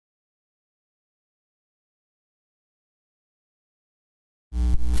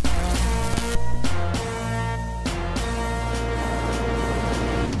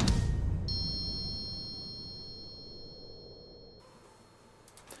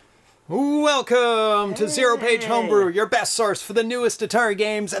Welcome to ZeroPage Homebrew, your best source for the newest Atari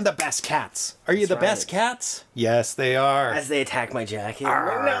games and the best cats. Are you the best cats? Yes, they are. As they attack my jacket.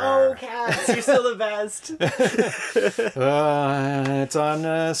 No, cats, you're still the best. It's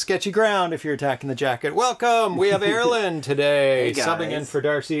on sketchy ground if you're attacking the jacket. Welcome. We have Erlen today, subbing in for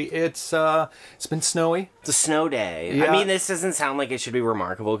Darcy. It's been snowy. It's a snow day. Yeah. I mean, this doesn't sound like it should be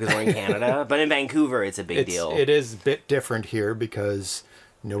remarkable because we're in Canada, but in Vancouver, it's a big deal. It is a bit different here because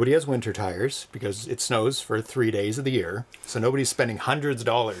nobody has winter tires because it snows for 3 days of the year. So nobody's spending hundreds of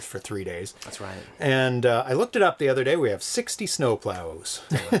dollars for 3 days. That's right. And I looked it up the other day. We have 60 snowplows.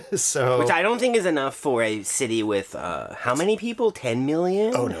 Which I don't think is enough for a city with, how many people? 10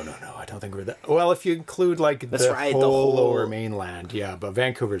 million? Oh, no. I don't think we're that. Well, if you include, like, the whole lower mainland. Yeah, but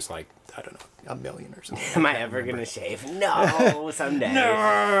Vancouver's like, I don't know, 1 million or something. Am I ever going to shave? No, someday. No.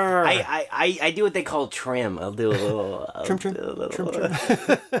 I do what they call trim. I'll do a little... trim.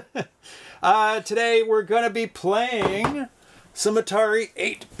 Today we're going to be playing some Atari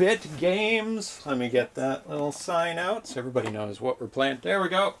 8-bit games. Let me get that little sign out so everybody knows what we're playing. There we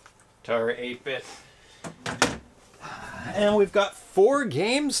go. Atari 8-bit. And we've got 4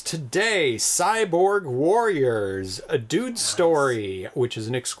 games today. Cyborg Warriors, A Dude's Story, which is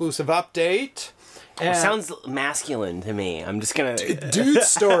an exclusive update. It sounds masculine to me. I'm just gonna... Dude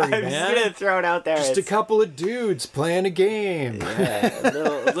story, man. I'm just gonna throw it out there. Just a couple of dudes playing a game. Yeah,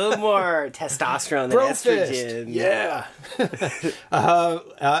 a little more testosterone than estrogen. Yeah.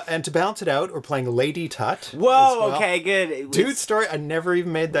 And to balance it out, we're playing Lady Tut. Whoa, well. Okay, good. Dude story, I never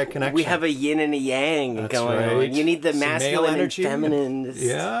even made that connection. We have a yin and a yang going on. You need the masculine and feminine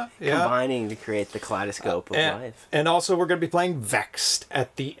combining to create the kaleidoscope of life. And also we're going to be playing Vexed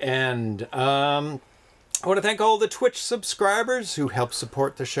at the end. I want to thank all the Twitch subscribers who help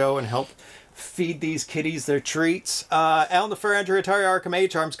support the show and help feed these kitties their treats. Alan the Fur, Andrew, Atari, Arkham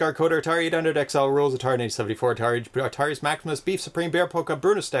H, Armscar, Coder, Atari 800 XL Rules, Atari 1974, Atari's Maximus, Beef Supreme, Bear Polka,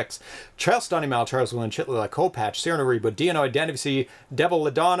 Bruno Stex, Charles Donny Mal, Charles Willen, Chitlila, Coal Patch, Cyrano Rebo, Dianoid, Danny VC, Devil,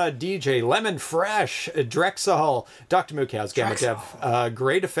 LaDonna, DJ, Lemon Fresh, Drexel, Dr. Mukaz, Gamma Dev,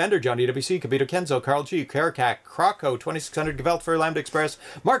 Grey Defender, John DWC, Kabito Kenzo, Carl G, Karakak, Croco, 2600, Gevelt Lambda Express,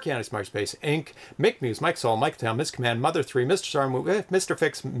 Mark Yannis, Smartspace, Inc., Mick Muse, Mike Sol, Mike Town, Miss Command, Mother 3, Mr. Storm, Mr.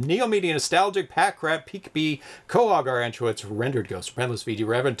 Fix, Neo Media, Nostalgic, Pack Rat, Peak B, Cohog, Anchoats, Rendered Ghost, Friendless VG,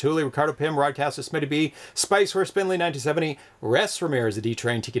 Reverend Thule, Ricardo Pim, Rodcaster, Smitty B, Spice Horse, Spinley 1970, Res Ramirez, a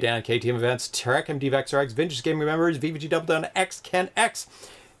D-Train, Tiki Dan, K-Team Events, Trek, MD Vex RX, Vintage Gaming Members, VVG Double Down, X, Ken X.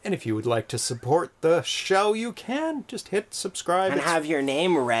 And if you would like to support the show, you can. Just hit subscribe. And have your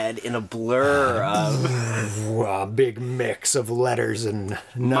name read in a blur of... a big mix of letters and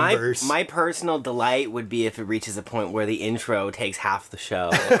numbers. My personal delight would be if it reaches a point where the intro takes half the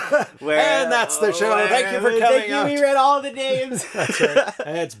show. And that's the show. Thank you for coming out. We read all the names. That's right.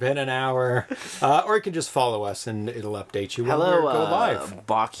 It's been an hour. Or you can just follow us and it'll update you when we go live.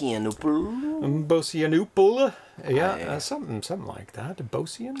 Bocianupul. Bocianupul. Yeah, something like that.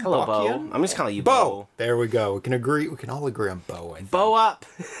 Bocian? Hello, Bo. I'm just calling you Bo. There we go. We can all agree on Bo, I think. Bo up.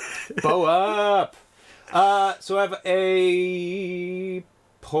 Bo up. So I have a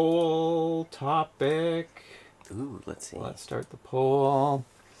poll topic. Ooh, let's see. Let's start the poll.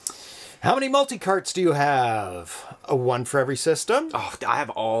 How many multi-carts do you have? One for every system? Oh, I have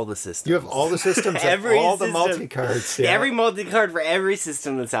all the systems. You have all the systems all the multi-carts. Yeah. Every multi-cart for every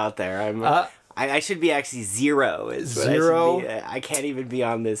system that's out there. I should be actually zero. I can't even be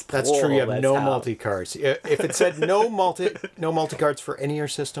on this poll. That's true. You have no multi-carts. If it said no multi-carts for any of your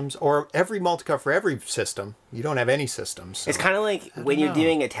systems, or every multi-cart for every system, you don't have any systems. So. It's kind of like when you're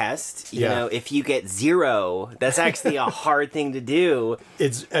doing a test, you know, if you get 0, that's actually a hard thing to do.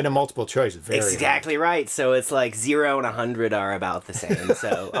 It's and a multiple choice. Very exactly hard. Right. So it's like 0 and 100 are about the same.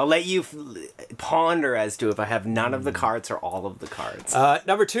 So I'll let you ponder as to if I have none of the carts or all of the carts.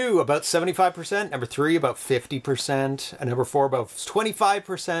 Number 2, about 75%. Number 3, about 50%. And number 4, about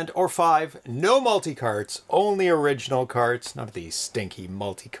 25%. Or 5, no multi-carts, only original carts. None of these stinky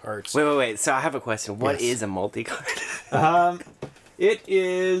multi-carts. Wait. So I have a question. What is a multi-cart? It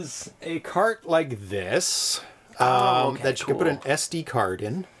is a cart like this that you can put an SD card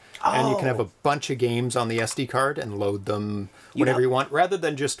in. And you can have a bunch of games on the SD card and load them whenever you want, rather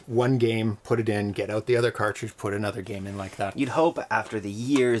than just one game, put it in, get out the other cartridge, put another game in like that. You'd hope after the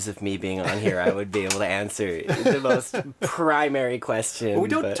years of me being on here, I would be able to answer the most primary question.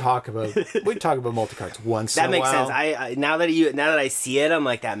 Well, we talk about multi-carts once in a while. That makes sense. Now that I see it, I'm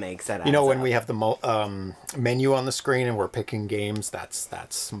like, that makes sense. You know, when we have the menu on the screen and we're picking games,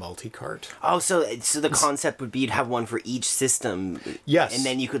 that's multi-cart. Oh, so the concept would be you'd have one for each system. Yes. And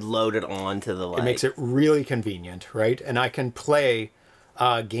then you could load it onto the It makes it really convenient, right? And I can play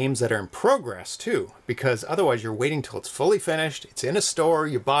games that are in progress too, because otherwise you're waiting till it's fully finished. It's in a store,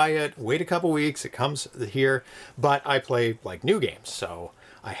 you buy it, wait a couple weeks, it comes here. But I play like new games, so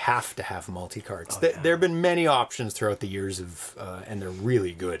I have to have multi-carts. There have been many options throughout the years of, and they're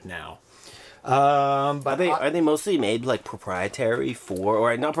really good now. But are they mostly made like proprietary for,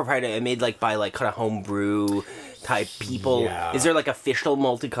 or not proprietary, made like by like kind of homebrew type people? Yeah. Is there like official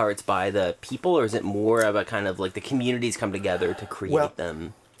multi-carts by the people, or is it more of a kind of like the communities come together to create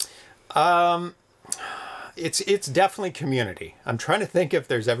them? It's definitely community. I'm trying to think if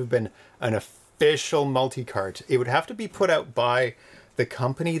there's ever been an official multi-cart. It would have to be put out by the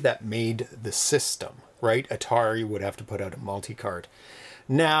company that made the system, right? Atari would have to put out a multi-cart.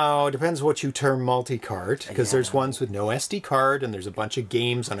 Now, it depends what you term multi-cart, because there's ones with no SD card and there's a bunch of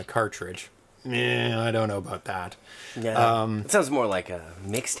games on a cartridge. I don't know about that. Yeah, it sounds more like a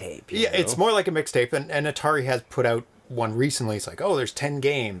mixtape. Yeah, it's more like a mixtape, and Atari has put out one recently. It's like, oh, there's 10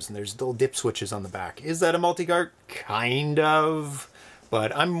 games and there's little dip switches on the back. Is that a multi-cart? Kind of.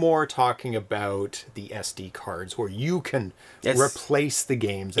 But I'm more talking about the SD cards where you can replace the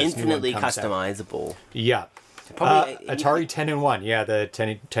games as infinitely new one comes out. Customizable. Yeah. Atari 10-in-1. Yeah, the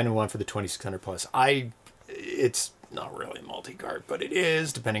 10-in-1 for the 2600 plus. It's not really multi-cart, but it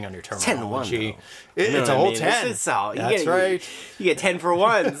is, depending on your terminology. 10-in-1, it's a whole 10. That's right. You get 10 for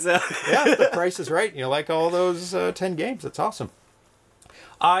 1. So. Yeah, the price is right. You like all those 10 games. That's awesome.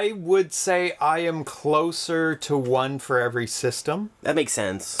 I would say I am closer to one for every system. That makes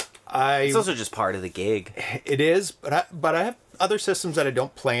sense. It's also just part of the gig. It is, but I have other systems that I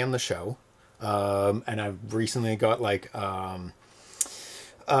don't play on the show. And I've recently got like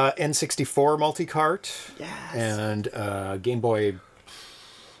N64 multi-cart. Yes. And Game Boy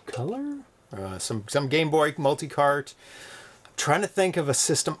Color? Some Game Boy multi-cart. I'm trying to think of a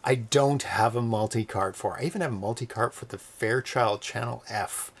system I don't have a multi-cart for. I even have a multi-cart for the Fairchild Channel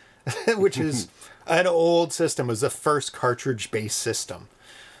F, which is an old system. It was the first cartridge-based system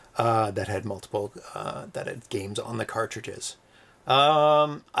that had multiple that had games on the cartridges.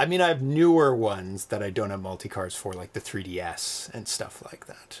 I mean, I have newer ones that I don't have multi-carts for, like the 3DS and stuff like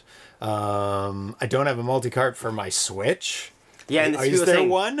that. I don't have a multi-cart for my Switch. Yeah, and is there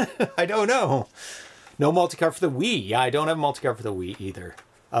one? I don't know. No multi-cart for the Wii. Yeah, I don't have a multi-cart for the Wii either.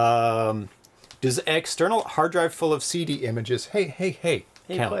 Does external hard drive full of CD images? Hey,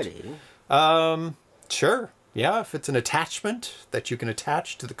 count? Buddy. Sure. Yeah, if it's an attachment that you can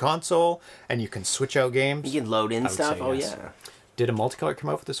attach to the console and you can switch out games. You can load in stuff. Oh, yes. Yeah. Did a multi-cart come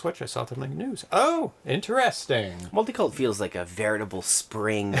out with the Switch? I saw it in the news. Oh, interesting. Multi-cart feels like a veritable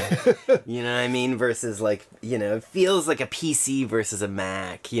spring. You know what I mean? Versus like, it feels like a PC versus a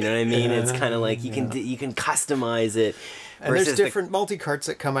Mac. You know what I mean? It's kind of like you can customize it. And there's different multi-carts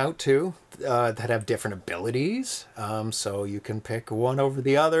that come out too that have different abilities. So you can pick one over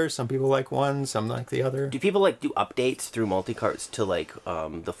the other. Some people like one, some like the other. Do people do updates through multi-carts to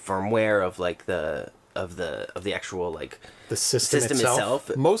the firmware of the actual the system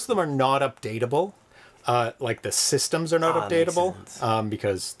itself? Most of them are not updatable. Like the systems are not updatable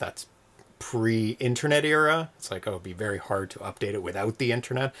because that's pre-internet era. It's like, it'd be very hard to update it without the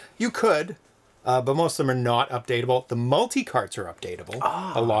internet. You could. But most of them are not updatable. The multi-carts are updatable,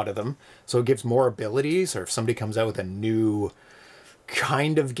 a lot of them. So it gives more abilities, or if somebody comes out with a new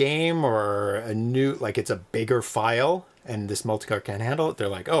kind of game, or a new, it's a bigger file, and this multi-cart can't handle it, they're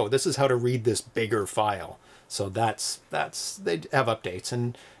like, oh, this is how to read this bigger file. So they have updates,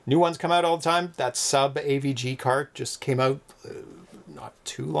 and new ones come out all the time. That sub AVG cart just came out not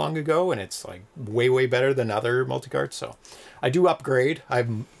too long ago, and it's way better than other multi-carts. So I do upgrade. I have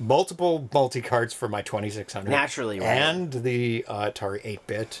multiple multi-carts for my 2600. Naturally, right? And the Atari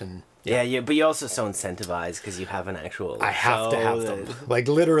 8-bit. And yeah, but you're also so incentivized because you have an actual I have to have them.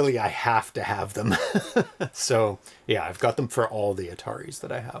 Literally, I have to have them. So, yeah, I've got them for all the Ataris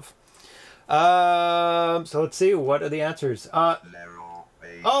that I have. So let's see. What are the answers?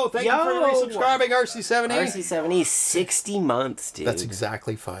 Oh, thank you for resubscribing, RC7E. RC7E, 60 months, dude. That's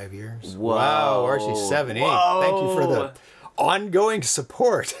exactly 5 years. Whoa. Wow, RC7E. Whoa. Thank you for the ongoing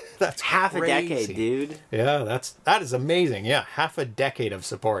support. That's half crazy. a decade, dude. Yeah, that is amazing. Yeah, half a decade of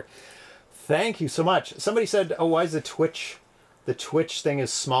support. Thank you so much. Somebody said, oh, why is the Twitch thing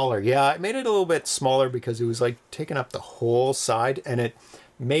is smaller? Yeah, I made it a little bit smaller because it was taking up the whole side, and it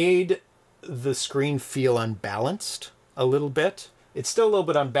made the screen feel unbalanced a little bit. It's still a little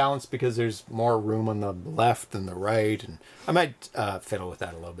bit unbalanced because there's more room on the left than the right, and I might fiddle with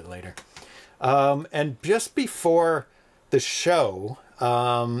that a little bit later. And just before the show,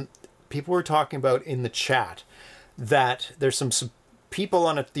 people were talking about in the chat that there's some people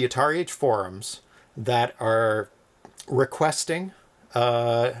on the Atari Age forums that are requesting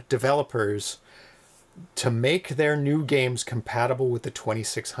developers to make their new games compatible with the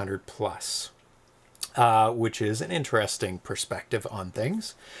 2600 plus, which is an interesting perspective on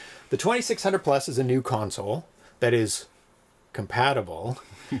things. The 2600 plus is a new console that is compatible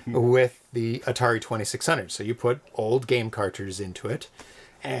with the Atari 2600. So you put old game cartridges into it,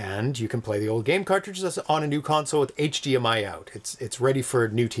 and you can play the old game cartridges on a new console with HDMI out. It's ready for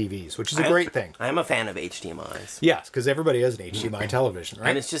new TVs, which is a great thing. I'm a fan of HDMIs. Yes, because everybody has an HDMI television, right?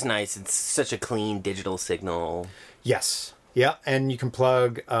 And it's just nice. It's such a clean digital signal. Yes. Yeah, and you can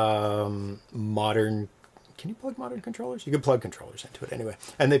plug modern... Can you plug modern controllers? You can plug controllers into it anyway.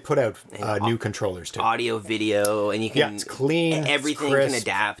 And they put out new controllers too. Audio, video, and you can... Yeah, it's clean, everything it's can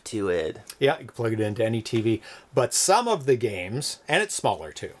adapt to it. Yeah, you can plug it into any TV. But some of the games, and it's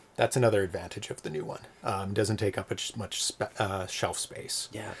smaller too. That's another advantage of the new one. Doesn't take up much shelf space.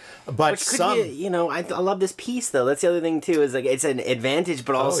 Yeah. But which could be, you know, I love this piece though. That's the other thing too, is like it's an advantage,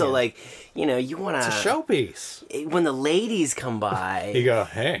 but also like, you know, you want to... It's a showpiece. When the ladies come by... You go,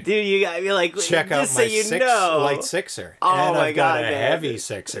 hey. Dude, you got to be like, check out just my so you know. light sixer. Oh and my I've got God, a man. heavy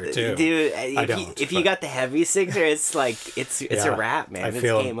sixer too. Dude, if you got the heavy sixer, it's like, it's a wrap, man. It's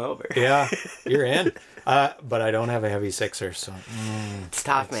game over. Yeah, you're in. But I don't have a heavy sixer, so... it's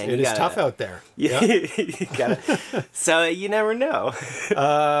tough, man. It is tough out there. Yeah. You gotta, so you never know.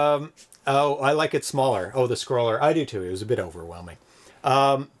 Oh, I like it smaller. Oh, the scroller. I do too. It was a bit overwhelming.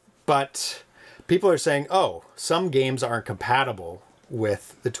 But people are saying, oh, some games aren't compatible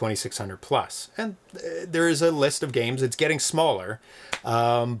with the 2600 plus. And there is a list of games. It's getting smaller.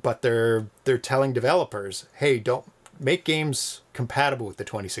 But they're telling developers, hey, don't make games compatible with the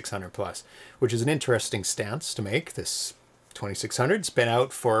 2600 plus, which is an interesting stance to make. This 2600's been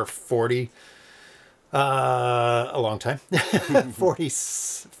out for a long time,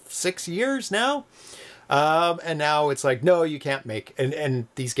 46 years now. And now it's like, no, you can't make, and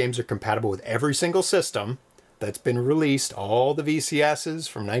these games are compatible with every single system that's been released, all the VCSs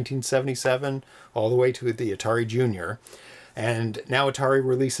from 1977 all the way to the Atari Junior. And now Atari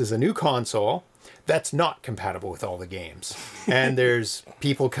releases a new console that's not compatible with all the games. And there's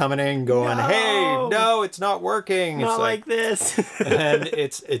people coming in going, hey, no, it's not working. Not it's like this. And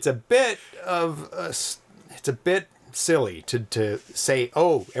it's a bit of it's a bit silly to say,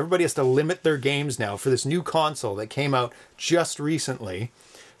 oh, everybody has to limit their games now for this new console that came out just recently.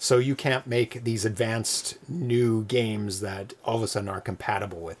 So you can't make these advanced new games that all of a sudden are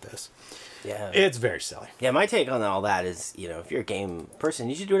compatible with this. Yeah. It's very silly. Yeah, my take on all that is, you know, if you're a game person,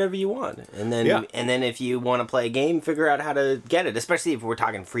 you should do whatever you want. And then if you want to play a game, figure out how to get it, especially if we're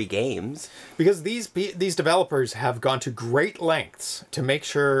talking free games. Because these developers have gone to great lengths to make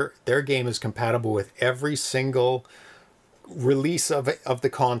sure their game is compatible with every single release of the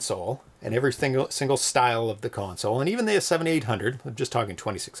console and every single style of the console, and even the 7800. I'm just talking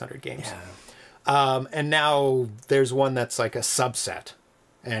 2600 games. Yeah. And now there's one that's like a subset.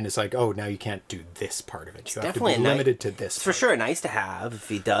 And it's like, oh, now you can't do this part of it. You have to be limited to this. It's for sure nice to have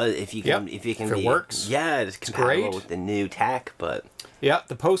if it can if be, it works. Yeah, it's compatible with the new tech, but yeah,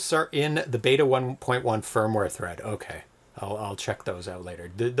 the posts are in the beta 1.1 firmware thread. Okay, I'll check those out later.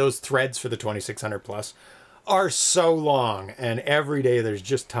 Those threads for the 2600 plus are so long, and every day there's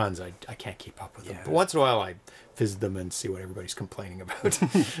just tons. I can't keep up with them. But once in a while I visit them and see what everybody's complaining about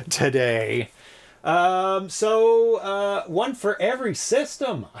today. So one for every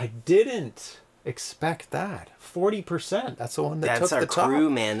system. I didn't expect that. 40%. That's the one that took the top. That's our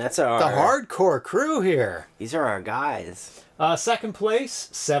crew, man. That's the hardcore crew here. These are our guys. Second place,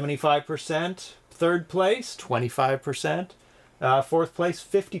 75%. Third place, 25%. Fourth place,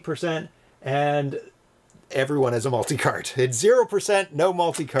 50%. And everyone has a multi-card. It's 0%, no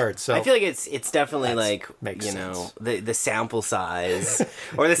multi-card. So I feel like it's definitely like, you know, the sample size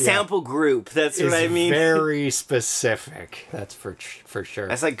or the sample group. That's what I mean. Very specific. That's for sure.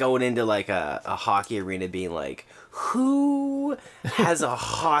 That's like going into like a hockey arena being like, who has a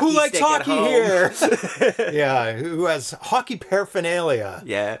hockey who likes stick hockey at home? Here? Yeah, who has hockey paraphernalia?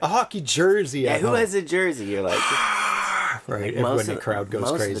 Yeah. A hockey jersey. Yeah, who has a jersey? You're like, right, everyone in the crowd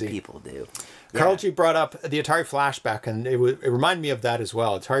goes crazy. Most of the people do. Carl G brought up the Atari Flashback, and it reminded me of that as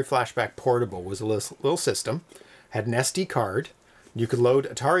well. Atari Flashback Portable was a little system, had an SD card. You could load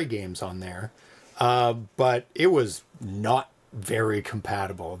Atari games on there, but it was not very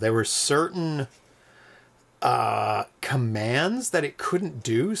compatible. There were certain commands that it couldn't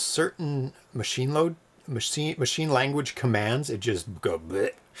do, certain machine language commands. It just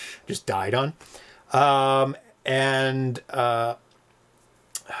just died on,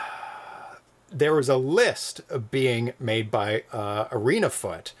 there was a list being made by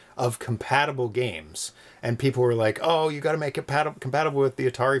ArenaFoot of compatible games, and people were like, "Oh, you got to make it compatible with the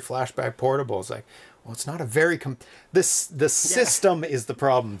Atari Flashback Portable." It's like, well, it's not a very the system is the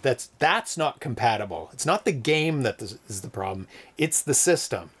problem. That's not compatible. It's not the game that is the problem. It's the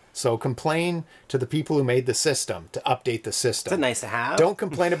system. So complain to the people who made the system to update the system. It's nice to have. Don't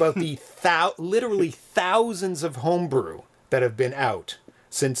complain about the literally thousands of homebrew that have been out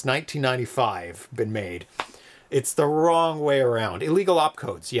since 1995 been made. It's the wrong way around. Illegal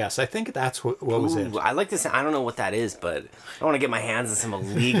opcodes. Yes, I think that's what was it. I like this. I don't know what that is, but I want to get my hands on some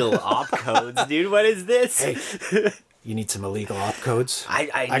illegal opcodes, dude. What is this? Hey, you need some illegal opcodes?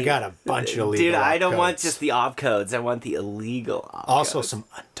 I got a bunch of illegal Dude, I don't opcodes. want just the opcodes. I want the illegal opcodes. Also some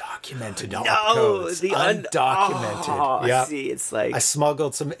undocumented opcodes. The undocumented. Oh, yeah. See, it's like... I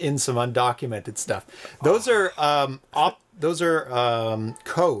smuggled some undocumented stuff. Those are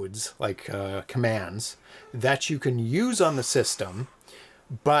codes, like commands, that you can use on the system,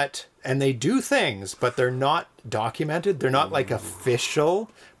 and they do things, but they're not documented. They're not like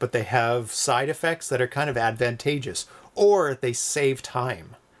official, but they have side effects that are kind of advantageous, or they save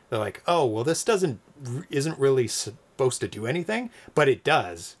time. They're like, oh, well, this isn't really supposed to do anything, but it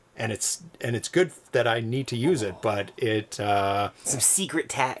does. And it's good that I need to use it, but it... some secret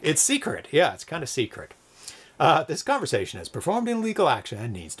tech. It's secret. Yeah, it's kind of secret. This conversation is performed in legal action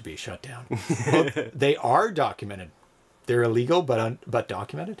and needs to be shut down. Well, they are documented. They're illegal, but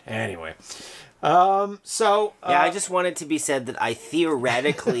documented. Anyway, yeah, I just want it to be said that I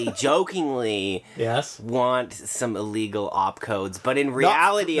theoretically, jokingly, yes, want some illegal opcodes, but in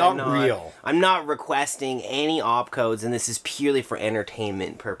reality, I'm not requesting any opcodes, and this is purely for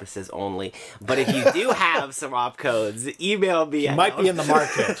entertainment purposes only. But if you do have some opcodes, email me. You might be in the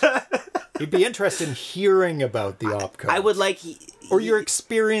market. You'd be interested in hearing about the opcodes. I would like... Or your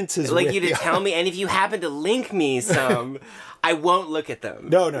experiences like with you to tell me, and if you happen to link me some, I won't look at them.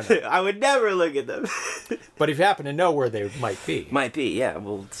 No. I would never look at them. But if you happen to know where they might be. Might be, yeah.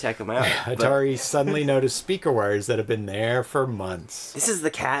 We'll check them out. Atari suddenly noticed speaker wires that have been there for months. This is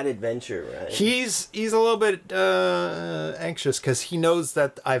the cat adventure, right? He's a little bit anxious because he knows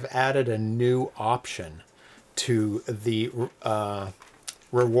that I've added a new option to the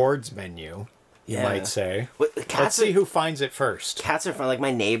rewards menu. You might say. Let's see who finds it first. Cats are fun. Like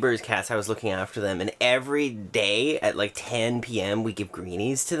my neighbor's cats, I was looking after them, and every day at like 10 p.m. we give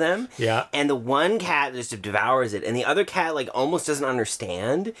greenies to them. Yeah. And the one cat just devours it, and the other cat like almost doesn't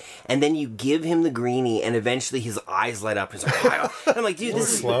understand. And then you give him the greenie, and eventually his eyes light up. He's like, oh. I'm like, dude,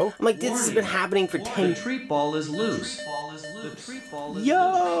 this is slow. I'm like, this has been happening for 10. The treat ball is loose.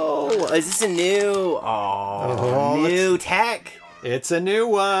 Yo, is this a new? New tech. It's a new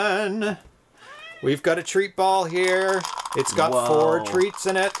one. We've got a treat ball here. It's got 4 treats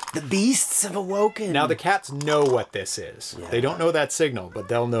in it. The beasts have awoken. Now the cats know what this is. Yeah. They don't know that signal, but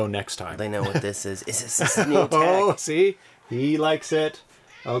they'll know next time. They know what this is. Is this new tech? Oh, see? He likes it.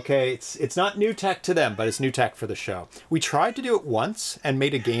 Okay, it's not new tech to them, but it's new tech for the show. We tried to do it once and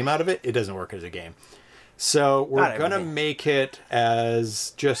made a game out of it. It doesn't work as a game. So we're going to make it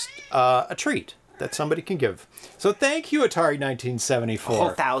as just a treat that somebody can give. So thank you, Atari 1974. A whole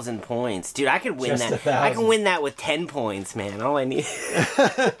 1,000 points. Dude, I could win just that. I can win that with 10 points, man. All I need.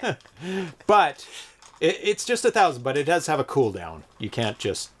 But it's just 1,000, but it does have a cooldown. You can't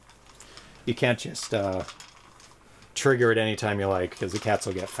just trigger it anytime you like, because the cats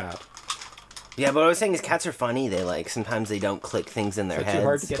will get fat. Yeah, but what I was saying is cats are funny. They like, sometimes they don't click things in their heads. Too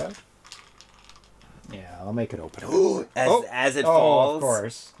hard to get out? Yeah, I'll make it open. As it falls. Of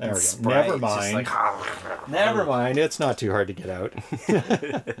course. There we go. Sprite, Never mind. Like, Never mind. It's not too hard to get out.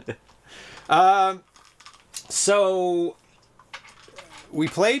 So we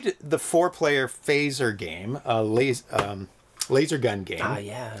played the 4-player phaser game, laser gun game. Ah,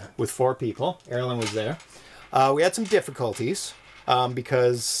 yeah. With 4 people. Erilyn was there. We had some difficulties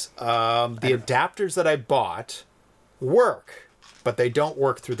because the adapters that I bought work, but they don't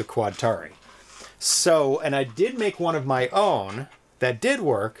work through the Quadtari. So, and I did make one of my own that did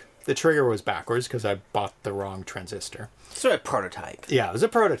work. The trigger was backwards because I bought the wrong transistor. Sort of prototype. Yeah, it was a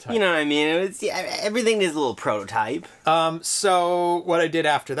prototype. You know what I mean? It was, yeah, everything is a little prototype. So what I did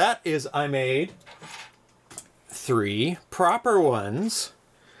after that is I made 3 proper ones.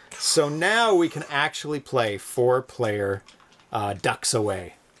 So now we can actually play 4-player ducks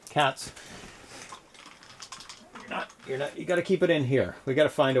away. Cats. You're not. You got to keep it in here. We got to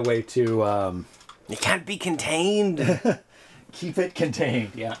find a way to. It can't be contained. Keep it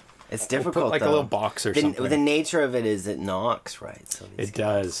contained. Yeah. It's difficult. We'll put like though. a little box or something. The nature of it is it knocks, right? So it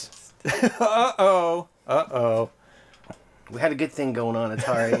does. Uh-oh. Uh-oh. We had a good thing going on,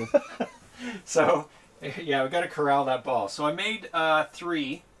 Atari. So, yeah, we got to corral that ball. So I made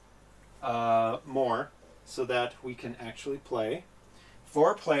 3 more so that we can actually play.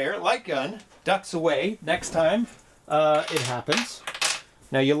 4-player, light gun, ducks away. Next time it happens.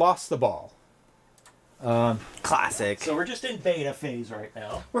 Now, you lost the ball. Classic. So we're just in beta phase right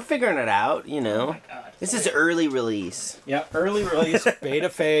now. We're figuring it out, you know. Oh my God. This is early release. Yeah, early release, beta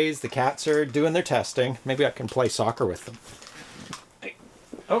phase. The cats are doing their testing. Maybe I can play soccer with them. Hey.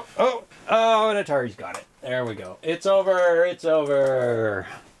 Oh, and Atari's got it. There we go. It's over. It's over.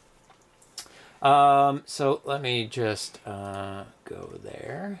 So let me just go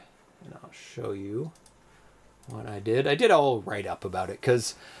there, and I'll show you what I did. I did all write up about it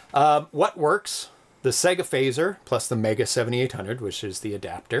because what works. The Sega Phaser plus the Mega 7800, which is the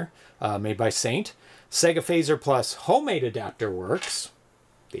adapter made by Saint. Sega Phaser plus homemade adapter works.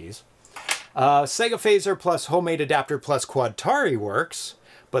 These. Sega Phaser plus homemade adapter plus Quadtari works.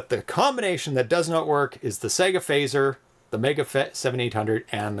 But the combination that does not work is the Sega Phaser, the Mega 7800,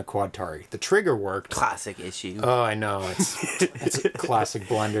 and the Quadtari. The trigger worked. Classic issue. Oh, I know. It's a classic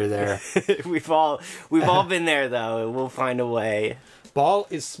blunder there. We've all been there, though. We'll find a way. Ball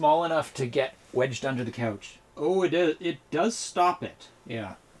is small enough to get wedged under the couch. Oh, it is. It does stop it.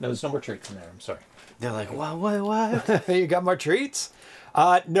 Yeah. No, there's no more treats in there. I'm sorry. They're like, what? You got more treats?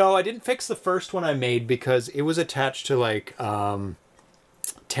 No, I didn't fix the first one I made because it was attached to like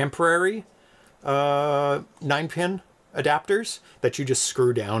temporary 9-pin adapters that you just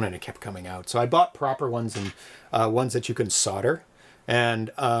screw down and it kept coming out. So I bought proper ones and ones that you can solder.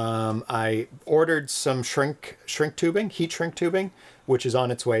 And I ordered some shrink tubing, heat shrink tubing, which is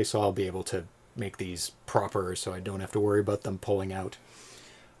on its way, so I'll be able to make these proper so I don't have to worry about them pulling out.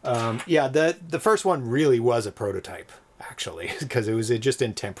 Yeah, the first one really was a prototype, actually, because it was just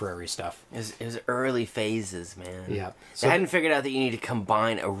in temporary stuff. It was early phases, man. Yeah. So they hadn't figured out that you need to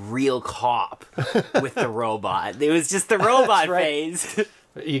combine a real cop with the robot. It was just the robot phase.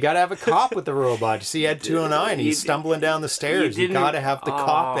 You got to have a cop with the robot. You see Ed 209, he's stumbling down the stairs. You got to have the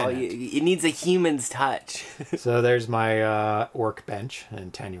cop in it. It needs a human's touch. So there's my workbench,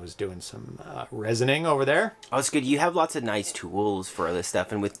 and Tanya was doing some resining over there. Oh, it's good. You have lots of nice tools for this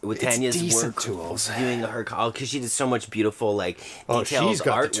stuff, and with Tanya's decent work, tools. doing her call, because she does so much beautiful, like, detailed she's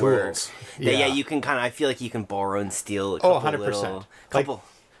got artwork. The tools. Yeah, you can kind of, I feel like you can borrow and steal a couple 100%. Couple. Like,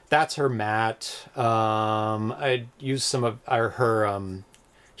 that's her mat. I used some of her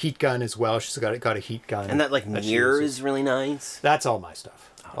heat gun as well. She's got a heat gun. And that, like, mirror is really nice. That's all my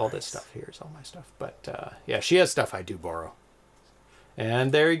stuff. Oh, all nice. This stuff here is all my stuff. But, yeah, she has stuff I do borrow.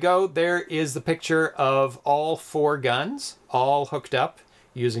 And there you go. There is the picture of all 4 guns, all hooked up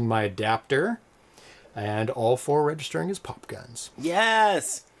using my adapter. And all 4 registering as pop guns.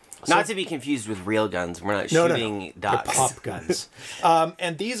 Yes! Not to be confused with real guns. We're not shooting ducks. They're pop guns.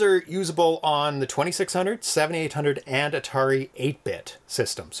 And these are usable on the 2600, 7800, and Atari 8-bit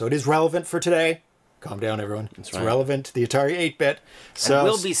system. So it is relevant for today. Calm down, everyone. It's relevant to the Atari 8-bit. So and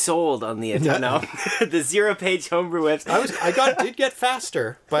will be sold on the the ZeroPage Homebrew website. I did get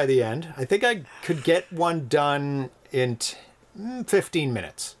faster by the end. I think I could get one done in 15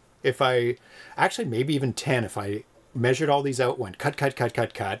 minutes. If I actually maybe even 10 if I measured all these out, went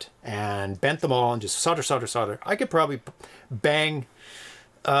cut, and bent them all and just solder. I could probably bang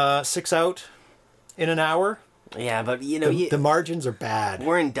 6 out in an hour. Yeah, but you know, the margins are bad.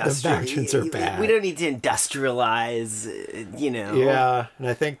 We're industrial. The margins are bad. We don't need to industrialize, you know. Yeah, and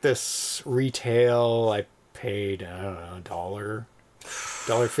I think this retail I paid, I don't know,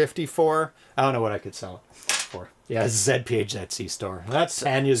 $1.50 for. I don't know what I could sell it for. Yeah, ZeroPage Etsy store. That's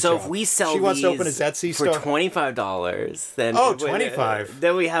Tanya's job. So if we sell she wants to open a Etsy for store $25, then $25.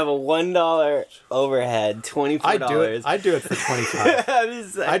 Then we have a $1 overhead. $24. I'd do it for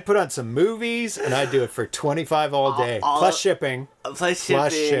 $25. I'd put on some movies and I'd do it for $25 all day, plus shipping. Plus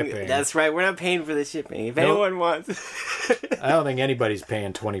shipping. That's right. We're not paying for the shipping. If anyone wants, I don't think anybody's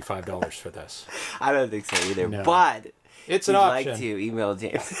paying $25 for this. I don't think so either. No. But it's an option. Like to email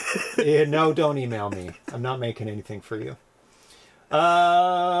James. Yeah, no, don't email me. I'm not making anything for you.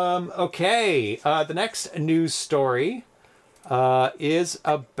 Okay. The next news story is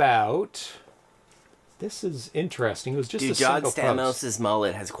about. This is interesting. It was just a John single Stamos' post.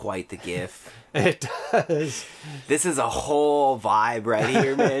 mullet has quite the gif. It does. This is a whole vibe right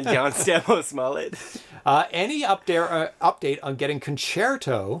here, man. John Stamos' mullet. Any update on getting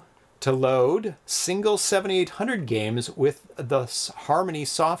Concerto to load single 7800 games with the Harmony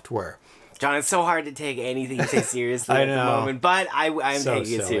software? John, it's so hard to take anything you say seriously I at the know. moment, but I'm So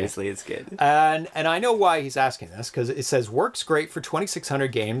taking it silly. seriously. It's good. And I know why he's asking this, because it says works great for 2600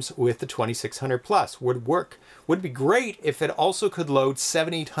 games with the 2600 Plus. Would be great if it also could load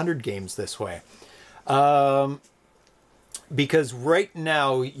 7800 games this way. Because right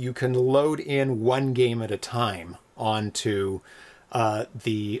now you can load in one game at a time onto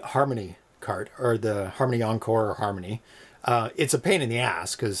the Harmony cart, or the Harmony Encore or Harmony. It's a pain in the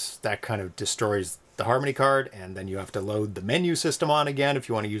ass because that kind of destroys the Harmony card, and then you have to load the menu system on again if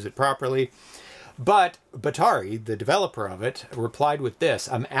you want to use it properly. But Batari, the developer of it, replied with this: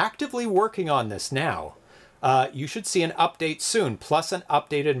 I'm actively working on this now. You should see an update soon, plus an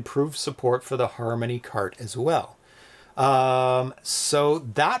updated improved support for the Harmony cart as well. So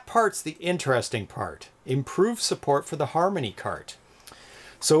that part's the interesting part. Improved support for the Harmony cart.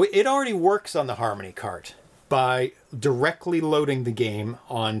 So it already works on the Harmony cart by directly loading the game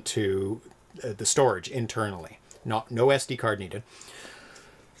onto the storage internally. No SD card needed.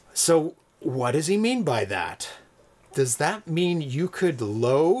 So what does he mean by that? Does that mean you could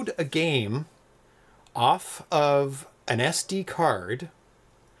load a game off of an SD card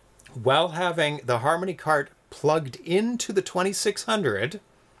while having the Harmony cart plugged into the 2600,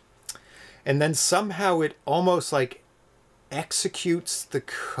 and then somehow it almost like executes the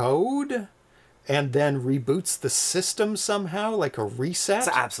code and then reboots the system somehow, like a reset?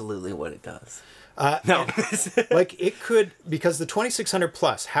 That's absolutely what it does. No. Like it could, because the 2600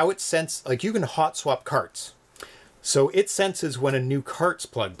 Plus, how it senses, like you can hot swap carts. So it senses when a new cart's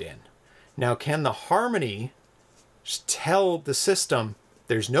plugged in. Now, can the Harmony tell the system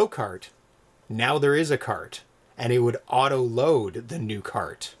there's no cart, now there is a cart, and it would auto-load the new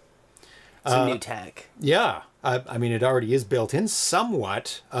cart? It's a new tech. Yeah. I mean, it already is built in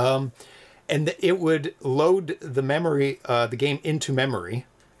somewhat. And it would load the memory, the game into memory,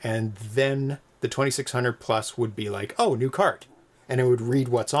 and then the 2600 Plus would be like, oh, new cart, and it would read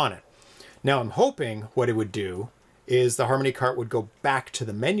what's on it. Now, I'm hoping what it would do is the Harmony cart would go back to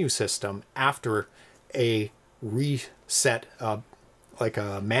the menu system after a reset, like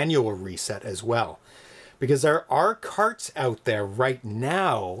a manual reset as well. Because there are carts out there right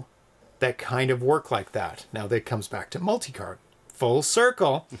now that kind of work like that. Now, that comes back to multi-cart. Full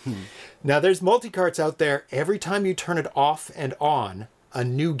circle. Now, there's multi-carts out there. Every time you turn it off and on, a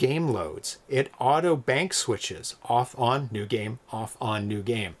new game loads. It auto bank switches. Off, on, new game, off, on, new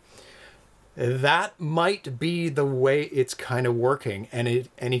game. That might be the way it's kind of working. And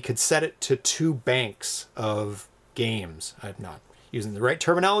he could set it to 2 banks of games. I'm not using the right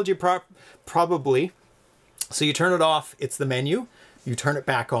terminology probably. So you turn it off, it's the menu. You turn it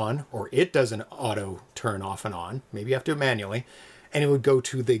back on, or it doesn't auto turn off and on. Maybe you have to do it manually. And it would go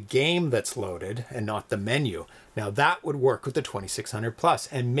to the game that's loaded and not the menu. Now that would work with the 2600 Plus.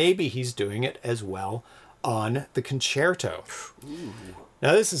 And maybe he's doing it as well on the Concerto. Ooh.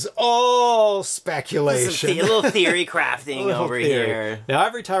 Now this is all speculation. This is a little theory crafting over here. Now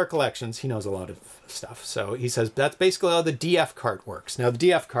every Tower Collections, he knows a lot of stuff. So he says that's basically how the DF cart works. Now the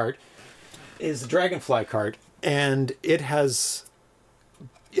DF cart is the Dragonfly cart, and it has,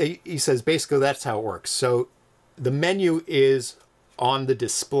 he says basically that's how it works. So the menu is on the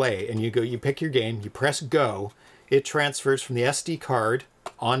display, and you pick your game, you press go, it transfers from the SD card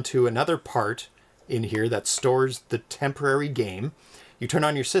onto another part in here that stores the temporary game. You turn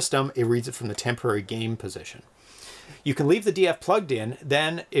on your system, it reads it from the temporary game position. You can leave the DF plugged in,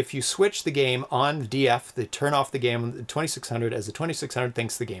 then if you switch the game on the DF, they turn off the game on the 2600 as the 2600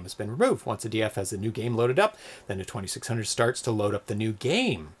 thinks the game has been removed. Once the DF has the new game loaded up, then the 2600 starts to load up the new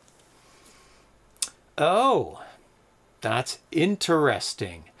game. Oh, that's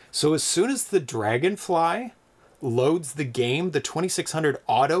interesting. So as soon as the Dragonfly loads the game, the 2600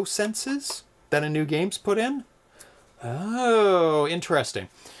 auto senses that a new game's put in? Oh, interesting.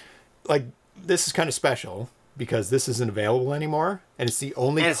 Like, this is kind of special because this isn't available anymore, and it's the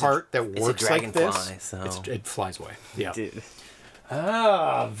only cart that works like this. So. It flies away. Yeah. Dude.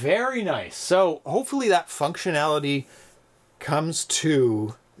 Ah, very nice. So hopefully that functionality comes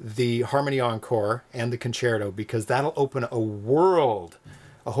to the Harmony Encore and the Concerto, because that'll open a world,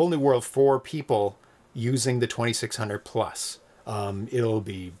 a whole new world for people using the 2600 Plus. It'll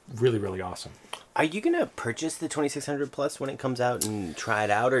be really, really awesome. Are you gonna purchase the 2600 Plus when it comes out and try it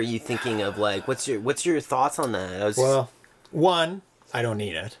out, or are you thinking of like what's your thoughts on that? Well, one, I don't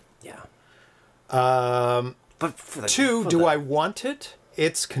need it. Yeah. But for two, do I want it?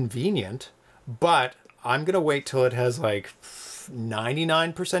 It's convenient, but I'm gonna wait till it has like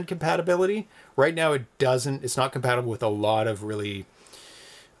 99% compatibility. Right now, it doesn't. It's not compatible with a lot of really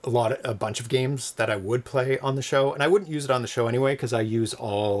a bunch of games that I would play on the show, and I wouldn't use it on the show anyway because I use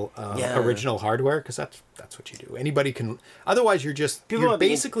all original hardware, because that's what you do. Anybody can. Otherwise, you're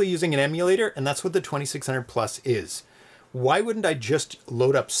basically using an emulator, and that's what the 2600 Plus is. Why wouldn't I just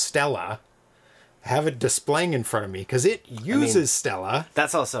load up Stella, have it displaying in front of me, because it uses Stella.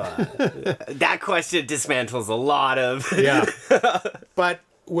 That's also that question dismantles a lot of But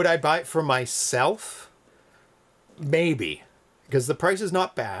would I buy it for myself? Maybe. Because the price is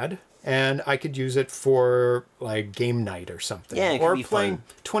not bad, and I could use it for like game night or something. Yeah, it could be playing fun.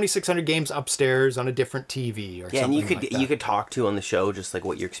 2600 games upstairs on a different TV or something. Yeah, and you could you could talk to on the show just like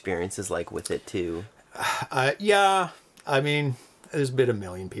what your experience is like with it too. Yeah, I mean, there's been a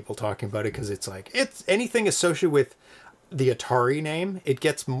million people talking about it because it's like it's anything associated with the Atari name, it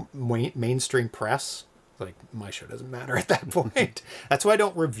gets mainstream press. Like my show doesn't matter at that point. That's why I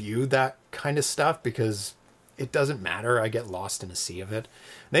don't review that kind of stuff, because it doesn't matter. I get lost in a sea of it.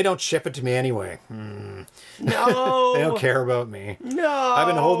 They don't ship it to me anyway. No. They don't care about me. No. I've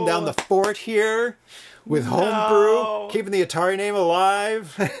been holding down the fort here with Homebrew, keeping the Atari name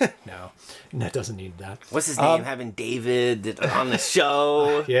alive. No, it doesn't need that. What's his name? Having David on the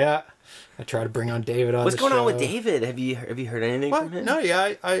show. Yeah. I try to bring on David on the show. What's going on with David? Have you heard anything from him? No,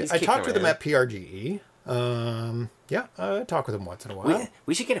 yeah. I talked with him at PRGE. Yeah, I talk with him once in a while.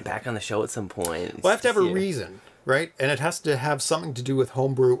 We should get him back on the show at some point. Well, I have to have a reason, right? And it has to have something to do with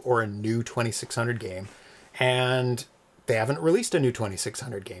Homebrew or a new 2600 game. And they haven't released a new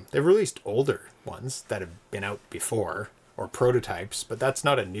 2600 game. They've released older ones that have been out before, or prototypes, but that's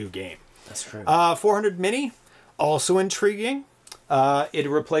not a new game. That's true. 400 Mini, also intriguing. It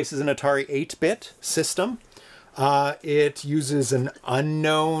replaces an Atari 8-bit system. It uses an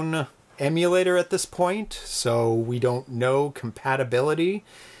unknown emulator at this point, so we don't know compatibility.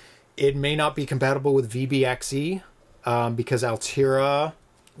 It may not be compatible with VBXE because Altera,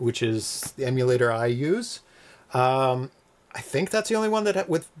 which is the emulator I use, I think that's the only one that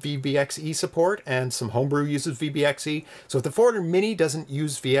with VBXE support, and some Homebrew uses VBXE. So if the 400 Mini doesn't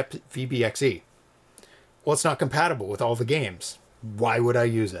use VBXE, well, it's not compatible with all the games. Why would I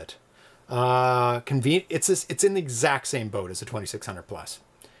use it? It's in the exact same boat as a 2600 Plus.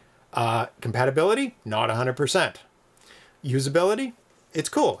 Compatibility, not 100%. Usability, it's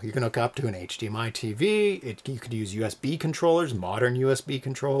cool. You can hook up to an HDMI TV. You could use USB controllers, modern USB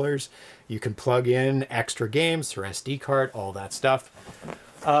controllers. You can plug in extra games through SD card, all that stuff.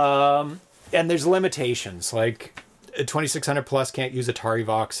 And there's limitations, like a 2600 Plus can't use Atari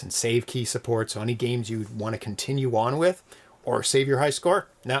Vox and save key support, so any games you want to continue on with or save your high score,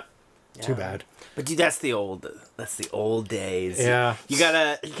 no. Too bad. But dude, that's the old days. Yeah. You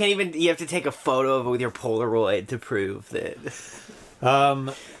have to take a photo of it with your Polaroid to prove that.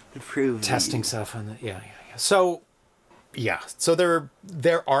 Testing stuff on the yeah. So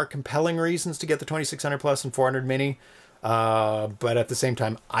there are compelling reasons to get the 2600 Plus and 400 Mini. But at the same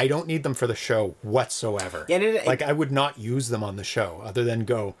time, I don't need them for the show whatsoever. Yeah, I would not use them on the show other than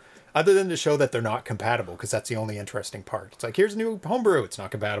to show that they're not compatible, because that's the only interesting part. It's like, here's a new Homebrew, it's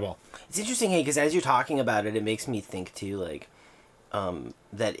not compatible. It's interesting, hey, because as you're talking about it, it makes me think too, like,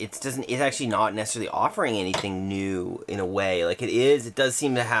 that it's actually not necessarily offering anything new in a way. Like it does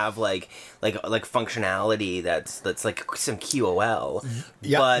seem to have like functionality that's like some QOL.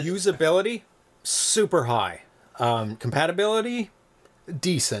 Yeah, but usability super high. Compatibility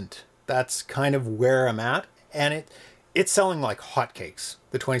decent. That's kind of where I'm at, and it's selling like hotcakes,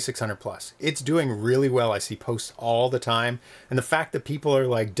 the 2600 Plus. It's doing really well. I see posts all the time. And the fact that people are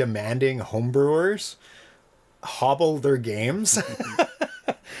like demanding homebrewers hobble their games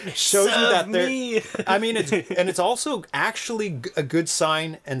shows you that they're... I mean, it's also actually a good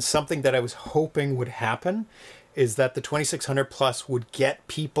sign, and something that I was hoping would happen is that the 2600 Plus would get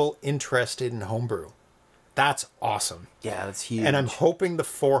people interested in homebrew. That's awesome. Yeah, that's huge. And I'm hoping the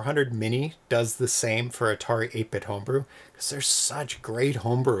 400 Mini does the same for Atari 8-bit homebrew, because there's such great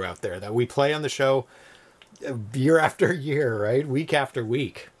homebrew out there that we play on the show year after year, right? Week after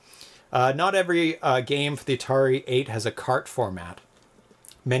week. Not every game for the Atari 8 has a cart format.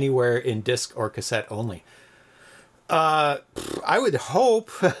 Many were in disc or cassette only. I would hope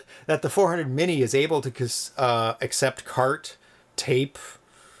that the 400 Mini is able to accept cart, tape,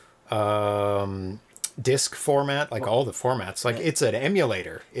 disc format, like all the formats. Like, it's an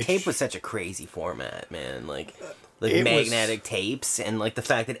emulator. Tape was such a crazy format, man. Like magnetic tapes, and like the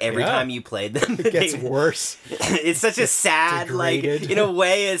fact that every time you played them, it gets worse. It's such a sad, degraded. Like, in a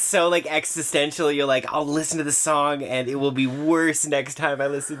way, it's so like existential. You're like, I'll listen to the song and it will be worse next time I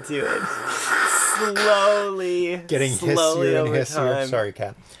listen to it. Slowly hissier and hissier. Time. Sorry,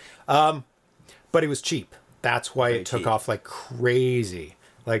 Kat. But it was cheap. That's why it took off like crazy.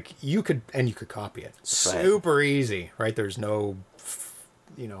 Like you could copy it. Super easy, right? There's no,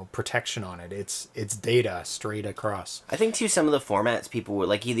 protection on it. It's data straight across. I think too, some of the formats people would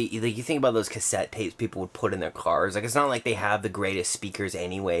like, you think about those cassette tapes people would put in their cars. Like, it's not like they have the greatest speakers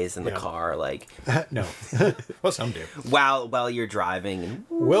anyways in the car. Like, no. Well, some do. While you're driving.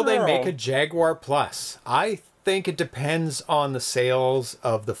 Will they make a Jaguar Plus? I think it depends on the sales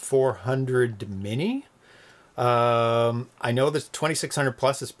of the 400 Mini. I know the 2600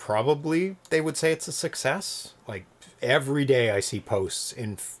 Plus is probably, they would say it's a success. Like every day I see posts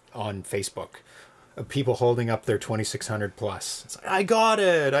on Facebook of people holding up their 2600 Plus. It's like, I got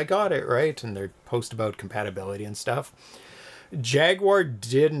it, right? And they post about compatibility and stuff. Jaguar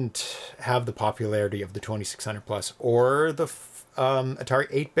didn't have the popularity of the 2600 Plus or the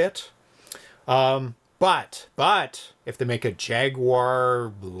Atari 8-bit. But if they make a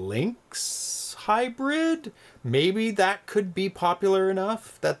Jaguar Lynx hybrid, maybe that could be popular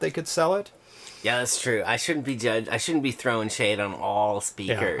enough that they could sell it. Yeah, that's true. I shouldn't be throwing shade on all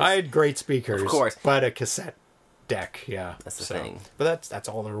speakers. Yeah, I had great speakers, of course, but a cassette deck. Yeah, that's the thing. But that's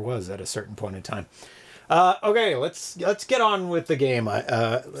all there was at a certain point in time. Okay, let's get on with the game.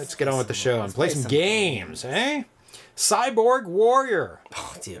 Let's get on with the show and play some games, eh? Cyborg Warrior.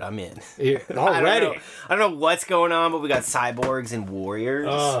 Oh, dude, I'm in. Already. I don't know what's going on, but we got cyborgs and warriors.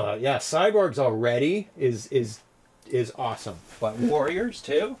 Yeah, cyborgs already is awesome, but warriors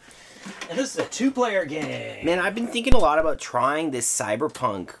too. And this is a 2-player game. Man, I've been thinking a lot about trying this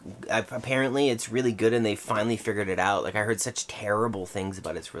Cyberpunk. Apparently, it's really good, and they finally figured it out. Like, I heard such terrible things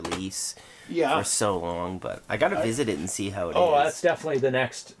about its release for so long, but I gotta visit it and see how it is. Oh, that's definitely the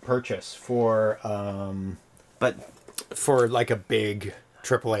next purchase for like a big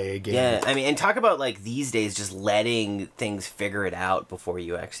AAA game. Yeah, I mean, and talk about like these days just letting things figure it out before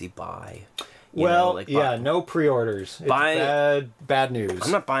you actually buy. No pre-orders. It's bad news.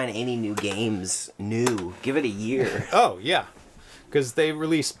 I'm not buying any new games. Give it a year. Oh, yeah. Because they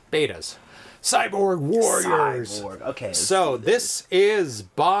release betas. Cyborg Warriors. Cyborg. Okay. So this is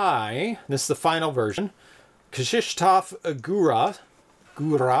the final version. Krzysztof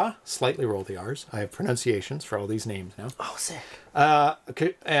Góra, slightly roll the R's. I have pronunciations for all these names now. Oh, sick.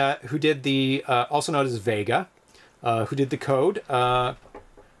 Who did the, also known as Vega, who did the code,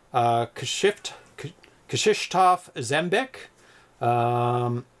 Krzysztof Ziembik,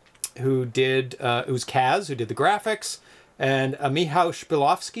 who did, it was Kaz, who did the graphics, and Michał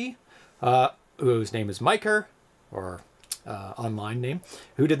Szpilowski, whose name is Miker, or online name,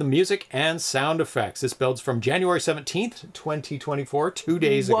 who did the music and sound effects. This build's from January 17th, 2024, 2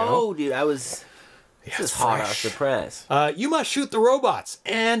 days ago. Whoa, dude, this is hot off the press. You must shoot the robots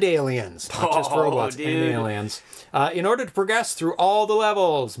and aliens, not just robots and aliens. In order to progress through all the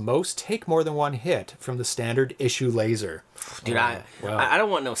levels, most take more than one hit from the standard issue laser. Dude, I don't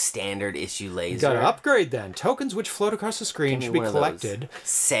want no standard issue laser. You gotta upgrade then. Tokens which float across the screen should be collected.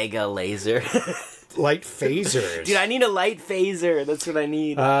 Sega laser. Light phasers. Dude, I need a light phaser. That's what I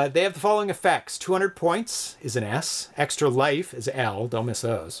need. They have the following effects. 200 points is an S. Extra life is L. Don't miss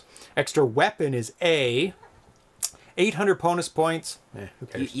those. Extra weapon is A. 800 bonus points. Who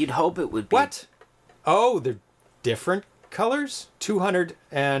cares? You'd hope it would be. What? Oh, they're different colors? 200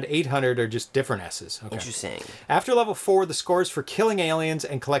 and 800 are just different S's. Okay. Interesting. After level 4, the scores for killing aliens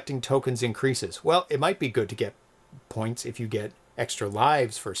and collecting tokens increases. Well, it might be good to get points if you get extra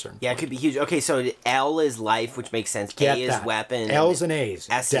lives for a certain point. It could be huge. Okay, so L is life, which makes sense. A is weapon. L's and A's.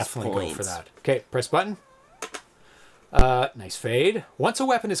 S definitely is points. Go for that. Okay, press button. Nice fade. Once a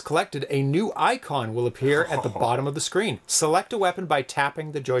weapon is collected, a new icon will appear at the bottom of the screen. Select a weapon by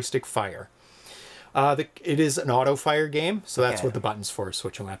tapping the joystick fire. It is an auto-fire game, so that's what the button's for,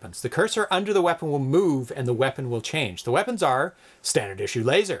 switching weapons. The cursor under the weapon will move, and the weapon will change. The weapons are standard issue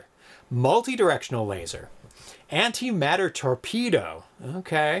laser, multi-directional laser, antimatter torpedo,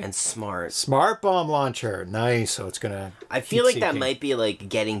 and smart bomb launcher. Nice. So it's gonna. I feel like that might be like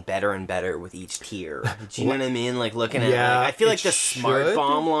getting better and better with each tier. Do you know what I mean? Like looking at. I feel like the smart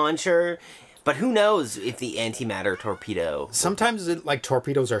bomb launcher. But who knows if the antimatter torpedo... Sometimes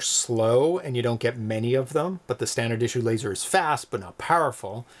torpedoes are slow and you don't get many of them, but the standard issue laser is fast but not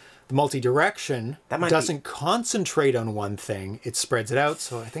powerful. The multi-direction doesn't concentrate on one thing. It spreads it out,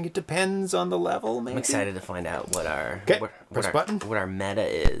 so I think it depends on the level, maybe. I'm excited to find out what our what our meta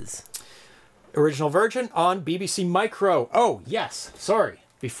is. Original version on BBC Micro. Oh, yes. Sorry.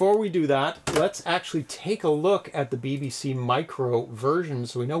 Before we do that, let's actually take a look at the BBC Micro version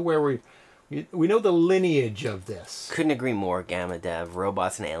so we know where we know the lineage of this. Couldn't agree more, Gamma Dev.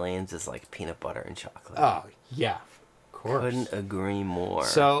 Robots and aliens is like peanut butter and chocolate. Oh, yeah. Of course. Couldn't agree more.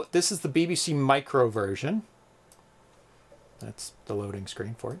 So, this is the BBC Micro version. That's the loading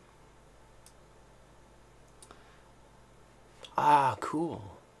screen for it. Ah, cool.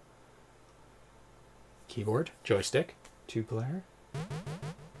 Keyboard, joystick, 2-player.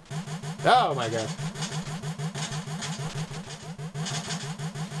 Oh my god.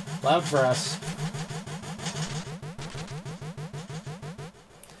 Loud for us.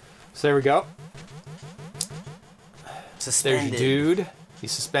 So there we go. Suspended. There's your dude.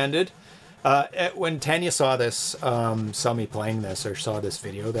 He's suspended. When Tanya saw this, saw me playing this, or saw this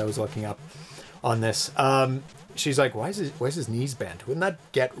video that I was looking up on this, she's like, why is his knees bent? Wouldn't that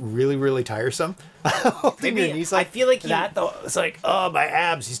get really, really tiresome? Maybe your knees like I feel like that though. It's like, oh, my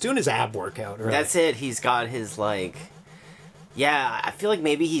abs. He's doing his ab workout. Really. That's it. He's got his like. Yeah, I feel like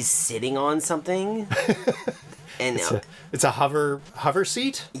maybe he's sitting on something. And it's a hover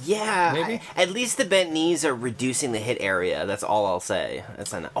seat. Yeah, maybe. At least the bent knees are reducing the hit area. That's all I'll say.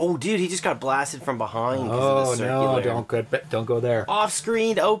 That's not. Oh, dude, he just got blasted from behind. Oh no! Don't go there.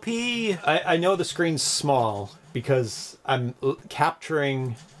 Off-screen OP. I know the screen's small because I'm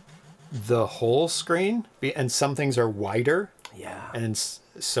capturing the whole screen, and some things are wider. Yeah. And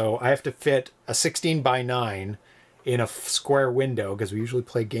so I have to fit a 16:9 in a square window because we usually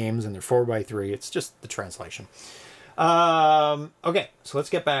play games and they're 4:3. It's just the translation. Okay, so let's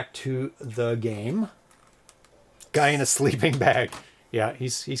get back to the game. Guy in a sleeping bag. Yeah,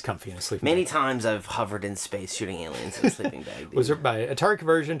 he's comfy in a sleeping bag. Many times I've hovered in space shooting aliens in a sleeping bag. Dude. Was it by Atari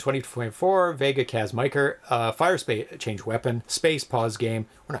conversion 2024, Vega Cas Miker, fire space change weapon, space pause game.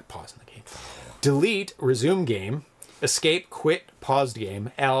 We're not pausing the game. Delete, resume game, escape, quit, paused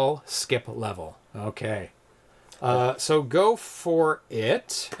game, L, skip level. Okay. So go for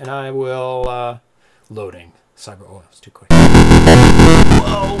it, and I will, loading. Cyber, oh, that was too quick.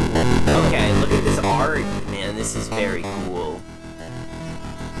 Whoa! Okay, look at this art, man, this is very cool.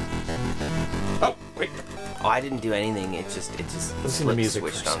 Oh, wait. Oh, I didn't do anything, it just Listen to music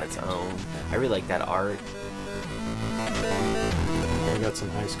switched for a on its second. own. I really like that art. We got some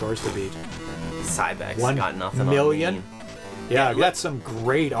high scores to beat. Cybex 1 got nothing million? on me. Yeah, I've got some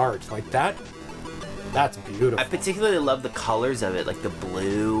great art like that. That's beautiful. I particularly love the colors of it, like the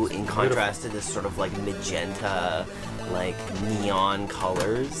blue in contrast to this sort of like magenta, like neon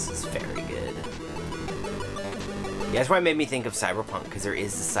colors. It's very good. Yeah, that's why it made me think of Cyberpunk, because there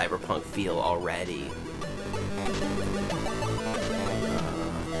is the Cyberpunk feel already.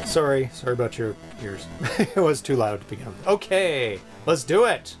 Sorry about your ears. It was too loud to begin with. Okay, let's do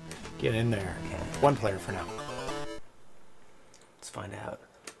it. Get in there. Okay. 1 player for now. Let's find out.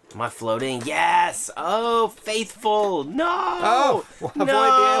 Am I floating? Yes! Oh, faithful! No! Oh, avoid the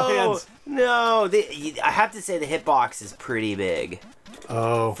aliens. No! I have to say the hitbox is pretty big.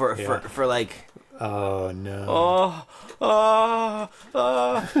 Oh, For like... Oh, no.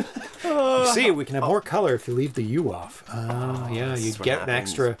 You see, we can have more color if you leave the U off. Yeah, you get an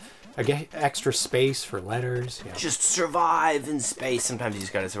extra space for letters. Yeah. Just survive in space. Sometimes you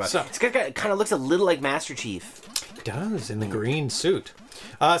just gotta survive. So, this guy kind of looks a little like Master Chief. It does, in the green suit.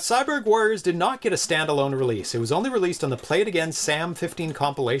 Cyborg Warriors did not get a standalone release. It was only released on the Play It Again Sam 15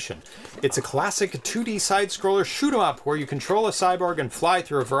 compilation. It's a classic 2D side-scroller shoot-'em-up where you control a cyborg and fly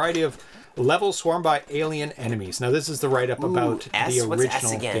through a variety of levels swarmed by alien enemies. Now, this is the write-up about the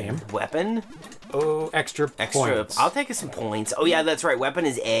original game. Weapon? Oh, extra points. I'll take some points. Oh, yeah, that's right. Weapon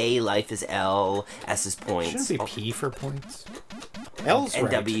is A, life is L, S is points. Shouldn't be P for points. L's and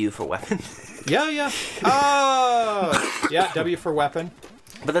right. W for weapon. Yeah. Oh! Yeah, W for weapon.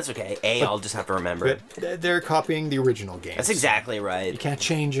 But that's okay. I'll just have to remember. But they're copying the original game. That's exactly right. You can't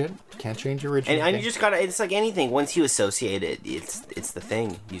change it. Can't change the original and you just gotta, it's like anything. Once you associate it, it's the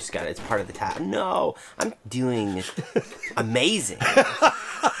thing. You just gotta, it's part of the task. No, I'm doing amazing.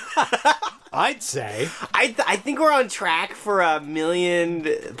 I'd say. I think we're on track for a 1 million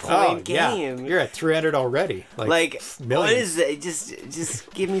point game. Yeah. You're at 300 already. Like millions. What is it?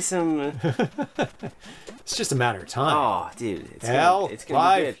 Just give me some. It's just a matter of time. Oh, dude. It's gonna be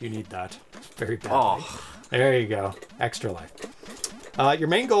life. good. You need that. Very bad. Oh. There you go. Extra life. Your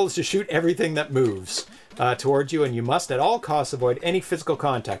main goal is to shoot everything that moves towards you, and you must at all costs avoid any physical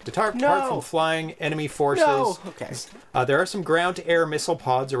contact. Apart from flying enemy forces. No. Okay. There are some ground-to-air missile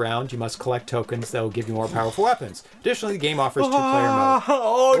pods around. You must collect tokens that will give you more powerful weapons. Additionally, the game offers 2-player mode.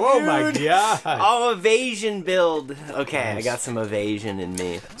 Oh, dude. My god! Oh, evasion build. Okay, nice. I got some evasion in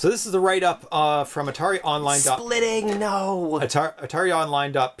me. So this is the write-up from atarionline.pl. Splitting, no.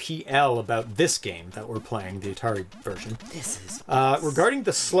 atarionline.pl about this game that we're playing, the Atari version. This is... regarding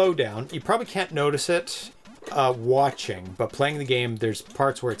the slowdown, you probably can't notice it watching, but playing the game, there's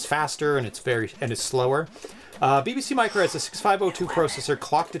parts where it's faster and it's slower. BBC Micro has a 6502 processor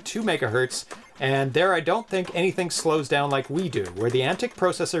clocked at 2 megahertz And there I don't think anything slows down like we do, where the Antic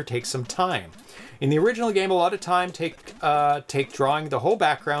processor takes some time. In the original game, a lot of time take drawing the whole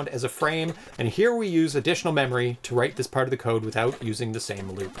background as a frame, and here we use additional memory to write this part of the code without using the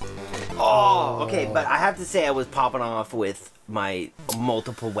same loop. Oh, okay, but I have to say I was popping off with my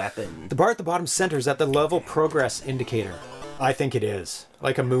multiple weapon. The bar at the bottom center is at the level progress indicator. I think it is.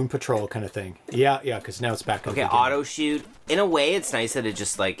 Like a moon patrol kind of thing. Yeah, because now it's back in the beginning. Auto shoot. In a way, it's nice that it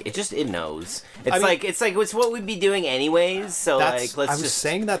just like it knows. It's what we'd be doing anyways. So like, I was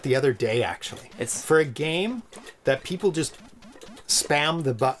saying that the other day actually. It's for a game that people just spam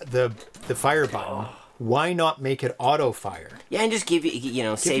the fire button. Why not make it auto fire? Yeah, and just give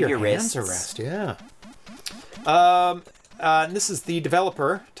save your wrists. Hands a rest. Yeah. And this is the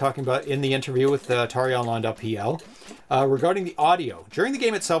developer talking about in the interview with atarionline.pl regarding the audio. During the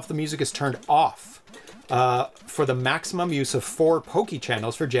game itself, the music is turned off for the maximum use of 4 Pokey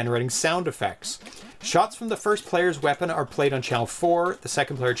channels for generating sound effects. Shots from the first player's weapon are played on channel 4, the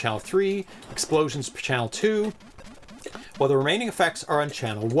second player channel 3, explosions channel 2, while the remaining effects are on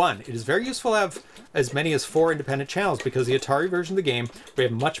channel 1. It is very useful to have as many as 4 independent channels because the Atari version of the game, we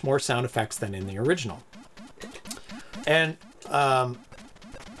have much more sound effects than in the original. And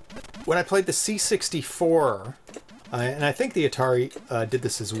when I played the C64, and I think the Atari did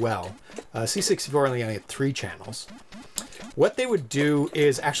this as well, C64 only had 3 channels. What they would do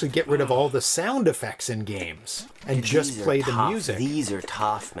is actually get rid of all the sound effects in games and just play the music. These are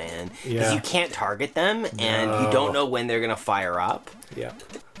tough, man. Because you can't target them, and you don't know when they're going to fire up. Yeah.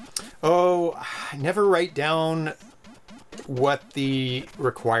 Oh, I never write down what the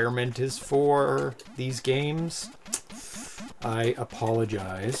requirement is for these games. I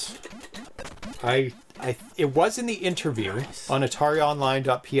apologize. It was in the interview on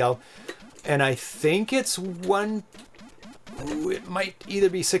atarionline.pl, and I think it's it might either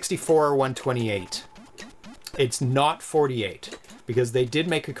be 64 or 128. It's not 48, because they did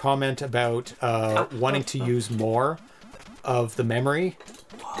make a comment about wanting to use more of the memory.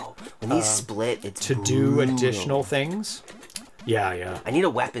 Whoa. When these split, it's to do additional things. Yeah. I need a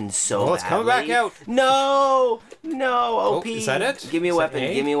weapon so badly. It's coming back out. No, OP. Is that it? Give me a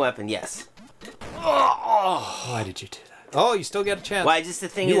weapon. Give me a weapon. Yes. Why did you do that? Oh, you still get a chance. Why? Just the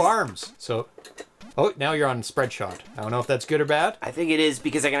thing is... New arms. So... Oh, now you're on spread shot. I don't know if that's good or bad. I think it is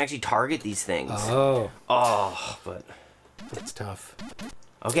because I can actually target these things. Oh, but... That's tough.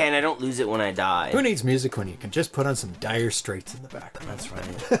 Okay, and I don't lose it when I die. Who needs music when you can just put on some Dire Straits in the background? That's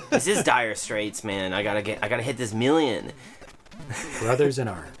right. This is Dire Straits, man. I gotta hit this million. Brothers in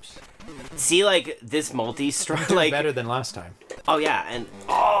Arms. See, like, this multi-strike... like better than last time. Oh, yeah, and...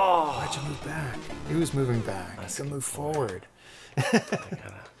 Why'd you move back? He was moving back. I can move forward.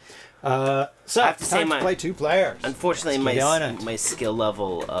 So, I have to say play 2 players. Unfortunately, my skill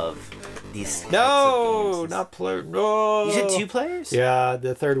level of these... No, not player. No. You said 2 players? Yeah,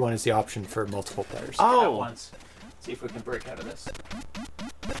 the third one is the option for multiple players. Oh. At once. See if we can break out of this.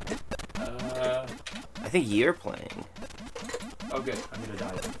 I think you're playing. Oh, good. I'm gonna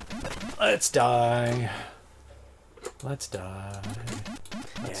die then. Let's die. Let's die.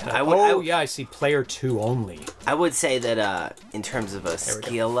 I see player 2 only. I would say that in terms of a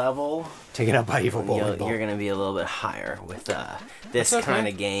skill level, taken out by evil bowling ball, you're going to be a little bit higher with this kind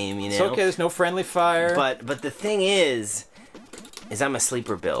of game. You know, it's okay. There's no friendly fire. But the thing is I'm a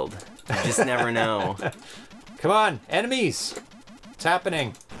sleeper build. You just never know. Come on, enemies! It's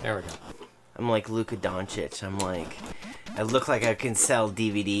happening. There we go. I'm like Luka Doncic. I look like I can sell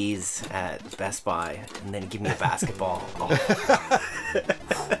DVDs at Best Buy, and then give me a basketball.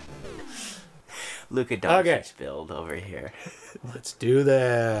 Luka Doncic build over here. Let's do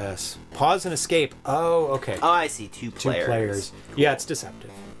this. Pause and escape. Oh, okay. Oh, I see. 2 players. 2 players. Yeah, it's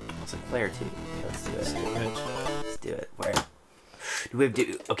deceptive. It's a player 2. Let's do it. Let's do it. Where? Do we have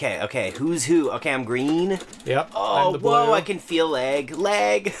to... Okay. Who's who? Okay, I'm green. Yep. Oh, whoa, I can feel lag.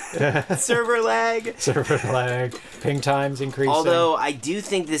 Server lag. Server lag. Ping times increasing. Although, I do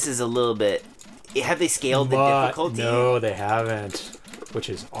think this is a little bit... Have they scaled the difficulty? No, they haven't. Which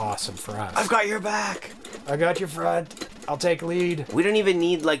is awesome for us. I've got your back. I got your front. I'll take lead. We don't even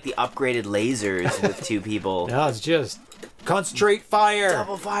need, like, the upgraded lasers with 2 people. No, it's just... Concentrate fire.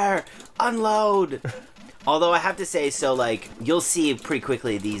 Double fire. Unload. Although I have to say, so, like, you'll see pretty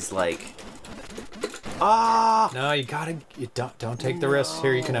quickly these, like... No, you gotta... Don't take the risks.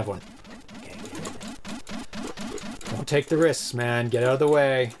 Here, you can have one. Okay. Don't take the risks, man. Get out of the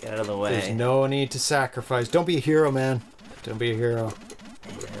way. Get out of the way. There's no need to sacrifice. Don't be a hero, man. Don't be a hero.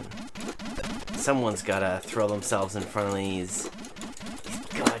 Man. Someone's gotta throw themselves in front of these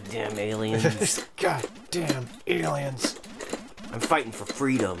goddamn aliens. Goddamn aliens. I'm fighting for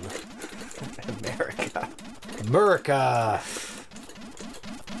freedom. America. America.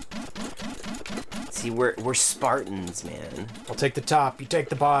 See, we're Spartans, man. I'll take the top. You take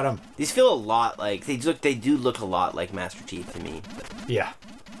the bottom. These feel a lot like they do look a lot like Master Chief to me. Yeah.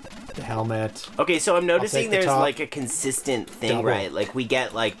 The helmet. Okay, so I'm noticing there's top. like a consistent thing, Double. right? Like we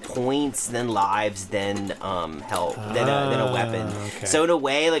get like points, then lives, then health, then a weapon. Okay. So in a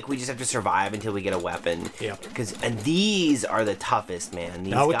way, like we just have to survive until we get a weapon. Yep. And these are the toughest, man.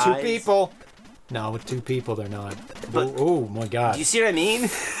 These Not with guys, 2 people. No, with 2 people they're not. But- Oh my god. Do you see what I mean?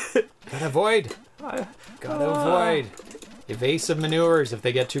 Gotta avoid. Gotta avoid. Evasive maneuvers if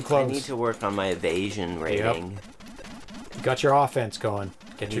they get too close. I need to work on my evasion rating. You got your offense going.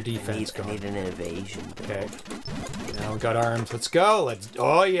 Get your defense I going. need an evasion build. Okay. Now we got arms. Let's go.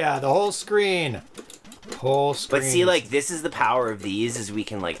 Oh yeah, the whole screen. Whole screen. But see, like, this is the power of these, is we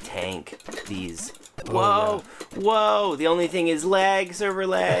can, like, tank these. Oh, Whoa! yeah. Whoa! The only thing is lag, server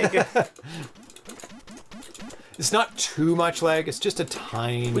lag. It's not too much lag. It's just a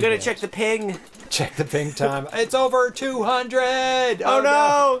tiny We gotta bit. check the ping. Check the ping time. It's over 200. Oh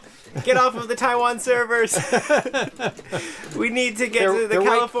no! Get off of the Taiwan servers. We need to get to the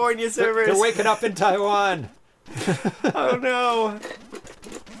California servers. They're waking up in Taiwan. Oh no!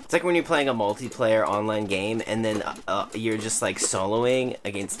 It's like when you're playing a multiplayer online game and then you're just like soloing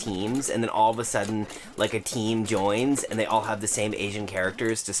against teams, and then all of a sudden like a team joins and they all have the same Asian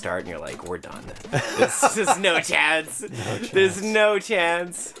characters to start, and you're like, we're done. There's no chance. There's no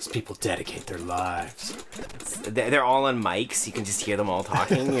chance. These people dedicate their lives. They're all on mics. You can just hear them all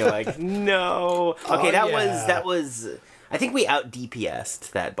talking. You're like, no. Okay, that was. I think we out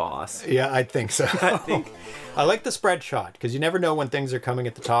DPS'd that boss. Yeah, I think so. I think. I like the spread shot because you never know when things are coming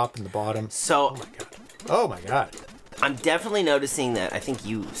at the top and the bottom. So. Oh my god. Oh my god. I'm definitely noticing that I think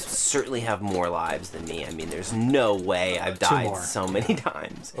you certainly have more lives than me. I mean, there's no way I've died so many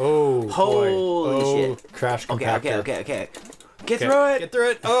times. Oh, holy shit. Crash compactor. Okay. Get through it. Get through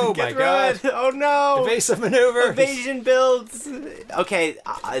it. Oh my god. Oh no. Evasive maneuvers. Evasion builds. Okay,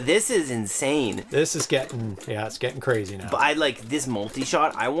 this is insane. This is getting, it's getting crazy now. But I like this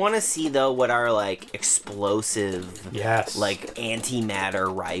multi-shot. I want to see though what our like explosive, like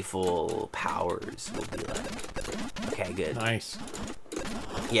antimatter rifle powers will be like. Okay, good. Nice.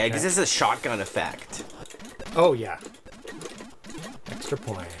 Yeah, because this is a shotgun effect. Oh yeah. Extra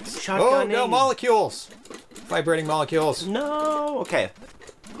points. Shotgunning. Oh no, molecules. Vibrating molecules. No. Okay.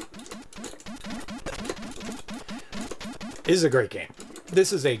 This is a great game.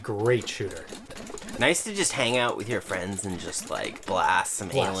 This is a great shooter. Nice to just hang out with your friends and just like blast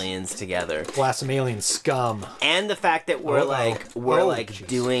some aliens together. Blast some alien scum. And the fact that we're geez.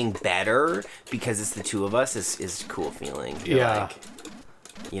 doing better because it's the two of us is a cool feeling. Yeah. Like,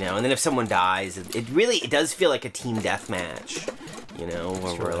 you know, and then if someone dies, it does feel like a team deathmatch. You know,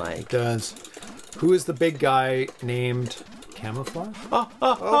 where we're like. It does. Who is the big guy named Camouflage? Ben!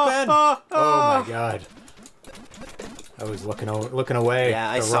 Oh my god. I was looking away. Yeah,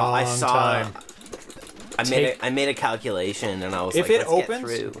 I saw. I made a calculation and I was if like, it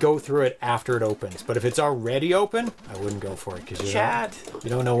opens, go through it after it opens. But if it's already open, I wouldn't go for it because you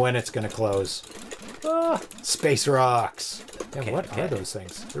don't know when it's gonna close. Space rocks. Yeah, what are those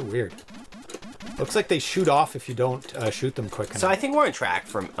things? They're weird. Looks like they shoot off if you don't shoot them quick enough. So I think we're on track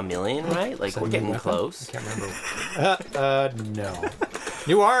for 1 million, right? Like we're getting close. I can't remember. No.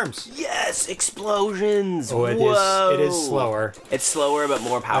 New arms. Yes, explosions. Oh, it is slower. It's slower but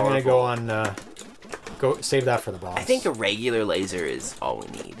more powerful. I'm gonna go on. Go save that for the boss. I think a regular laser is all we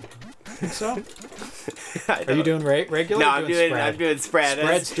need. Think so? Are you doing regular? No, I'm doing spread.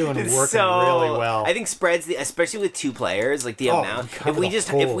 Spread's working really well. I think spread's especially with 2 players, like the amount. If we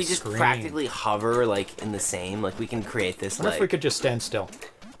just practically hover like in the same, like we can create this. What if we could just stand still?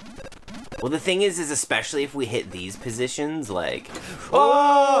 Well, the thing is especially if we hit these positions, like.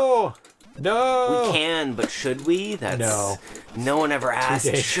 Oh! No! We can, but should we? No. No one ever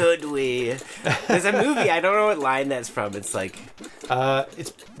asked, should we? There's a movie, I don't know what line that's from. It's like...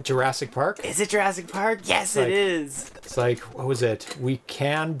 it's Jurassic Park? Is it Jurassic Park? Yes, it is. It's like, what was it? We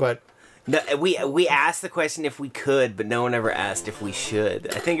can, but... No, we asked the question if we could, but no one ever asked if we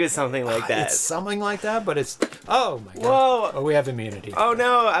should. I think it was something like that. It's something like that, but it's... Oh, my God. Whoa! Oh, we have immunity. Oh,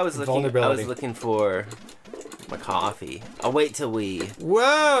 no, I was looking for... my coffee. I'll wait till we hit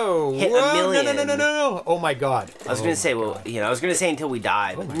 1 million. No. Oh my god. I was gonna say, I was gonna say until we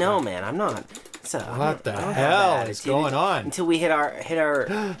die, but no, man, I'm not. What the hell is going on? Until we hit our.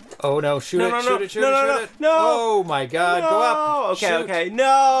 Oh no! Shoot it! No! Oh my god! No. Go up! Okay.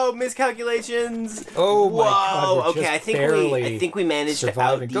 No miscalculations. Oh my god! Okay, I think we managed to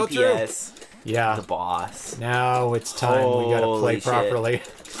out DPS. Yeah. The boss. Now it's time. We gotta play properly.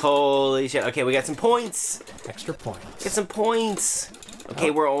 Holy shit. Okay, we got some points. Extra points. Get some points.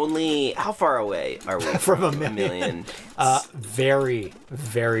 Okay, we're only... How far away are we from a million? Very,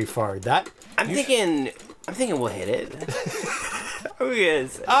 very far. I'm thinking we'll hit it.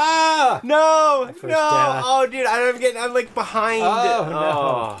 Ah! No! First death. Oh, dude, I'm like behind. Oh,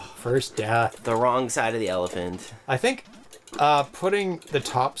 no. First death. The wrong side of the elephant. I think putting the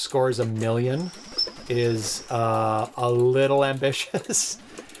top score as 1 million is a little ambitious.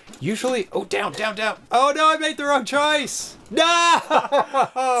 Usually... Oh, down. Oh, no, I made the wrong choice. No!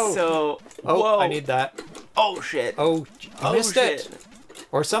 So... Oh, I need that. Oh, shit. Oh, you missed it.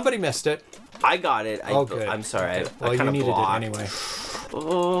 Or somebody missed it. I got it. Oh, good. I'm sorry. Okay. Well, you needed it anyway.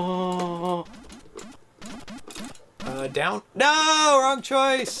 Oh. Down. No, wrong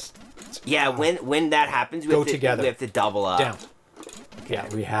choice. Yeah, when that happens, we have to double up. Down. Okay. Yeah,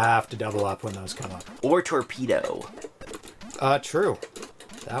 we have to double up when those come up. Or torpedo. True.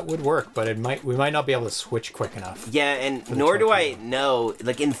 That would work, but we might not be able to switch quick enough. Yeah, and nor do I know.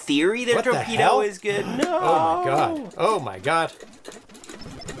 Like, in theory, the torpedo is good. No! Oh, my God. Oh, my God.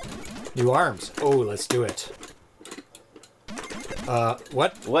 New arms. Oh, let's do it.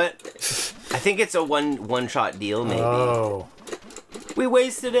 What? What? I think it's a one-shot deal, maybe. Oh. We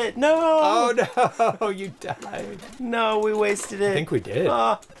wasted it. No! Oh, no. You died. No, we wasted it. I think we did.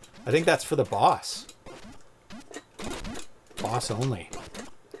 I think that's for the boss. Boss only.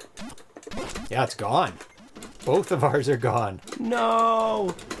 Yeah, it's gone. Both of ours are gone.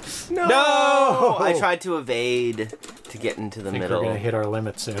 No! No! No! I tried to evade to get into the middle. We're gonna hit our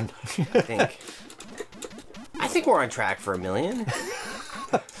limit soon. I think we're on track for 1 million.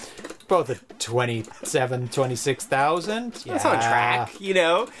 Both at 26,000. Yeah. That's on track, you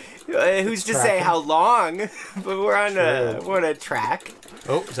know. Who's to say how long? But we're on a track.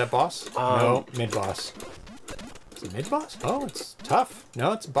 Oh, is that boss? No, mid boss. Is it mid boss? Oh, it's tough.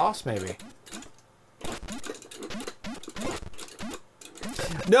 No, it's boss maybe.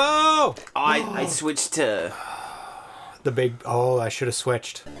 No! Oh, I switched to the big. Oh, I should have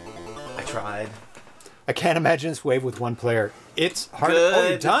switched. I tried. I can't imagine this wave with one player. It's hard. Good. Oh,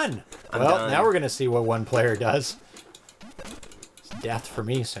 you're done. I'm well, done. Now we're gonna see what one player does. It's death for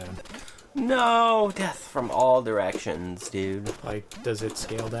me soon. No, death from all directions, dude. Like, does it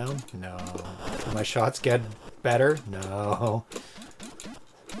scale down? No. Do my shots get better? No.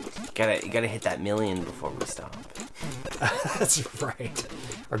 You gotta hit that 1 million before we stop. That's right.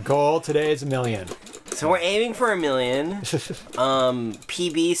 Our goal today is 1 million. So we're aiming for 1 million.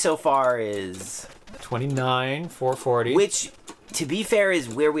 PB so far is 29,440. Which, to be fair, is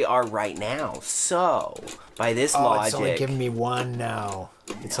where we are right now. So by this logic, it's only giving me 1 now.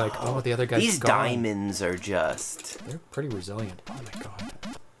 It's like, oh, the other guy's these gone. diamonds are just... They're pretty resilient. Oh my God.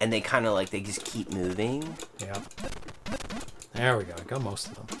 And they kind of like, they just keep moving. Yeah. There we go. I got most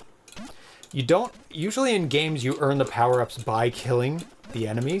of them. You don't... Usually in games, you earn the power-ups by killing the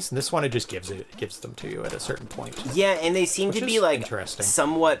enemies. And this one, it just gives them to you at a certain point. Yeah, and they seem to be, like, interesting.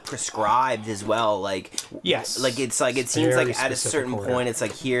 somewhat prescribed as well. Like, yes. Like, it seems like at a certain point, it's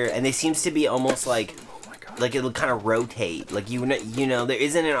like here. And they seems to be almost like... Like, it'll kind of rotate. Like, you know, there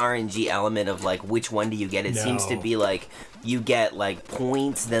isn't an RNG element of, like, which one do you get. It seems to be, like, you get, like,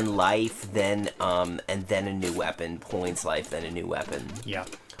 points, then life, then, and then a new weapon. Points, life, then a new weapon. Yeah.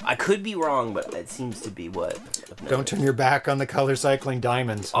 I could be wrong, but it seems to be what... Don't turn your back on the color cycling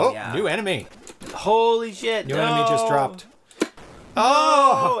diamonds. Oh, yeah. New enemy. Holy shit, New enemy just dropped.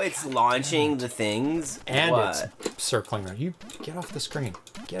 Oh, it's launching the things. And it's circling around. You get off the screen.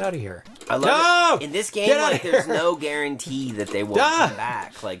 Get out of here. I love it. In this game, like, there's no guarantee that they won't come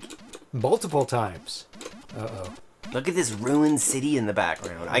back. Like, multiple times. Uh-oh. Look at this ruined city in the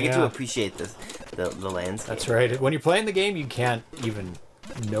background. I get to appreciate the landscape. That's right. When you're playing the game, you can't even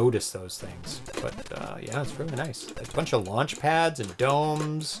notice those things. But, yeah, it's really nice. A bunch of launch pads and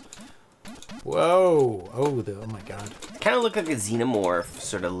domes. Whoa. Oh my God. Kind of look like a xenomorph,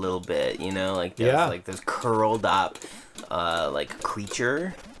 sort of a little bit, you know? Like, like this curled up, like,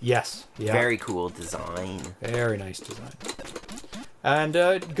 creature. Yes. Yeah. Very cool design. Very nice design. And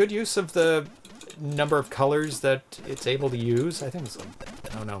good use of the number of colors that it's able to use. I think it's like,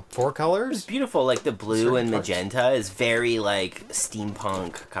 I don't know, 4 colors? It's beautiful. Like, the blue and magenta is very, like,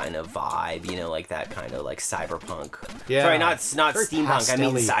 steampunk kind of vibe, you know, like that kind of, like, cyberpunk. Yeah. Sorry, not steampunk. Pastel-y.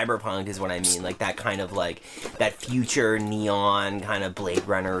 I mean cyberpunk is what I mean. Like, that kind of, like, that future neon kind of Blade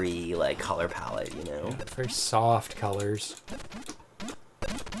Runner-y, like, color palette, you know? Yeah, very soft colors.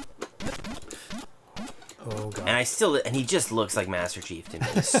 Oh, God. And he just looks like Master Chief to me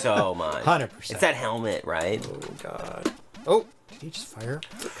so much. 100%. It's that helmet, right? Oh, God. Oh, did he just fire?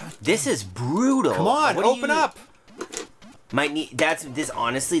 This is brutal. Come on, open up. Might need this.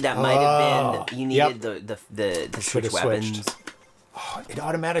 Honestly, that might have been you needed the switch weapons. Switched. Oh, it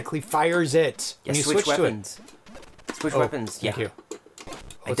automatically fires it. Yeah, when you switch weapons. Switch weapons. Thank you.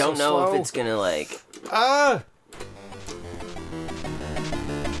 I don't know if it's gonna like.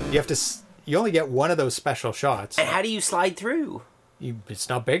 You have to. You only get one of those special shots. And how do you slide through? It's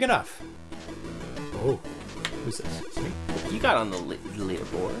not big enough. Oh, who's this? It's me. You got on the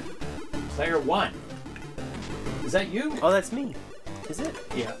leaderboard. Player 1. Is that you? Oh, that's me. Is it?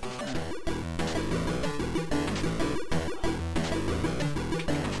 Yeah.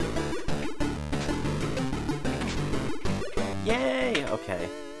 Yay! Okay.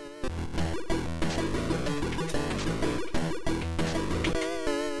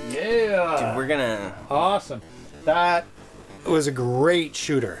 Yeah. Dude, we're gonna. Awesome. That was a great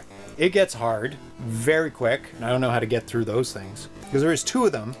shooter. It gets hard very quick, and I don't know how to get through those things because there was 2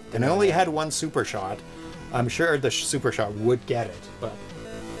 of them, and I only had 1 super shot. I'm sure the super shot would get it, but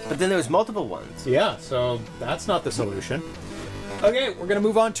then there was multiple ones. Yeah, so that's not the solution. Okay, we're gonna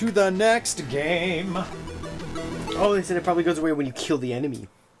move on to the next game. Oh, they said it probably goes away when you kill the enemy.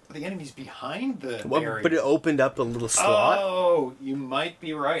 The enemy's behind the Well, but it opened up a little slot. Oh, you might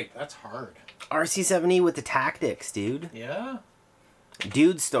be right. That's hard. RC70 with the tactics, dude. Yeah.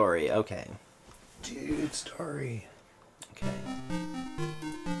 Dude story. Okay. Dude story. Okay.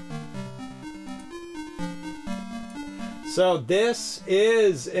 So this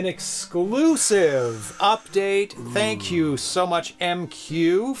is an exclusive update. Thank you so much,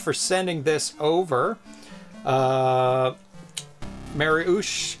 MQ, for sending this over.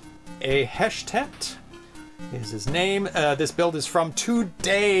 Mariusz Ejchsztet is his name. This build is from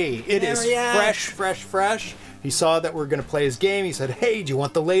today. It is fresh. He saw that we're going to play his game. He said, hey, do you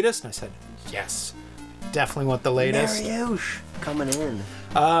want the latest? And I said, yes, definitely want the latest. Mariusz coming in.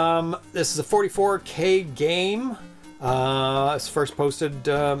 This is a 44K game. It's first posted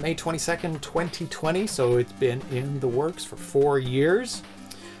May 22nd, 2020, so it's been in the works for 4 years.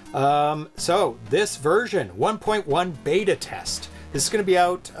 So this version, 1.1 beta test. This is going to be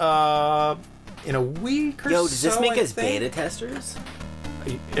out in a week or so. Yo, does this make us beta testers?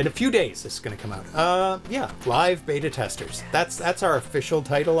 In a few days, this is going to come out. Yeah, live beta testers. That's our official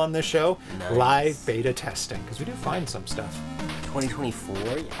title on this show. Nice. Live beta testing, because we do find some stuff. 2024?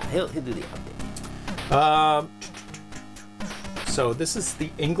 Yeah, he'll do the update. So this is the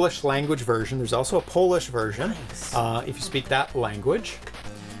English language version. There's also a Polish version, nice. If you speak that language.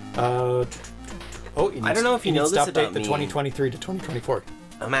 I don't know if you know this update about the me. 2023 to 2024.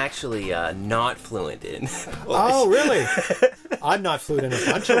 I'm actually not fluent in. Oh, really? I'm not fluent in a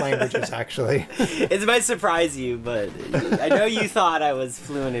bunch of languages, actually. It might surprise you, but I know you thought I was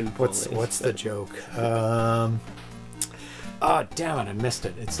fluent in Polish. What's the joke? Oh, damn it, I missed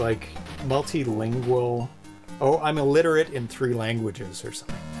it. It's like multilingual. Oh, I'm illiterate in 3 languages or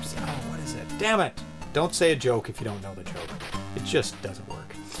something. Oh, what is it? Damn it! Don't say a joke if you don't know the joke. It just doesn't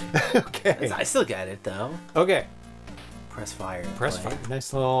work. Okay. I still get it, though. Okay. Press fire. Press fire.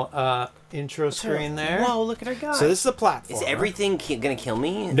 Nice little intro screen there. Whoa, look at our guy. So this is a platform. Is everything gonna kill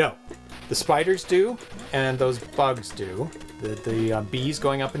me? No. The spiders do, and those bugs do. The bees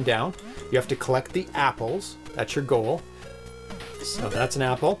going up and down. You have to collect the apples. That's your goal. So that's an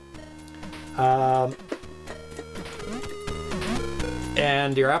apple.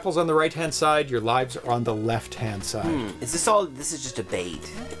 And your apple's on the right-hand side, your lives are on the left-hand side. Is this all? This is just a bait.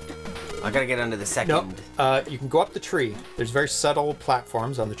 I gotta get under the second. No, you can go up the tree. There's very subtle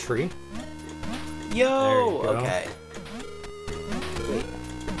platforms on the tree. Yo! Okay. Wait.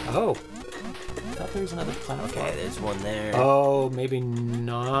 Oh. I thought there was another platform. Okay, there's one there. Oh, maybe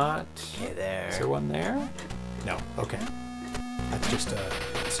not. Okay, there. Is there one there? No. Okay. That's just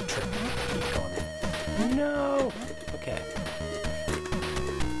it's a trick. Keep going there. No! Okay.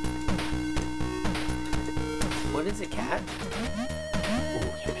 What is it, cat?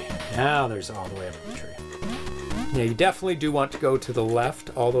 Now there's all the way up the tree. Yeah, you definitely do want to go to the left,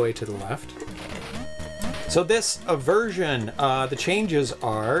 all the way to the left. So this version, the changes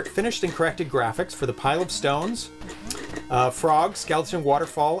are finished and corrected graphics for the pile of stones, frogs, skeleton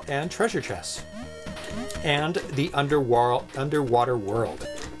waterfall, and treasure chests. And the underwater world.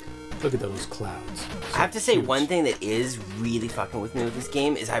 Look at those clouds. I have to say, one thing that is really fucking with me with this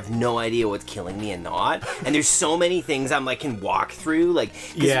game is I have no idea what's killing me and not. And there's so many things I'm like can walk through, like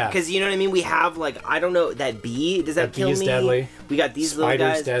because you know what I mean. We have like I don't know that bee. Does that kill me? Bee is deadly. We got these little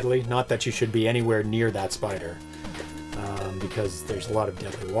guys. Spider's deadly. Not that you should be anywhere near that spider, because there's a lot of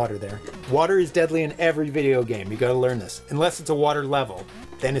deadly water there. Water is deadly in every video game. You got to learn this. Unless it's a water level,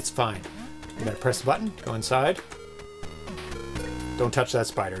 then it's fine. You got to press the button, go inside. Don't touch that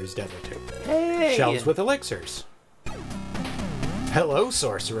spider. He's deadly too. Hey! Shelves with elixirs. Hello,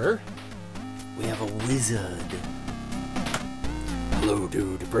 sorcerer. We have a wizard. Hello,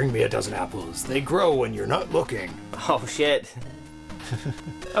 dude. Bring me a dozen apples. They grow when you're not looking. Oh, shit.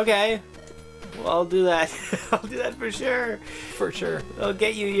 Okay. Well, I'll do that. I'll do that for sure. For sure. I'll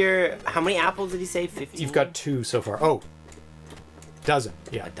get you your... How many apples did he say? 15? You've got 2 so far. Oh. Dozen.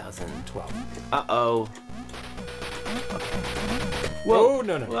 Yeah. A dozen. 12. Uh-oh. Whoa. Oh,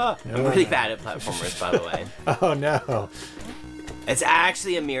 no. I'm really bad at platformers, by the way. Oh, no. It's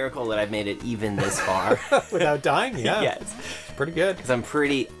actually a miracle that I've made it even this far. Without dying? Yeah. Yes. It's pretty good. Because I'm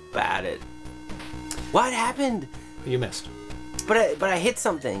pretty bad at... What happened? You missed. But I hit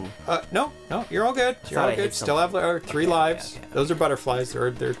something. No, you're all good. You're all good. Still have 3 lives. Okay. Those are butterflies.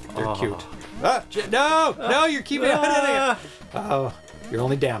 They're cute. No, you're keeping it. Oh, you're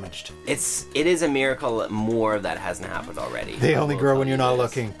only damaged. It is a miracle that more of that hasn't happened already. They only grow when you're not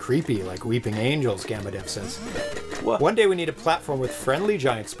looking. Creepy, like weeping angels, Gamadev says. What? One day we need a platform with friendly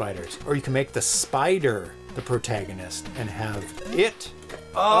giant spiders, or you can make the spider the protagonist and have it.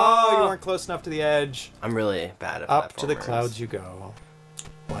 Oh, you weren't close enough to the edge. I'm really bad at Up to the clouds you go.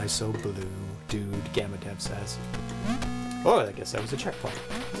 Why so blue, dude, Gamadev says. Oh, I guess that was a checkpoint.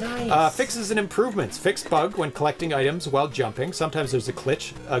 Nice. Fixes and improvements. Fixed bug when collecting items while jumping. Sometimes there's a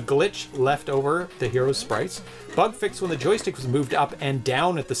glitch left over the hero's sprites. Bug fixed when the joystick was moved up and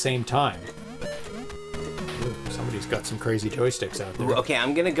down at the same time. Ooh, somebody's got some crazy joysticks out there. Ooh, okay,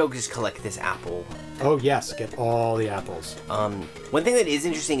 I'm gonna go just collect this apple. Oh yes, get all the apples. One thing that is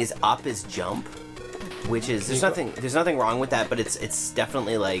interesting is up is jump, which is there's nothing wrong with that, but it's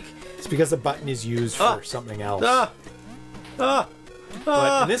definitely like it's because the button is used for something else. But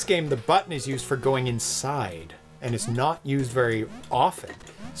in this game, the button is used for going inside, and it's not used very often.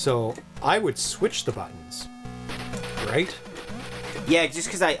 So I would switch the buttons, right? Yeah, just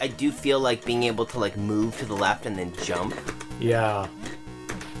because I do feel like being able to like move to the left and then jump. Yeah.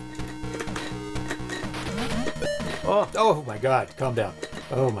 Oh my god, calm down.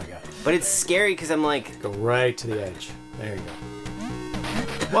 Oh my god. But it's scary because I'm like... Go right to the edge. There you go.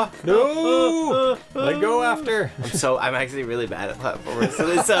 What? No! Let go after. I'm actually really bad at platformers, so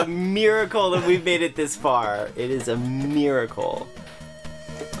it's a miracle that we've made it this far. It is a miracle.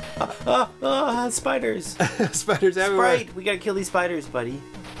 Spiders. Spiders everywhere. Sprite, we gotta kill these spiders, buddy.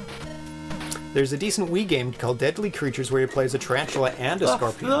 There's a decent Wii game called Deadly Creatures where you play as a tarantula and a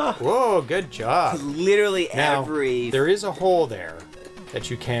scorpion. Whoa, good job. Literally now, every... There is a hole there that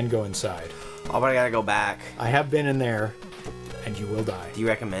you can go inside. Oh, but I gotta go back. I have been in there, and you will die. Do you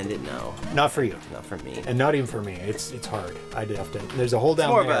recommend it? No. Not for you. Not for me. And not even for me. It's hard. I'd have to... There's a hole down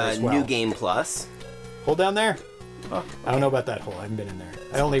there as well. More of a New Game Plus. Hole down there? Oh, okay. I don't know about that hole. I haven't been in there.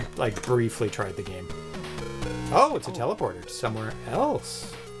 I only, like, briefly tried the game. Oh, it's a teleporter to somewhere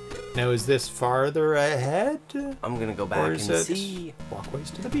else. Now, is this farther ahead? I'm gonna go back and see.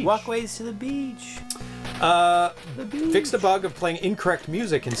 Walkways to the beach. Walkways to the beach. Fixed a bug of playing incorrect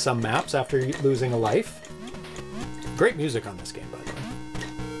music in some maps after losing a life. Great music on this game, by the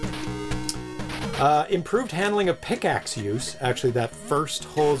way. Improved handling of pickaxe use. Actually, that first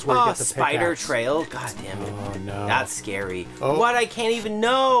hole is where you get the pickaxe. Spider trail. God damn it. Oh, no. That's scary. Oh. What? I can't even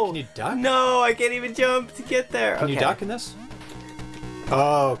know. Can you duck? No, I can't even jump to get there. Can you duck in this?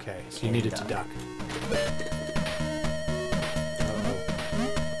 Oh, okay. So you needed to duck.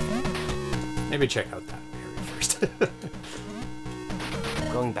 Maybe check out that area first.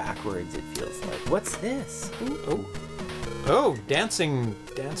 Going backwards, it feels like. What's this? Oh, dancing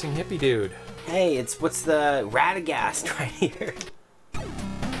hippie dude. Hey, what's the Radagast right here?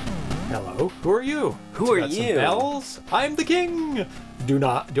 Hello. Who are you? Who are you? you? Some bells. I'm the king. Do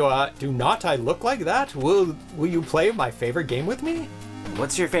not I look like that? Will you play my favorite game with me?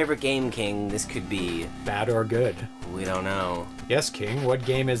 What's your favorite game, King? This could be... bad or good. We don't know. Yes, King. What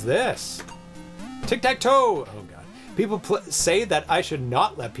game is this? Tic-tac-toe! Oh, God. People say that I should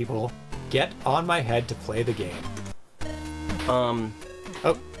not let people get on my head to play the game. Oh,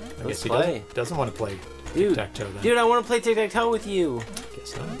 I guess he doesn't want to play tic-tac-toe then. Dude, I want to play tic-tac-toe with you.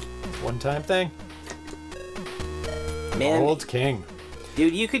 Guess not. One-time thing. Man. Old King.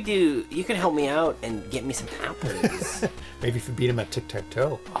 Dude, you could help me out and get me some apples. Maybe if you beat him at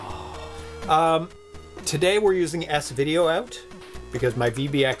tic-tac-toe. Oh. Today we're using S-Video out because my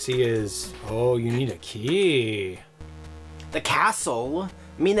VBXE is... Oh, you need a key. The castle?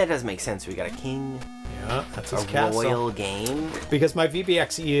 I mean, that does make sense. We got a king. Yeah, that's his castle. A royal game. Because my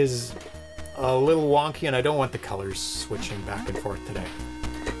VBXE is a little wonky and I don't want the colors switching back and forth today.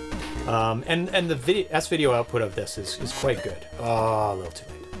 And the S-Video output of this is quite good. Oh, a little too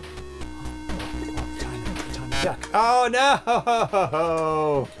late. Duck. Oh, no!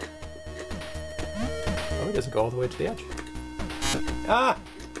 Oh, it doesn't go all the way to the edge. Ah!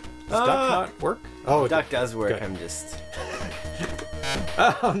 Does duck not work? Oh, duck does work. Good. I'm just...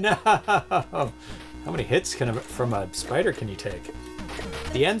 Oh, no! How many hits from a spider can you take?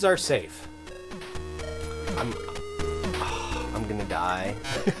 The ends are safe. I'm gonna die.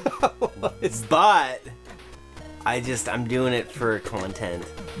 But I'm doing it for content.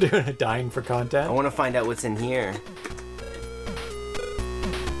 Dying for content? I want to find out what's in here.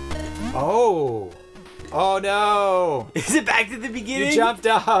 Oh! Oh no! Is it back to the beginning? You jumped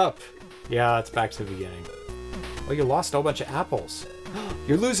up! Yeah, it's back to the beginning. Oh, you lost a whole bunch of apples.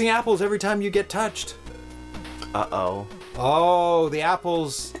 You're losing apples every time you get touched. Uh-oh. Oh, the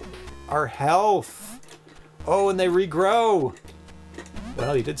apples are health. Oh, and they regrow.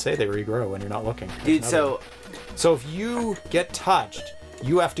 Well, you did say they regrow when you're not looking. Dude, so if you get touched,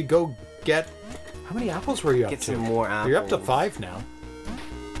 you have to go get... How many apples were you up to? Get some more apples. You're up to 5 now.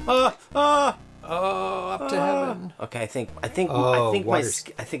 Oh, up to heaven. Okay, I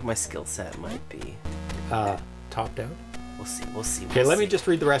think my skill set might be topped out. We'll see. Okay, let me just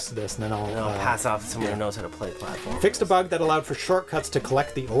read the rest of this, and then I'll pass off to someone who knows how to play platform. Fixed a bug that allowed for shortcuts to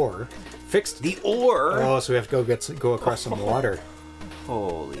collect the ore. Fixed the ore. Oh, so we have to go across some water.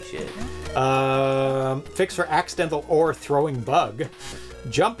 Holy shit. Fix for accidental ore throwing bug.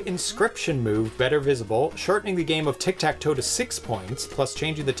 Jump inscription move better visible, shortening the game of tic-tac-toe to 6 points, plus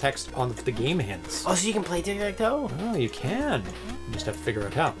changing the text on the game hints. Oh, so you can play tic-tac-toe? Oh, you can. You just have to figure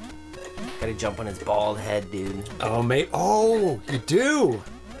out how. Gotta jump on his bald head, dude. Oh, mate. Oh, you do.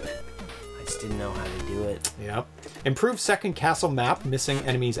 I just didn't know how to do it. Yep. Improved second castle map, missing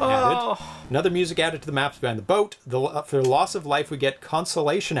enemies added. Another music added to the maps behind the boat. For loss of life, we get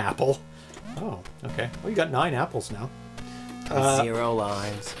consolation apple. Oh, okay. Well, you got 9 apples now. 0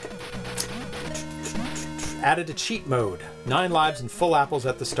 lives. Added a cheat mode. 9 lives and full apples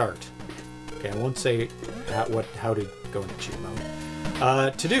at the start. Okay, I won't say how to go into cheat mode.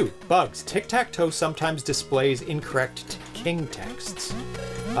 To do. Bugs. Tic-tac-toe sometimes displays incorrect king texts.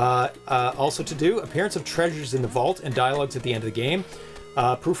 Also to do. Appearance of treasures in the vault and dialogues at the end of the game.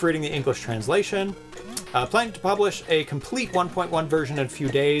 Proofreading the English translation. Planning to publish a complete 1.1 version in a few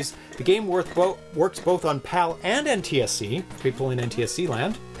days. The game works both on PAL and NTSC, people in NTSC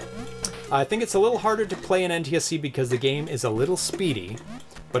land. I think it's a little harder to play in NTSC because the game is a little speedy,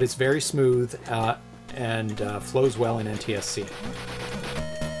 but it's very smooth and flows well in NTSC.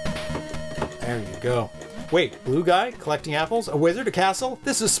 There you go. Wait, blue guy collecting apples? A wizard, a castle?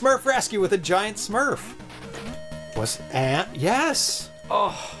 This is Smurf Rescue with a giant Smurf. Yes!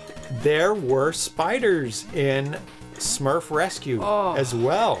 Oh. There were spiders in Smurf Rescue as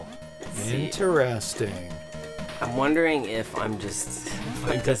well. Interesting. I'm wondering if I'm just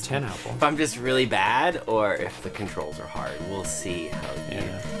 10 apple. If I'm just really bad or if the controls are hard. We'll see how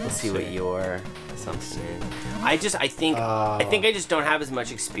we'll see what your assumption is. I think I just don't have as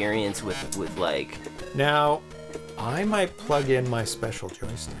much experience with like. Now, I might plug in my special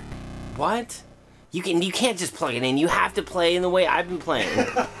joystick. What? You can't just plug it in. You have to play in the way I've been playing.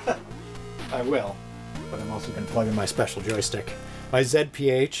 I will, but I'm also going to plug in my special joystick. My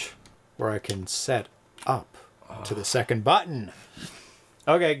ZPH, where I can set up to the second button.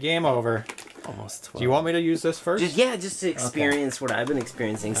 Okay, game over. Almost 12. Do you want me to use this first? Just to experience what I've been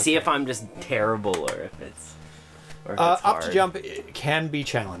experiencing. Okay. See if I'm just terrible or if it's hard. Up to jump can be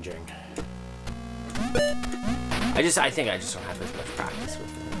challenging. I think I just don't have as much practice with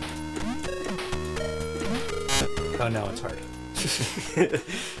it. Oh no, it's hard.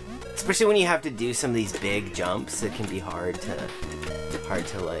 Especially when you have to do some of these big jumps, it can be hard to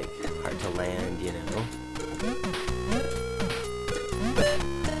land, you know.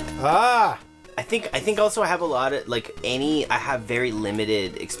 I think also I have a lot of I have very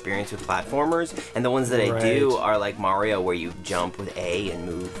limited experience with platformers, and the ones that I do are like Mario, where you jump with A and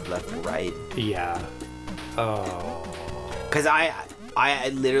move left and right. Yeah. Oh. Because I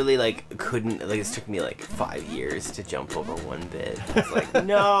literally couldn't, this took me 5 years to jump over one bit. I was like,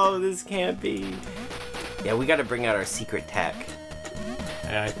 no, this can't be. Yeah, we got to bring out our secret tech.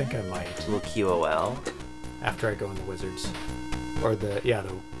 Yeah, I think I might. A little QOL. After I go in the wizards. Or the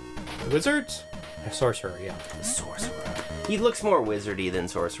wizards? Sorcerer, yeah. The sorcerer. He looks more wizardy than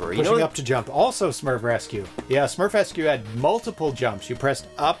sorcerer. Pushing up to jump. Also Smurf Rescue. Yeah, Smurf Rescue had multiple jumps. You pressed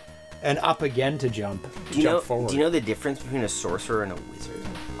up and up again to jump forward. Do you know the difference between a sorcerer and a wizard?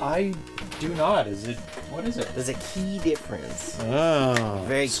 I do not. What is it? There's a key difference. Oh.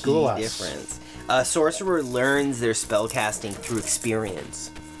 Very key difference. A sorcerer learns their spellcasting through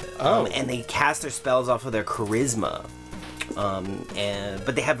experience. Oh. And they cast their spells off of their charisma.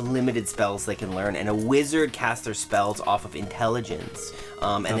 But they have limited spells they can learn, and a wizard casts their spells off of intelligence,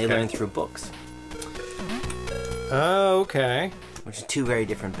 and they learn through books. Oh, okay. Which are two very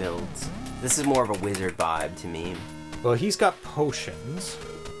different builds. This is more of a wizard vibe to me. Well, he's got potions.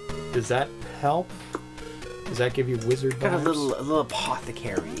 Does that help? Does that give you wizard vibes? Got a little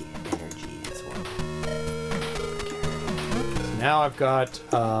apothecary energy as well. So now I've got,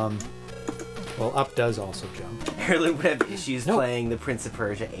 well, up does also jump. Erlen would have issues playing the Prince of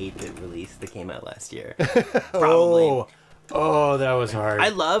Persia 8-bit release that came out last year. Probably. Oh, that was hard. I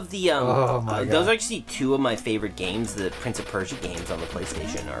love the, God. those are actually two of my favorite games. The Prince of Persia games on the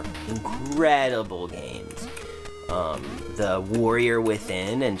PlayStation are incredible games. The Warrior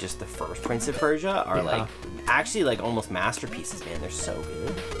Within and just the first Prince of Persia are like actually like almost masterpieces, man. They're so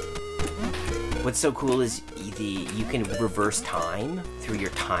good. What's so cool is you can reverse time through your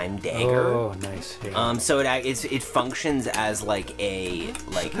time dagger. Oh, nice. Yeah. So it functions as like a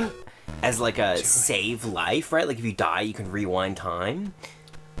save life, right? Like if you die, you can rewind time.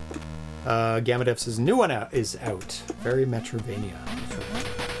 Gamadef says new one is out. Very Metrovania.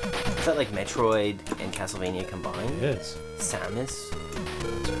 Is that like Metroid and Castlevania combined? It is. Samus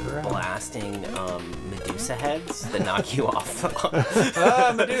blasting Medusa heads that knock you off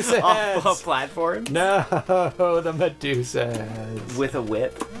Medusa heads! off platforms. No, the Medusa heads. With a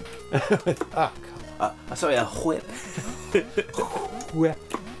whip. Sorry, a whip. Whip.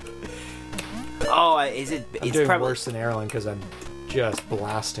 Oh, it's doing probably worse than Erlen because I'm just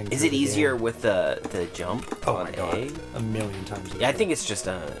blasting. Is it easier with the jump? Oh on my god, A? a million times easier. Yeah, I think it's just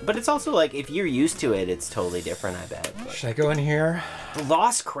but it's also like if you're used to it, it's totally different. I bet. But. Should I go in here? The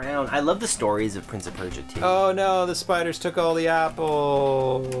Lost Crown. I love the stories of Prince of Persia too. Oh no, the spiders took all the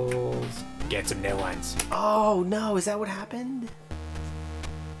apples. Get some new ones. Oh no, is that what happened?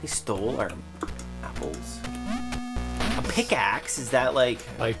 They stole our apples. A pickaxe? Is that like?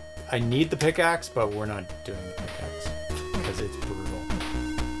 Like, I need the pickaxe, but we're not doing the pickaxe because it's brutal.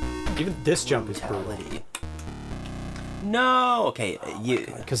 Even this jump is brutal. No, okay,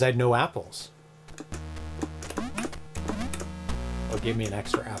 because I had no apples. Well, give me an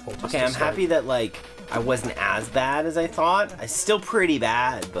extra apple. Okay, I'm happy that like I wasn't as bad as I thought. I'm still pretty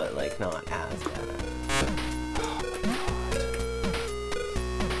bad, but like not as bad.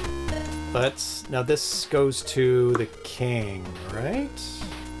 Now this goes to the king, right?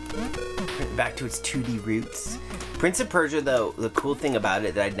 Back to its 2D roots. Prince of Persia, though, the cool thing about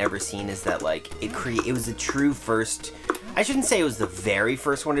it that I'd never seen is that like it was a true first. I shouldn't say it was the very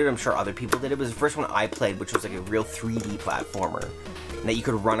first one. I'm sure other people did. It was the first one I played, which was like a real 3D platformer. And that you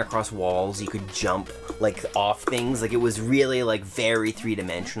could run across walls, you could jump like off things. Like it was really like very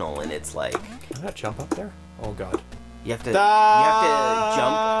three-dimensional, and it's like. Can I jump up there? Oh god. You have to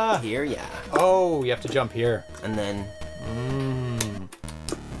jump here, yeah. Oh, you have to jump here. And then.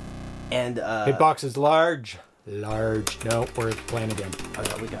 And hitbox is large. Large. No, we're playing again. Oh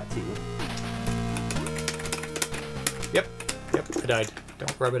no, we got to. Yep, I died.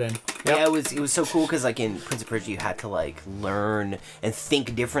 Don't rub it in. Yep. Yeah, it was so cool because like in Prince of Persia you had to like learn and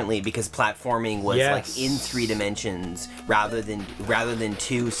think differently because platforming was like in 3 dimensions rather than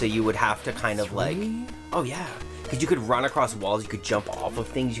 2, so you would have to kind of like because you could run across walls, you could jump off of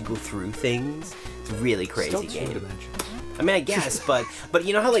things, you could go through things. It's a really crazy Still game. 2 dimensions. I mean, I guess, but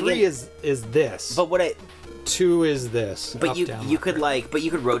you know how like 3 is this. But what 2 is this. But up, you down, could like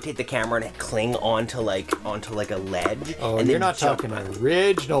rotate the camera and cling onto like a ledge. Oh, and you're then not talking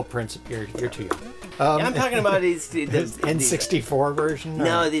original Prince. You're too young. Yeah, I'm talking about the N64 version.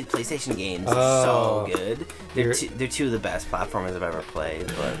 No, the PlayStation games are so good. They're two of the best platformers I've ever played.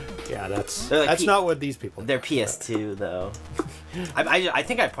 But yeah, that's not what these people. They're PS2 though. I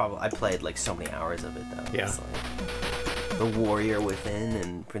think I played like so many hours of it though. Yeah. It's like the Warrior Within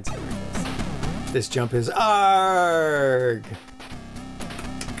and Prince of Persia. This jump is ARG!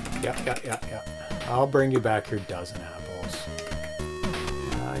 Yeah. I'll bring you back your dozen apples.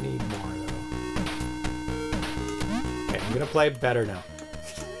 I need more, though. Okay, I'm gonna play better now.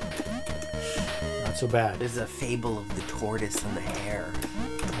 Not so bad. There's a fable of the tortoise and the hare.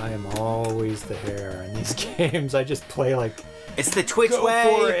 I am always the hare in these games. I just play like... It's the Twitch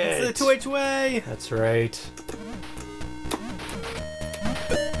way! It's the Twitch way! That's right.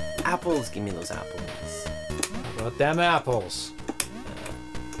 Apples, give me those apples. How about them apples?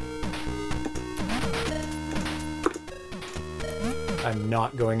 I'm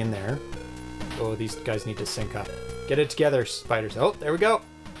not going in there. Oh, these guys need to sync up. Get it together, spiders. Oh, there we go.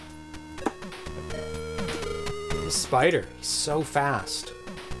 This spider, he's so fast.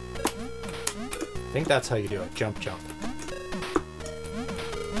 I think that's how you do it. Jump.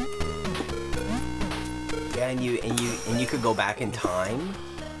 Yeah, and you could go back in time.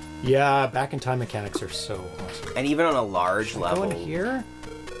 Yeah, back in time mechanics are so awesome. And even on a large level. Go in here?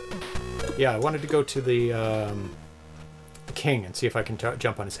 Yeah, I wanted to go to the king and see if I can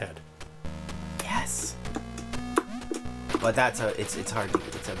jump on his head. Yes. But it's hard.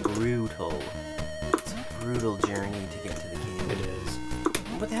 It's a brutal journey to get to the king. It is.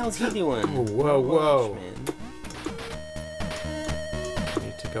 What the hell is he doing? Whoa, whoa. I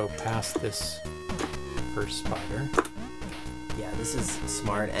need to go past this first spider. Yeah, this is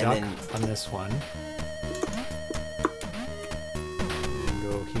smart. And Duck then on this one.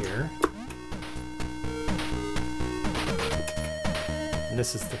 Go here. And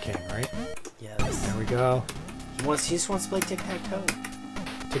this is the king, right? Yeah. There we go. He just wants to play tic-tac-toe.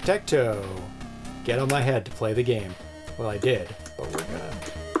 Tic-tac-toe. Get on my head to play the game. Well, I did, but we're gonna...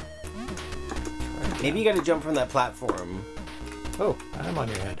 Maybe you gotta jump from that platform. Oh, I'm on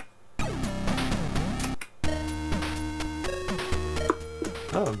your head.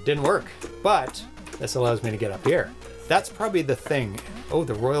 Oh, didn't work. But this allows me to get up here. That's probably the thing. Oh,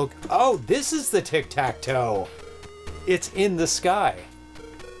 the royal... Oh, this is the tic-tac-toe. It's in the sky.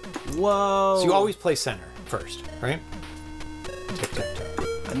 Whoa. So you always play center first, right? Tic-tac-toe.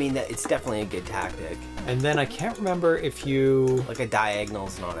 I mean, it's definitely a good tactic. And then I can't remember if you... Like a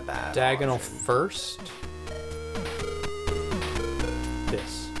diagonal's not a bad Diagonal option. first.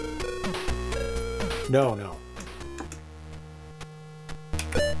 This. No.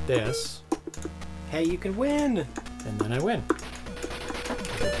 This. Hey, you can win. And then I win.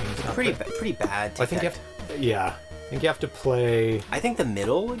 Pretty bad. I think you have to, yeah. I think you have to play... I think the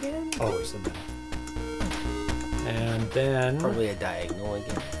middle again? Always the middle. And then... Probably a diagonal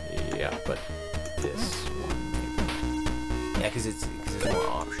again. Yeah, but this one maybe. Yeah, because there's more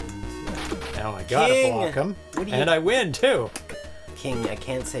options. Yeah. Now I gotta block him. And I win, too. King, I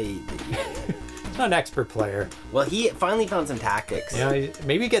can't say that you... He's not an expert player. Well, he finally found some tactics. Yeah,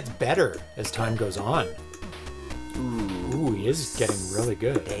 maybe he gets better as time goes on. Ooh, he is getting really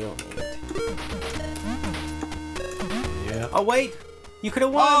good. Stalemate. Yeah. Oh, wait! You could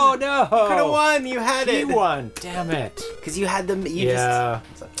have won! Oh, no! You could have won! You had it! He won! Damn it! Because you had them... Yeah.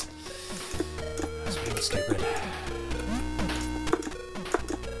 Just... That's being stupid.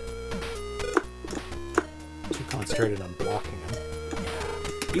 Too concentrated on blocking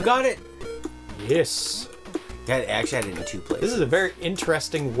him. You got it! Yes! Yeah, I actually had it in 2 places. This is a very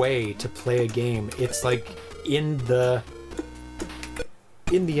interesting way to play a game. It's like in the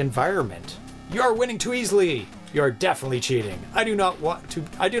environment. You are winning too easily. You are definitely cheating. I do not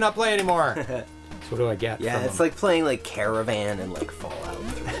play anymore. So what do I get? Yeah, it's like playing like Caravan and like Fallout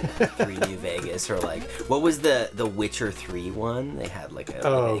 3 New Vegas, or like what was the Witcher 3 one? They had like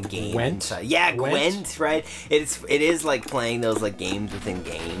a game Gwent? inside. Yeah, Gwent, right? It is like playing those like games within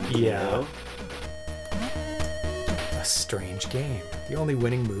games. Yeah. You know? A strange game. The only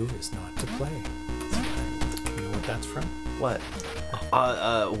winning move is not to play. You know what that's from? What?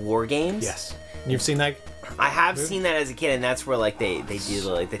 War games? Yes. You've seen that? I have seen that as a kid, and that's where like they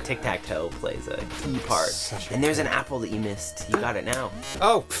do the tic-tac-toe plays a key part. And there's an apple that you missed. You got it now.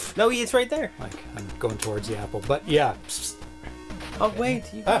 Oh! No, it's right there. Like, I'm going towards the apple, but yeah. Oh wait,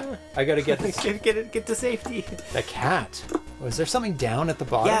 I gotta get get to safety. The cat. Was there something down at the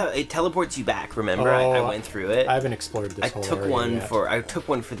bottom? Yeah, it teleports you back. Remember, I went through it. I haven't explored this whole area yet. I took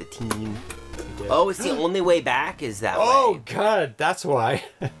one for the team. You did. Oh, it's the only way back is that way. Oh god, that's why.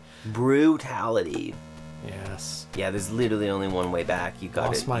 Brutality. Yes. Yeah, there's literally only one way back. You got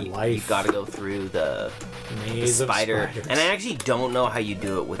Lost my life. You got to go through the maze spider. of spiders. And I actually don't know how you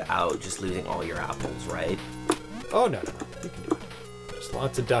do it without just losing all your apples, right? Oh no, you can do it. Just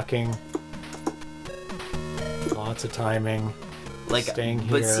lots of ducking, lots of timing. Like, staying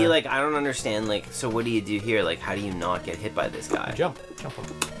here. But see, like, I don't understand. Like, so what do you do here? Like, how do you not get hit by this guy? Jump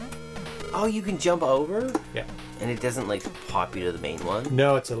over. Oh, you can jump over? Yeah. And it doesn't like pop you to the main one?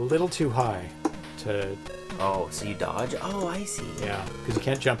 No, it's a little too high to... Oh, so you dodge? Oh, I see. Yeah, because you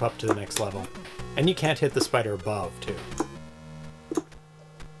can't jump up to the next level. And you can't hit the spider above, too.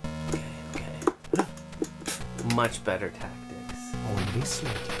 Okay. Much better tactics. Holy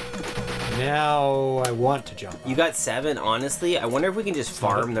sweet. Now I want to jump up. You got 7, honestly. I wonder if we can just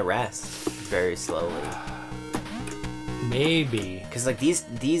farm the rest very slowly. Maybe. Because like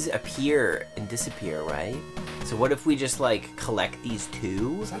these appear and disappear, right? So what if we just like collect these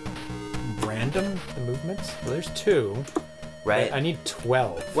 2? Is that random, the movements? Well, there's 2. Right. I need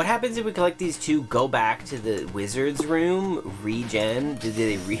 12. What happens if we collect these 2, go back to the wizard's room, regen? Did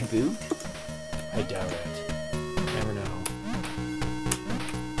they reboot? I doubt it. Never know.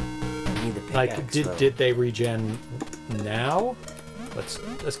 I need the pickaxe, Like, though. did they regen now?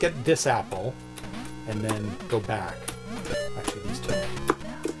 Let's get this apple, and then go back. Actually, these two.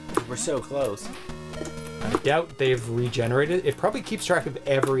 We're so close. I doubt they've regenerated. It probably keeps track of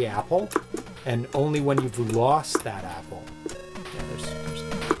every apple, and only when you've lost that apple. Yeah,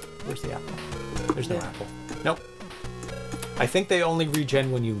 where's the apple? There's no apple. Nope. I think they only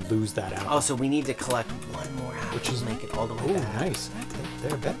regen when you lose that apple. Oh, so we need to collect one more apple, which is make it all the way back. Oh, nice.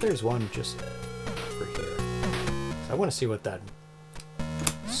 I bet there's one just over here. So I want to see what that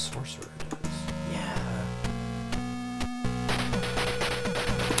sorcerer does. Yeah.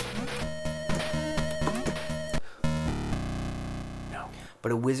 No.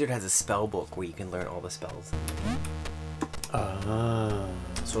 But a wizard has a spell book where you can learn all the spells.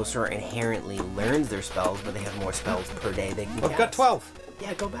 Sorcerer inherently learns their spells, but they have more spells per day they can cast. I've got 12.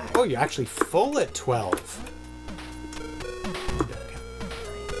 Yeah, go back. Oh, you're actually full at 12.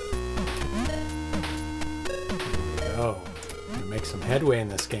 Oh, you make some headway in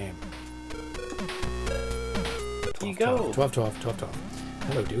this game. Here you go. 12.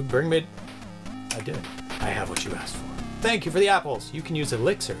 Hello, dude. Bring me... I did. I have what you asked for. Thank you for the apples. You can use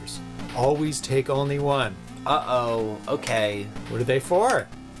elixirs. Always take only one. Uh-oh. Okay. What are they for?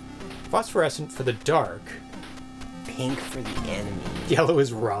 Phosphorescent for the dark. Pink for the enemy. Yellow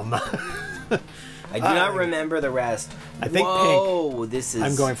is rum. I do not remember the rest. I think Whoa, pink. This is...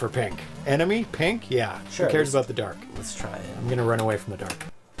 I'm going for pink. Enemy? Pink? Yeah. Sure. Who cares about the dark? Let's try it. I'm going to run away from the dark.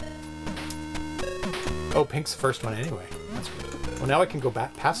 Oh, pink's the first one anyway. That's good. Well, now I can go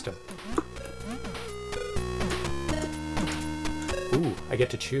back past him. Ooh, I get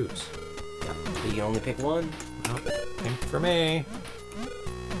to choose. Yeah, but you can only pick one. Oh, pink for me.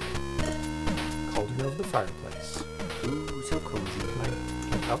 Cauldron of the fireplace. Ooh, so cozy. Can I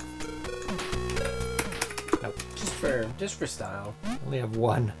get up? Nope. Just for style. I only have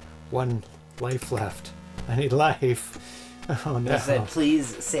one life left. I need life. Oh no. I said, please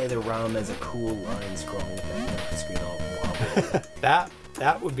say the rum as a cool line scrolling with the screen all wobbly.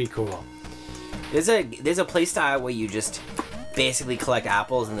 that would be cool. There's a play style where you just basically collect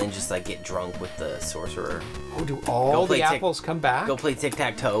apples and then just like get drunk with the sorcerer. Oh, do all the apples come back? Go play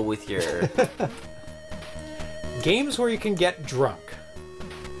tic-tac-toe with your... Games where you can get drunk.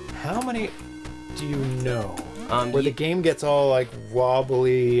 How many do you know? Where the game gets all like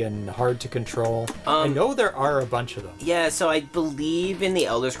wobbly and hard to control. I know there are a bunch of them. Yeah, so I believe in the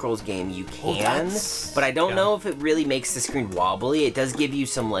Elder Scrolls game you can, but I don't know if it really makes the screen wobbly. It does give you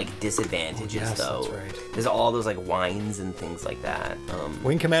some like disadvantages though. That's right. There's all those like wines and things like that.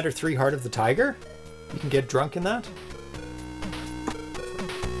 Wing Commander 3 Heart of the Tiger? You can get drunk in that?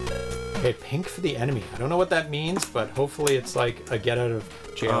 Okay, pink for the enemy. I don't know what that means, but hopefully it's like a get out of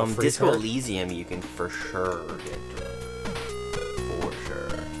jail free Disco card. Elysium you can for sure get drunk. For sure.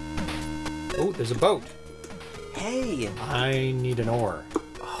 Oh, there's a boat. Hey! I need an oar.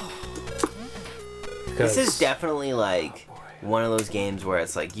 This is definitely like one of those games where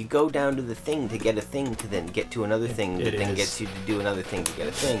it's like you go down to the thing to get a thing to then get to another thing that then gets you to do another thing to get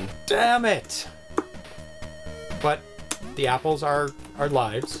a thing. Damn it! But the apples are our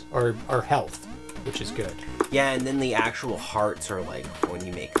lives, or our health, which is good. Yeah, and then the actual hearts are like when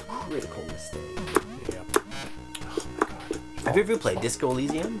you make a critical mistake. Yep. Oh my god. Have you ever played Disco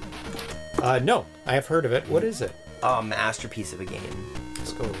Elysium? No, I have heard of it. What is it? A masterpiece of a game.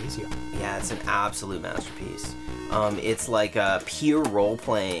 Disco Elysium. Yeah, it's an absolute masterpiece. It's like pure role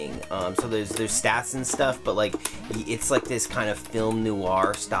playing. So there's stats and stuff, but like it's like this kind of film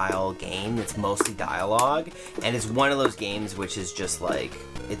noir style game that's mostly dialogue, and it's one of those games which is just like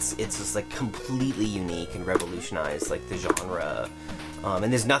it's just like completely unique and revolutionized like the genre.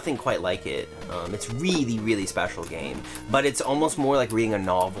 And there's nothing quite like it. It's really, really special game. But it's almost more like reading a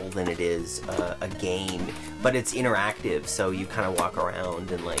novel than it is a game. But it's interactive, so you kind of walk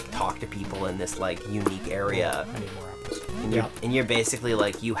around and like talk to people in this like unique area. I need more apples. And you're basically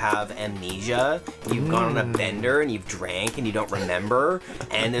like, you have amnesia, you've gone on a bender and you've drank and you don't remember,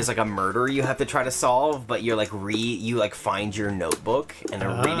 and there's like a murder you have to try to solve, but you're like you find your notebook and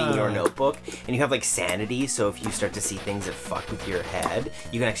are reading your notebook, and you have like sanity, so if you start to see things that fuck with your head,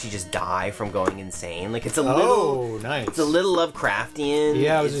 you can actually just die from going insane. Like it's a little nice. It's a little Lovecraftian.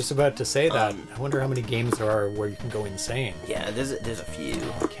 Yeah, I was just about to say that. I wonder how many games there are where you can go insane. Yeah, there's a few.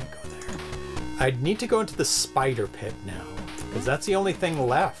 Oh, I can't go there. I'd need to go into the spider pit now, because that's the only thing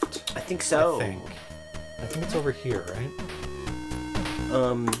left. I think so. I think it's over here, right?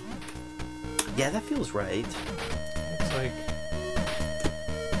 Yeah, that feels right. It's like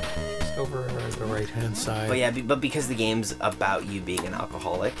just over the right-hand side. But yeah, but because the game's about you being an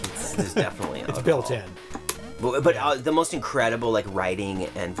alcoholic, there's definitely an it's alcohol. built in. But the most incredible like writing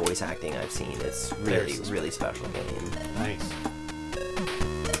and voice acting I've seen. It's really, really special game. Nice.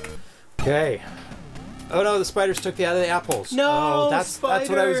 Okay. Oh no, the spiders took the other apples. No, that's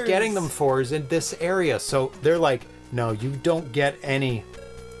what I was getting them for, is in this area. So they're like, no, you don't get any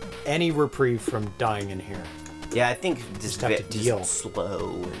reprieve from dying in here. Yeah, I think just have to deal. Just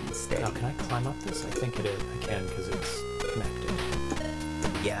slow and steady. Now, can I climb up this? I think it is. I can because it's connected.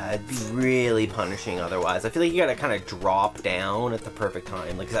 Yeah, it'd be really punishing otherwise. I feel like you gotta kind of drop down at the perfect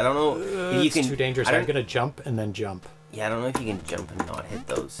time. Like, 'cause I don't know if you can. It's too dangerous. I'm gonna jump and then jump. Yeah, I don't know if you can jump and not hit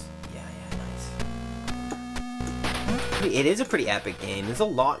those. Yeah, nice. It is a pretty epic game. There's a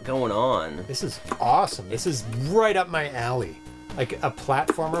lot going on. This is awesome. This is right up my alley. Like a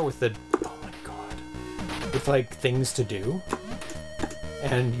platformer with the, oh my god, with like things to do,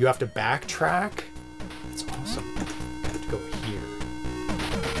 and you have to backtrack. It's awesome. I have to go here.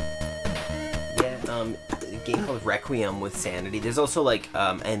 Yeah, a game called Requiem with Sanity. There's also like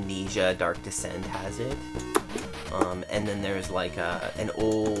Amnesia, Dark Descent has it. And then there's like an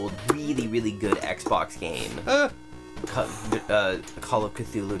old, really good Xbox game. Call of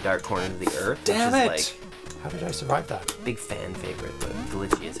Cthulhu: Dark Corners of the Earth. Damn which it! Is like, how did I survive that? big fan favorite, but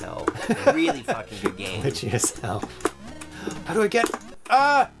glitchy as hell. Really fucking good game. Glitchy as hell. How do I get...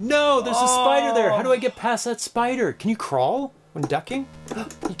 no! There's a spider there! How do I get past that spider? Can you crawl when ducking?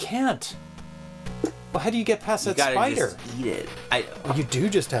 You can't. Well, how do you get past that spider? Just eat it. Well, you do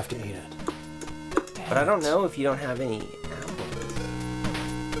just have to eat it. Damn but I don't know if you don't have any apples.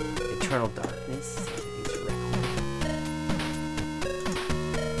 Eternal Darkness.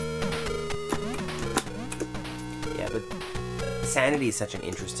 Yeah, but Sanity is such an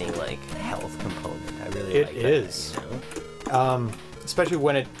interesting, like, health component. I really like that. It is. You know? Especially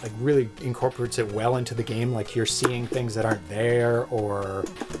when it like really incorporates it well into the game, like you're seeing things that aren't there, or...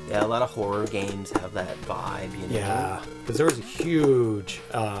 Yeah, a lot of horror games have that vibe, you know? Yeah, because there was a huge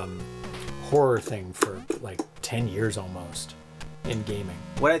horror thing for like 10 years almost in gaming.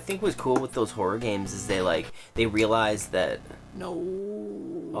 What I think was cool with those horror games is they realized that... No.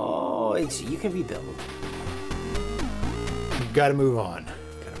 Oh, you can rebuild. You've got to move on.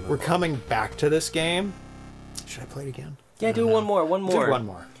 We're coming back to this game. Should I play it again? Yeah, do one more. Do one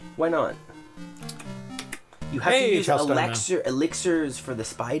more. Why not? You have to use elixirs for the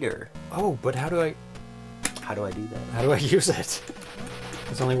spider. Oh, but how do I... How do I do that? How do I use it?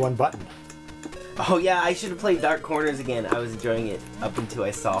 There's only one button. Oh yeah, I should have played Dark Corners again. I was enjoying it up until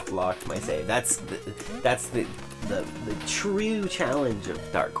I soft locked my save. That's the true challenge of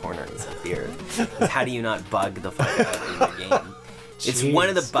Dark Corners of the Earth. Is how do you not bug the fuck out of your game? It's one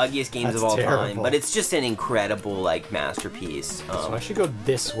of the buggiest games of all time, but it's just an incredible, like, masterpiece. So I should go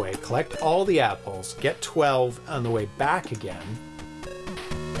this way, collect all the apples, get 12 on the way back again.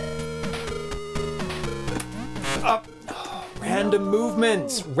 Up. Oh, random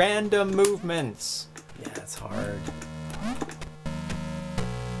movements. Random movements. Yeah, it's hard.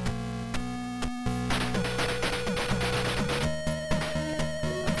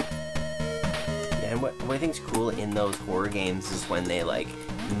 What I think's cool in those horror games is when they like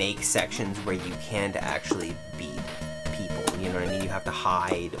make sections where you can't actually beat people. You know what I mean? You have to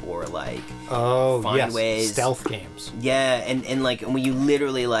hide or like find ways. Stealth games. Yeah, and like when you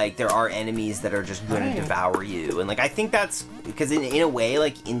literally like there are enemies that are just gonna devour you, and like I think that's because in a way,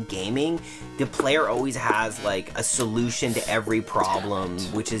 like in gaming, the player always has like a solution to every problem,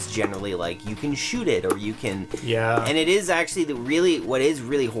 which is generally like you can shoot it or you can. Yeah. And it is actually what is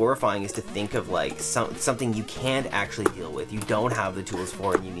really horrifying is to think of like something you can't actually deal with. You don't have the tools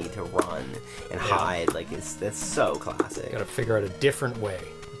for it. You need to run and hide. Like that's so classic. You gotta figure out a different way.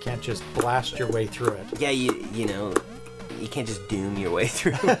 You can't just blast your way through it. Yeah, you know, you can't just doom your way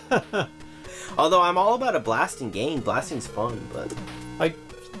through. Although I'm all about a blasting game. Blasting's fun, but... Like,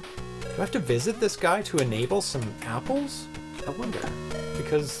 do I have to visit this guy to enable some apples? I wonder.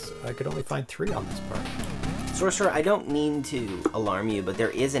 Because I could only find 3 on this part. Sorcerer, I don't mean to alarm you, but there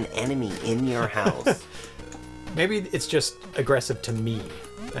is an enemy in your house. Maybe it's just aggressive to me.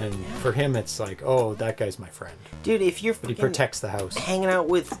 And for him, it's like, oh, that guy's my friend. Dude, if you're he protects the house. Hanging out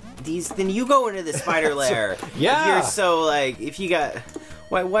with these, then you go into the spider lair. Yeah. If you're so, like, if you got...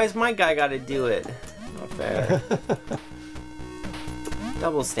 Why's my guy got to do it? Not fair.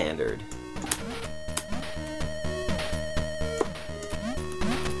 Double standard.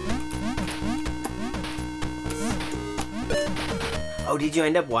 Oh, did you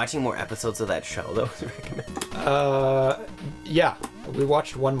end up watching more episodes of that show that was recommended? Yeah. We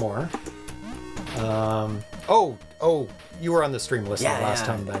watched one more. Oh, you were on the stream listening last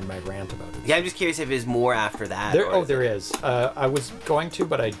time I my rant about it. Yeah, I'm just curious if there's more after that. There is. I was going to,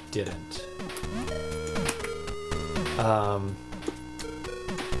 but I didn't.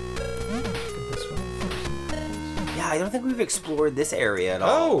 Yeah, I don't think we've explored this area at all.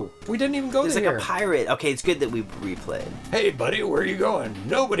 Oh, we didn't even go there. There's like a pirate. Okay, it's good that we replayed. Hey, buddy, where are you going?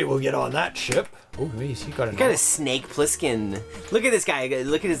 Nobody will get on that ship. Oh, he got a snake Pliskin. Look at this guy.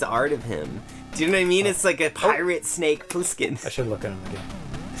 Look at his art of him. Do you know what I mean? It's like a pirate snake Pliskin. I should look at him again.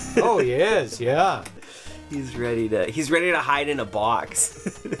 Oh, he is. Yeah. He's ready to hide in a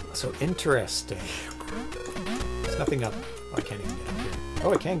box. So interesting. There's nothing up. Oh, I can't even get up here.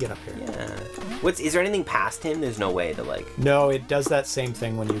 Oh, I can get up here. Yeah. Is there anything past him? There's no way to like. No, it does that same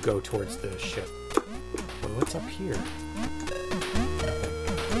thing when you go towards the ship. Well, what's up here?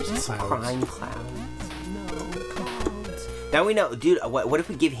 Just crying clouds. No clouds. Now we know, dude. What if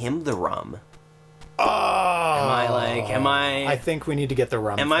we give him the rum? Oh! I think we need to get the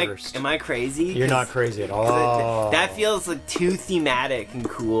rum first. Am I crazy? You're not crazy at all. That feels like too thematic and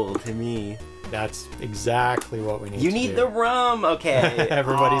cool to me. That's exactly what we need to do. You need the rum, okay.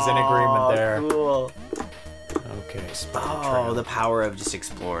 Everybody's in agreement there. Cool. Okay, trail. The power of just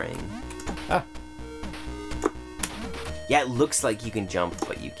exploring. Ah. Yeah, it looks like you can jump,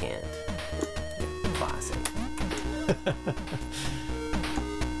 but you can't. Classic.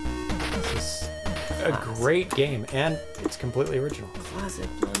 This is a great game, and it's completely original. Classic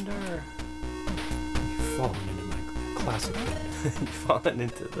blunder. You've fallen into my classic blunder. You've fallen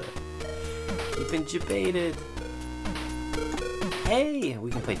into the... You've been debated. Hey,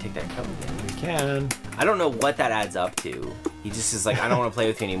 we can play tic-tac-toe again. We can. I don't know what that adds up to. He just is like, I don't want to play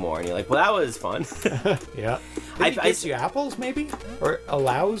with you anymore. And you're like, well, that was fun. Yeah. It gives you apples, maybe? Or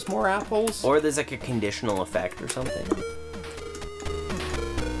allows more apples? Or there's like a conditional effect or something.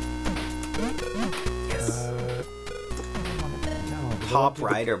 Yes. No, top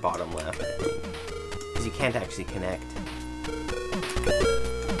right or bottom left, I think. Because you can't actually connect.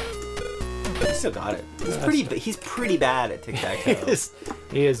 He still got it. He's pretty bad at tic-tac-toe.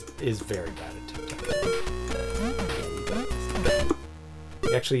 He is very bad at tic-tac-toe.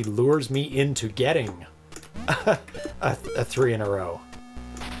 He actually lures me into getting a 3 in a row.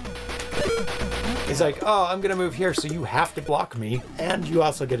 He's like, oh, I'm gonna move here, so you have to block me, and you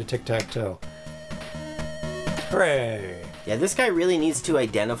also get a tic-tac-toe. Hooray! Yeah, this guy really needs to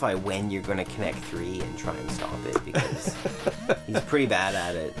identify when you're going to connect 3 and try and stop it, because he's pretty bad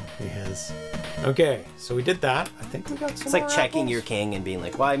at it. He is. Okay, so we did that. I think we got some. It's like checking your king and being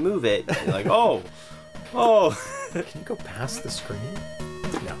like, why move it? And you're like, oh. Can you go past the screen?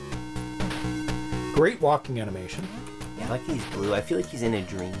 No. Great walking animation. Yeah, I like that he's blue. I feel like he's in a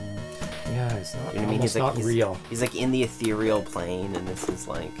dream. Yeah, he's not. You know what I mean? He's not real. He's like in the ethereal plane, and this is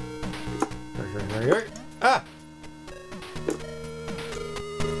like. Ah!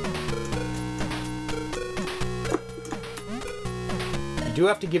 You do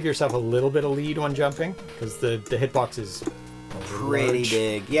have to give yourself a little bit of lead when jumping, because the hitbox is pretty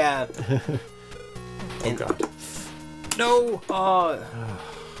big. Yeah. Oh god. No! Oh.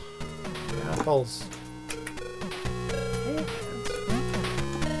 Apples.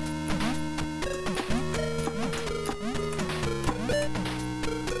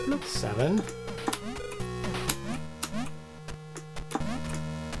 7.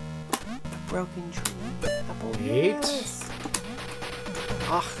 Broken tree. Apple. 8. Yes.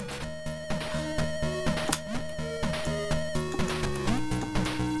 Ugh.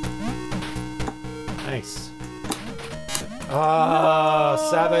 Nice. Ah, no,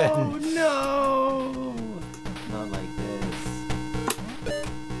 7. No. Not like this.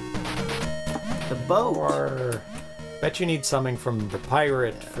 The boat. Or... Bet you need something from the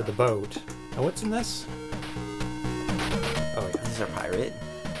pirate for the boat. Now what's in this? Oh yeah. This is our pirate.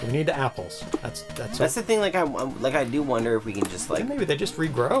 We need the apples. That's the thing. Like I do wonder if we can just like maybe they just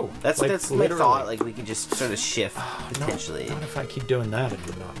regrow. That's like, my thought. Like we could just sort of shift potentially. Not if I keep doing that, and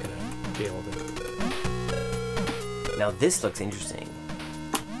you're not gonna be able to. Now this looks interesting.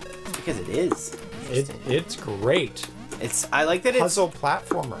 It's because it is. It's great. I like that it's puzzle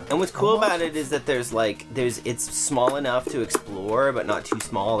platformer. And what's cool about it is that it's small enough to explore, but not too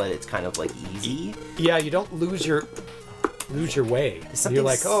small that it's kind of like easy. Yeah, you don't lose your way. You're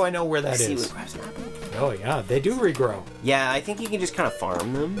like, oh, I know where that is. Oh yeah, they do regrow. Yeah, I think you can just kind of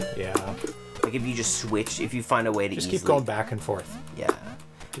farm them. Yeah. Like if you just switch, if you find a way to just keep going back and forth. Yeah.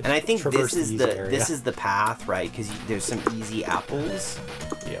 Just and I think this is the path, right? Because there's some easy apples.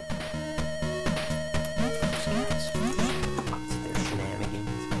 Yep.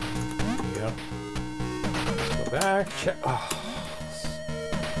 Yep. Let's go back. Check. Oh.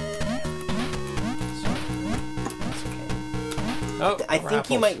 Oh, I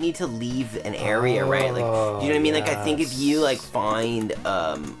think you might need to leave an area, right? Like, do you know what I mean? Like, I think if you like find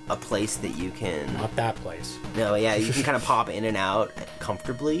a place that you can. Not that place. No, yeah, you can kind of pop in and out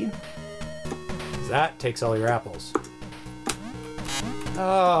comfortably. That takes all your apples.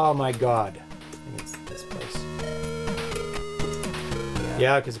 Oh my god. I think it's this place.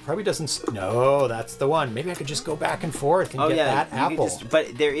 Yeah, because it probably doesn't... No, that's the one. Maybe I could just go back and forth and get that apple.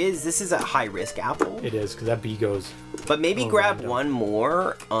 But this is a high-risk apple. It is, because that bee goes... But maybe grab one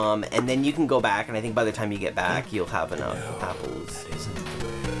more, and then you can go back, and I think by the time you get back, you'll have enough apples. That isn't the way.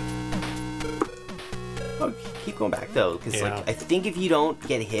 Oh, keep going back, though, because like, I think if you don't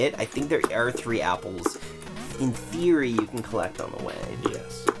get hit, I think there are 3 apples. In theory, you can collect on the way.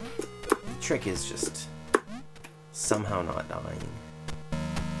 Yes. The trick is just somehow not dying.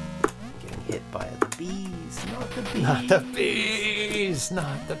 Getting hit by the bees, not the bees. Not the bees!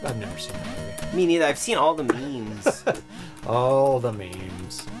 Not the... I've never seen that movie. Me neither. I've seen all the memes. All the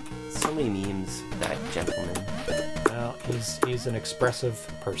memes. So many memes, that gentleman. Well, he's an expressive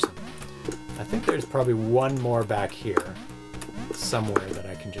person. I think there's probably one more back here. Somewhere that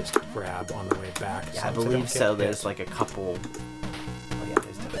I can just grab on the way back. Yeah, I believe so. There's like a couple. Oh yeah,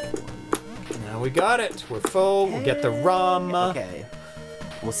 there's definitely one. Okay, now we got it. We're full. We'll get the rum. Okay.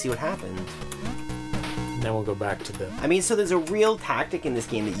 We'll see what happens. And then we'll go back to the... I mean, so there's a real tactic in this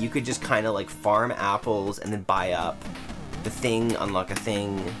game that you could just kind of like farm apples and then buy up the thing, unlock a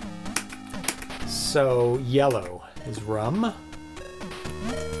thing. So, yellow is rum.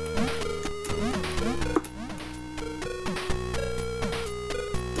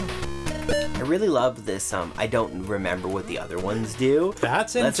 I really love this. I don't remember what the other ones do.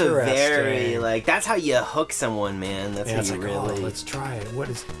 That's interesting. That's a very, like, that's how you hook someone, man. That's how you like, really... Oh, let's try it. What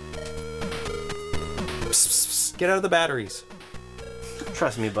is... Psst, psst, psst. Get out of the batteries.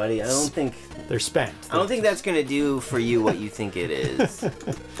 Trust me, buddy. I don't think... They're spent. I don't think that's going to do for you what you think it is.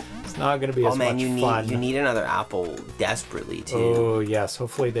 It's not going to be as much fun. You need another apple desperately, too. Oh, yes.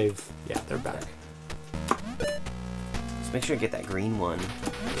 Hopefully they've... Yeah, they're back. Just make sure you get that green one.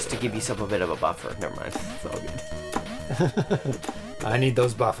 Just to give yourself a bit of a buffer. Never mind. It's all good. I need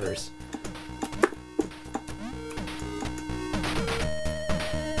those buffers.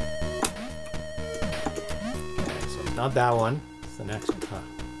 Okay, so it's not that one. It's the next one. Huh.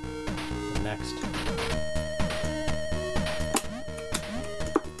 The next.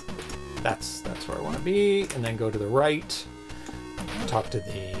 That's where I want to be. And then go to the right. Talk to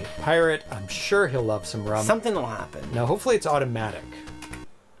the pirate. I'm sure he'll love some rum. Something will happen. Now, hopefully it's automatic.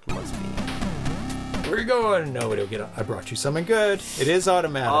 Must be. Where are you going? No, it'll get. I brought you something good. It is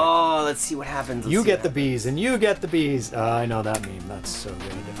automatic. Oh, let's see what happens. You get the bees, and you get the bees. I know that meme. That's so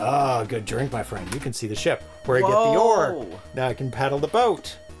good. Ah, good drink, my friend. You can see the ship. Where I get the ore. Now I can paddle the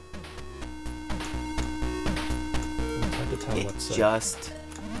boat. It's hard to tell what's. It just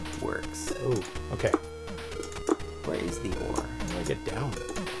works. Oh, okay. Where is the ore? How do I get down?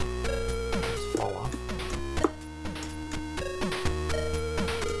 Just fall off.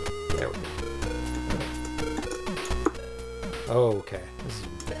 There we go. Oh, okay. This is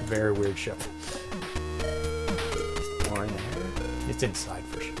a very weird ship. Is the ore there? It's inside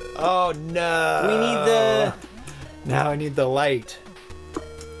for sure. Oh no! We need the... Now I need the light.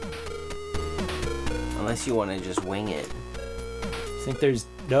 Unless you want to just wing it. I think there's...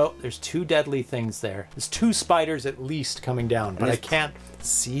 No, there's 2 deadly things there. There's 2 spiders at least coming down, but I can't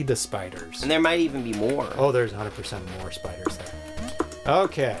see the spiders. And there might even be more. Oh, there's 100% more spiders there.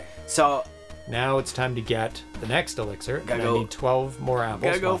 Okay. So... Now it's time to get the next elixir. I need 12 more apples.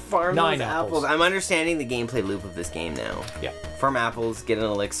 Gotta go farm 9 those apples. I'm understanding the gameplay loop of this game now. Yeah. Farm apples, get an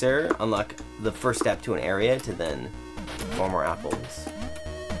elixir, unlock the first step to an area to then farm more apples.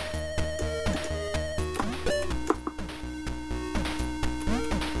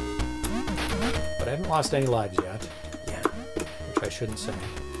 But I haven't lost any lives yet. Yeah. Which I shouldn't say.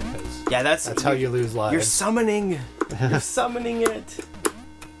 Yeah, that's how you lose lives. You're summoning. You're summoning it.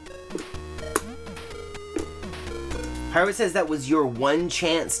 Pirate says that was your one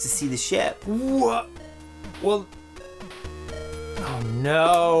chance to see the ship. What? Well... Oh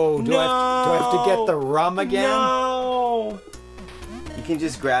no! Do I have to get the rum again? No! You can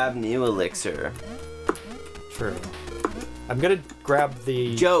just grab new elixir. True. I'm gonna grab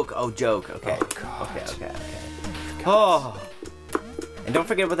the... Joke. Oh, joke. Okay. Oh, God. Okay. Oh! And don't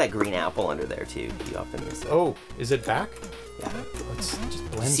forget about that green apple under there, too. You often miss it. Oh, is it back? Yeah. Oh, it's just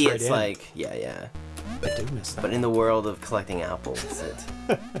blends See, right it's in. like... Yeah. I do miss that. But in the world of collecting apples,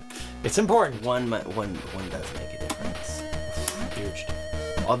 it's important. One does make a difference. Huge.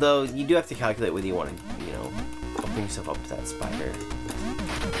 Although you do have to calculate whether you want to, open yourself up to that spider.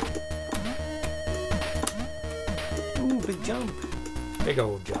 Ooh, big jump. Big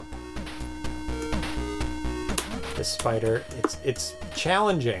old jump. This spider, it's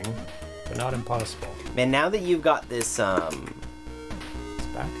challenging, but not impossible. Man, now that you've got this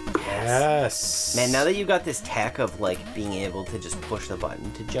Back. Yes. Man, now that you got this tech of like being able to just push the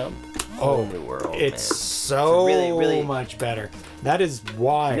button to jump, whole new world. It's so really, really much better. That is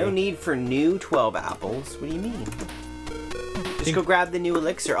why. No need for new 12 apples. What do you mean? Just go grab the new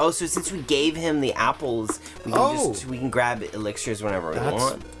elixir. Oh, so since we gave him the apples, we can grab elixirs whenever we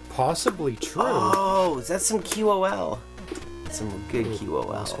want. Possibly true. Oh, is that some QOL? Some good QOL.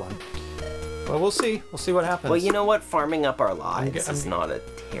 Last one. Well, we'll see. We'll see what happens. Well, you know what? Farming up our lives is not a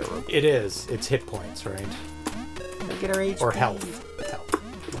terrible... It is. It's hit points, right? We'll get our HP. Or health.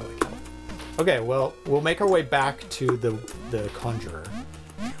 Health. More like health. Okay, well, we'll make our way back to the Conjurer.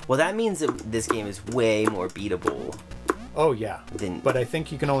 Well, that means that this game is way more beatable. Oh, yeah. But I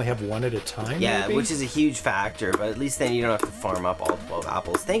think you can only have one at a time, yeah, maybe? Which is a huge factor, but at least then you don't have to farm up all 12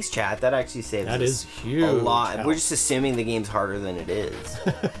 apples. Thanks, chat. That actually saves us huge a lot. help. We're just assuming the game's harder than it is.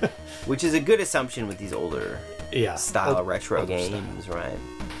 Which is a good assumption with these older style retro games, right?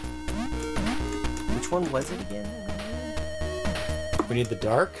 Which one was it again? We need the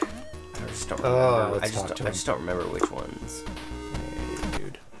dark? I just don't remember. I just don't remember which ones. Hey,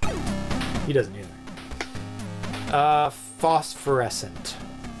 dude. He doesn't either. Phosphorescent.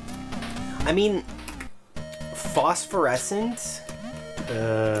 I mean, phosphorescent?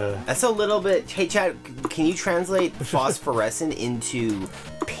 That's a little bit... Hey, Chad, can you translate phosphorescent into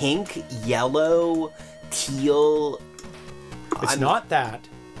pink, yellow, teal? It's not that.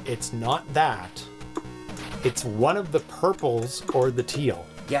 It's not that. It's one of the purples or the teal.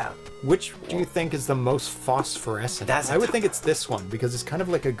 Yeah. Which do you think is the most phosphorescent? I would think it's this one because it's kind of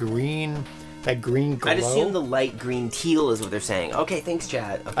like a green... That green glow. I'd assume the light green teal is what they're saying. Okay, thanks,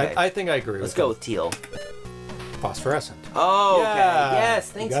 Chad. Okay. I think I agree. Let's go with teal. Phosphorescent. Oh, okay.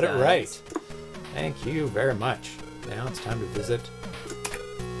 Yes, thanks, you got it right. Thank you very much. Now it's time to visit.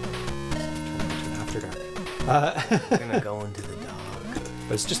 After dark. We're gonna go into the dark.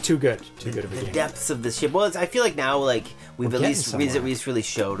 But it's just too good. Too good of a game. The depths of this ship. Well, I feel like now, like we've at least really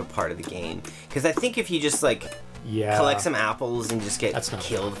showed a part of the game. Because I think if you just like. Yeah. Collect some apples and just get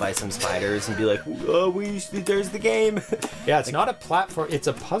killed by some spiders and be like, oh, there's the game. Yeah, it's not a platform, it's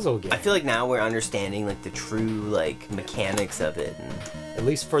a puzzle game. I feel like now we're understanding like the true like mechanics of it. And, at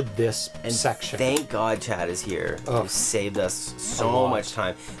least for this section. Thank God Chad is here. Who saved us so much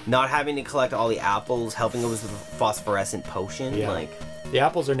time. Not having to collect all the apples, helping us with a phosphorescent potion. Yeah. Like the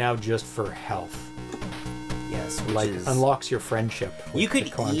apples are now just for health. Yes, which unlocks your friendship. You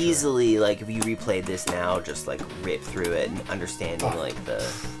could easily, like, if you replayed this now, just like rip through it and understanding like the.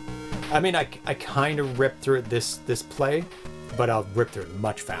 I mean, I kind of ripped through it this play, but I'll rip through it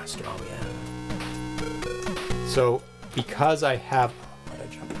much faster. Oh yeah. So because I have, why'd I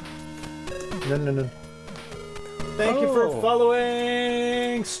jump? No. Thank you for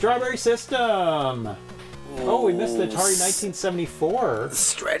following Strawberry System. Oh, we missed the Atari 1974.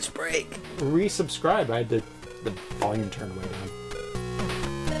 Stretch break. Resubscribe. I had the volume turned way down.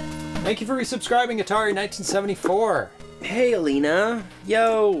 Thank you for resubscribing, Atari 1974. Hey, Alina.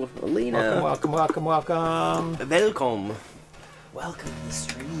 Yo, Alina. Welcome. Welcome. Welcome to the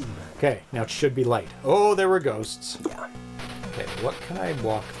stream. Okay, now it should be light. Oh, there were ghosts. Yeah. Okay, what can I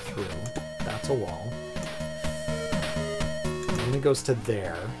walk through? That's a wall. And it goes to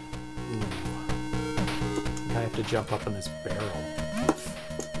there. I have to jump up on this barrel.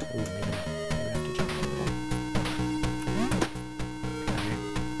 Ooh, maybe I have to jump up. Okay.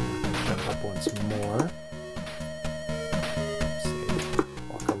 Jump up once more.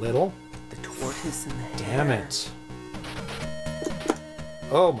 Walk a little. The tortoise in the hair. Damn it.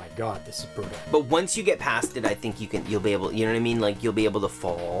 Oh my god, this is brutal. But once you get past it, I think you'll be able, you know what I mean? Like, you'll be able to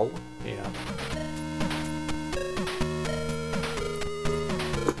fall. Yeah.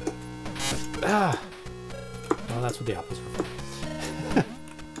 Ah. Well, that's what the apples are for.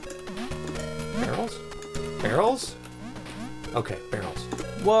 Barrels? Barrels? Okay, barrels.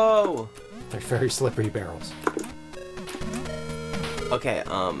 Whoa! They're very slippery barrels. Okay,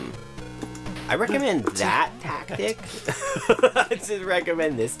 I recommend that tactic. I just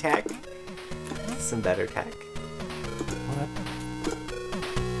recommend this tech. Some better tech. What?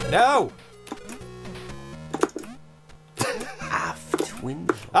 No! Aft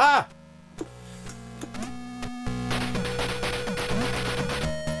window. Ah!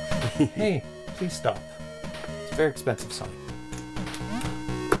 Hey, please stop. It's a very expensive sign.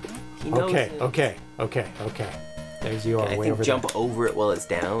 Okay. There's you are way over there. Jump over it while it's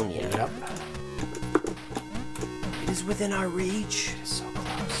down. Yeah. Yep. It is within our reach. It is so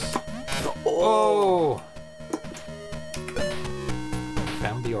close. Oh!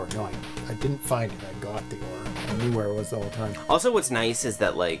 Found the ore. No, I didn't find it. I got the ore. I knew where it was the whole time. Also, what's nice is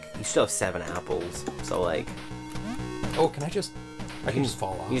that, like, you still have 7 apples. So, like... Oh, can I just... I can just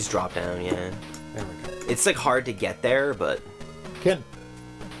fall off. You just drop down, yeah. There we go. It's like hard to get there, but...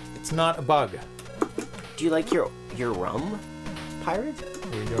 It's not a bug. Do you like your rum, Pirate?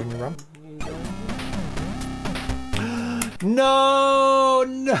 Are you enjoying your rum? No,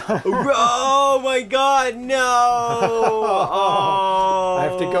 no. Oh my god, no. Oh, I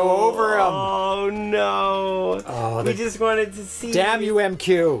have to go over them. Oh no. Oh, we just wanted to see. Damn you,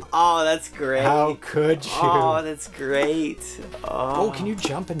 MQ. Oh, that's great. How could you? Oh, that's great. Oh, can you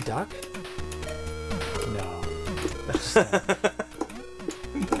jump and duck? No.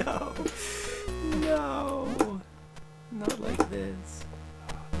 No. No. Not like this.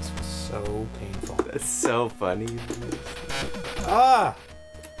 This was so painful. That's so funny. Ah!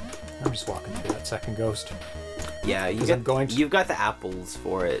 I'm just walking through that second ghost. Yeah, you've got the apples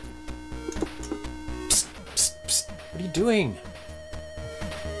for it. Psst, psst, psst. What are you doing?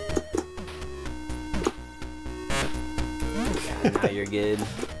 Yeah, now you're good.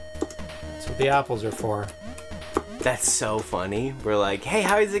 That's what the apples are for. That's so funny. We're like, hey,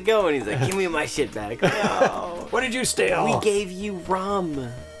 how's it going? He's like, give me my shit back. No. What did you steal? We gave you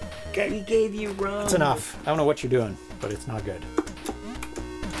rum. We gave you rum. That's enough. I don't know what you're doing, but it's not good.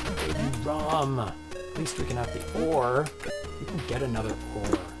 Gave you rum. At least we can have the ore. You can get another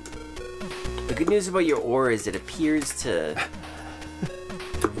ore. The good news about your ore is it appears to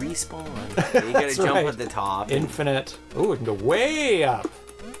respawn. You gotta jump at the top. Infinite. Ooh, we can go way up.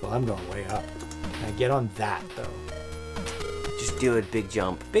 Well, I'm going way up. Can I get on that, though? Just do it. Big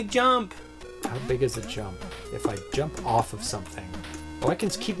jump. Big jump! How big is a jump? If I jump off of something. Oh, I can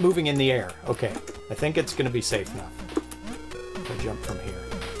keep moving in the air. Okay. I think it's going to be safe enough. If I jump from here.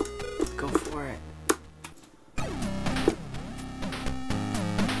 Go for it.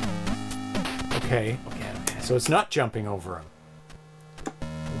 Okay. Okay. So it's not jumping over him.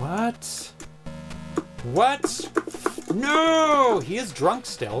 What? What? No! He is drunk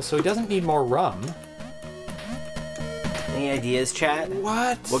still, so he doesn't need more rum. Any ideas, chat?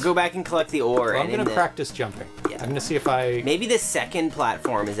 What? We'll go back and collect the ore. Well, I'm going to practice jumping. Yeah. I'm going to see if I... Maybe the second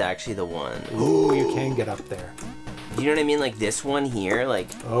platform is actually the one. Ooh, you can get up there. Do you know what I mean? Like this one here, like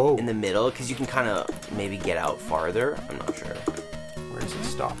in the middle, because you can kind of maybe get out farther. I'm not sure. Where does it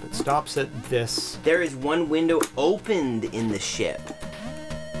stop? It stops at this. There is one window opened in the ship.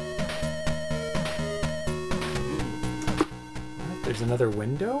 What? There's another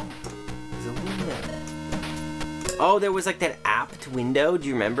window? There's a window. Oh, there was like that apt window. Do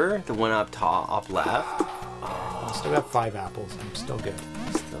you remember? The one up top, up left. Oh. I still got 5 apples. I'm still good.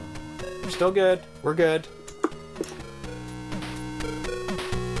 We're still good. We're good.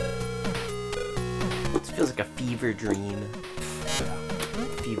 This feels like a fever dream.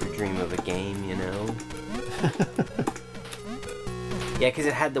 Fever dream of a game, you know? Yeah, because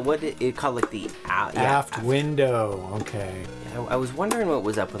it had the, what it called, like the aft window. Okay. Yeah, I was wondering what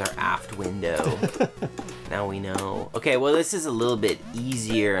was up with our aft window. Now we know. Okay, well this is a little bit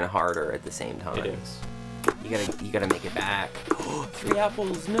easier and harder at the same time. It is. You gotta make it back. 3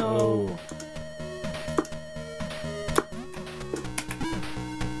 apples, no. Oh.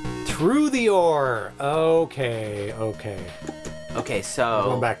 Through the ore. Okay. Okay, so we're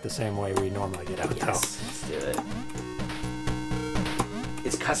going back the same way we normally get out. Yes, let's do it.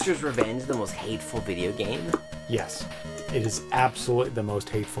 Is Custer's Revenge the most hateful video game? Yes. It is absolutely the most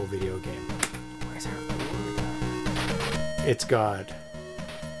hateful video game. Where's our ore? It's got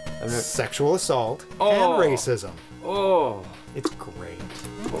sexual assault and racism. Oh. It's great.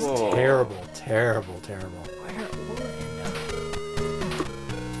 It's terrible. Where ore?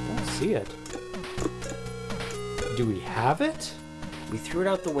 Don't see it. Do we have it? We threw it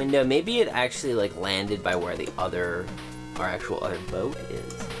out the window. Maybe it actually like landed by where our actual other boat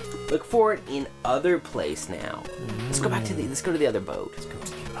is. Look for it in other place now. Let's go back to let's go to the other boat. Let's go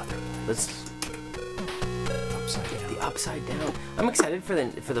to the other place. Upside down. The Upside Down. I'm excited for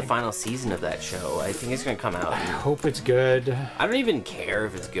the final season of that show. I think it's gonna come out. I hope it's good. I don't even care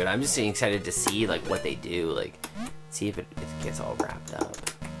if it's good. I'm just excited to see like what they do. Like, see if it gets all wrapped up.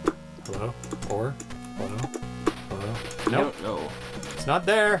 Hello? Or? Hello? I don't know. It's not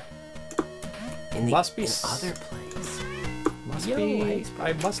there. Must be other place. Must be.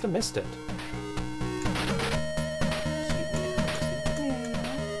 I must have missed it.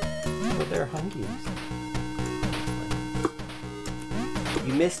 But they're hungies.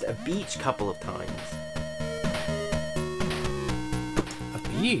 You missed a beach couple of times. A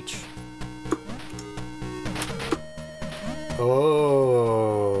beach?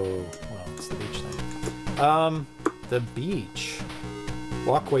 Oh. Well, it's the beach then. The beach.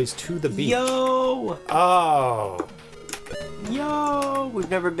 Walkways to the beach. Yo! Oh. Yo! we've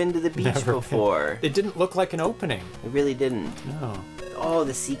never been to the beach before. It didn't look like an opening. It really didn't. No. Oh,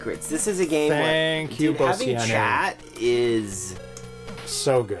 the secrets. This is a game where... Thank you, having chat is...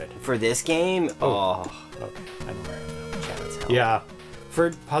 so good. For this game, oh. Okay, I know where I am now. Chat's hell. Yeah.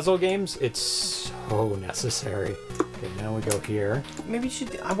 For puzzle games, it's so necessary. Okay, now we go here. Maybe you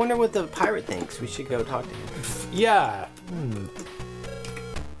should... I wonder what the pirate thinks. We should go talk to him. Yeah.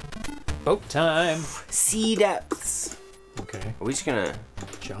 Boat time. Sea depths. Okay. Are we just gonna...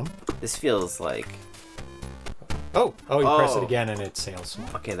 Jump? This feels like... Oh, you press it again and it sails.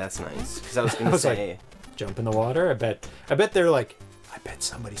 Okay, that's nice. Because I was gonna say... Like, jump in the water? I bet they're like, I bet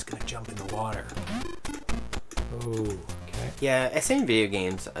somebody's gonna jump in the water. Oh, okay. Yeah, same video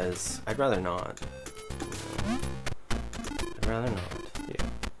games as... I'd rather not. I'd rather not. Yeah.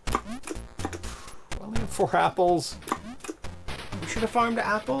 I only have 4 apples. We should have farmed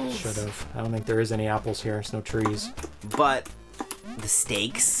apples. Should have. I don't think there is any apples here. There's no trees. But the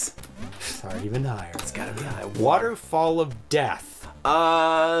stakes are even higher. It's gotta be high. Waterfall of Death.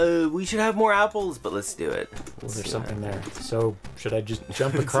 We should have more apples, but let's do it. There's something there. So, should I just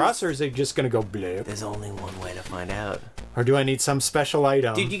jump across, or is it just gonna go blip? There's only one way to find out. Or do I need some special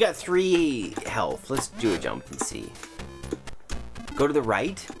item? Dude, you got 3 health. Let's do a jump and see. Go to the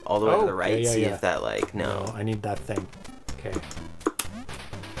right, all the way to the right. See if that no. I need that thing. Okay.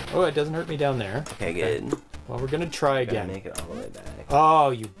 Oh, it doesn't hurt me down there. Okay, good. Well, we're gonna try again. Make it all the way back.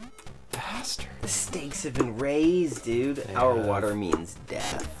 Oh, you bastard! The stakes have been raised, dude. Our water means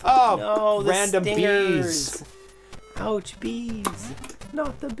death. Oh, no, random stingers. bees. Ouch, bees.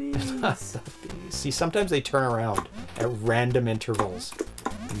 Not the bees. Not the bees. See, sometimes they turn around at random intervals.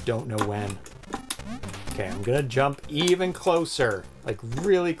 You don't know when. Okay, I'm gonna jump even closer, like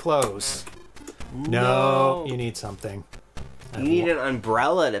really close. No, you need something. You need an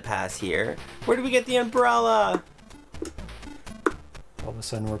umbrella to pass here. Where do we get the umbrella? All of a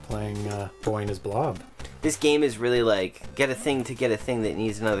sudden we're playing Boy and His Blob. This game is really like, get a thing to get a thing that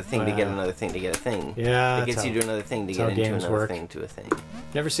needs another thing to get another thing to get a thing. Yeah, it gets you to another thing to get into another thing to a thing.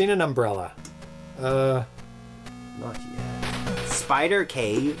 Never seen an umbrella. Not yet. Spider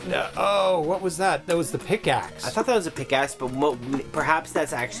Cave. Oh, what was that? That was the pickaxe. I thought that was a pickaxe, but perhaps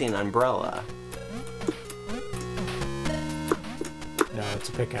that's actually an umbrella. No, it's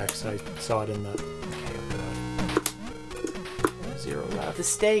a pickaxe. I saw it in the... Zero left. The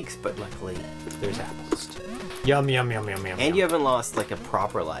stakes, but luckily there's apples. Yum, yum, yum, yum, yum. And you haven't lost like a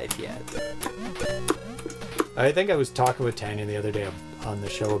proper life yet. I think I was talking with Tanya the other day on the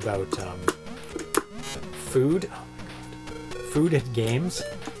show about food. Oh my god. Food and games.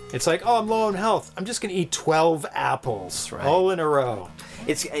 It's like, oh, I'm low on health. I'm just gonna eat 12 apples all in a row.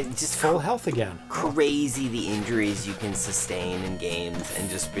 It's just full health again. Crazy the injuries you can sustain in games and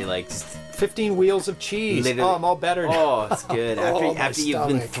just be like, just 15 wheels of cheese. Literally. Oh, I'm all better now. Oh, it's good. After you've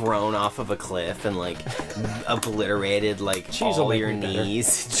been thrown off of a cliff and like obliterated like cheese all your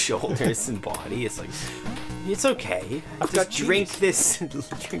knees, and shoulders, and body, it's like, it's okay. I've just drink this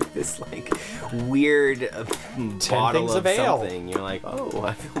like weird bottle of something. You're like, oh,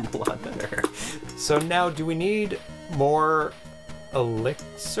 I feel a lot better. So now, do we need more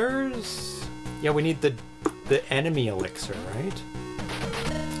elixirs? Yeah, we need the enemy elixir, right?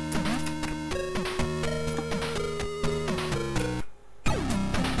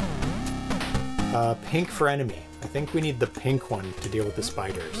 Pink for enemy. I think we need the pink one to deal with the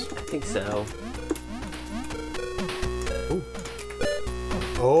spiders. I think so. Ooh.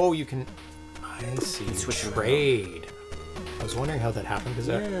 Oh, you can... I see. Trade. I was wondering how that happened, because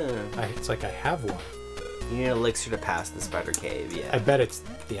it's like I have one. You need an elixir to pass the spider cave, yeah. I bet it's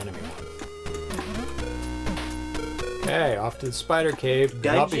the enemy one. Okay, off to the spider cave.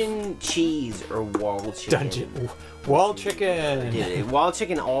 Dungeon cheese or wall chicken? Wall chicken! Dude, wall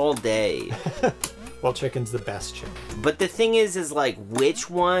chicken all day. Wall chicken's the best chicken. But the thing is like, which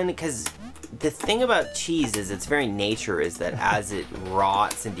one? Because the thing about cheese is its very nature is that as it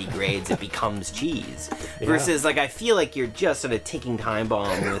rots and degrades, it becomes cheese. Yeah. Versus, like, I feel like you're just on a ticking time bomb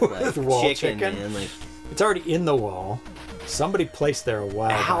with, like, wall chicken, man. Like, it's already in the wall. Somebody placed there a while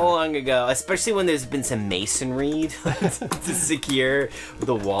ago. How long ago? Especially when there's been some masonry to secure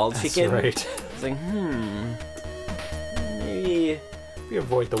the wall chicken. That's right. It's like, maybe we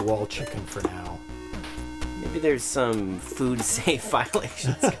avoid the wall chicken for now. Maybe there's some food safe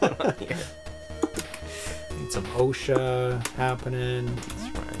violations going on here. Need some OSHA happening. That's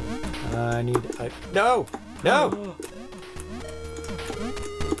right. I need... No! No!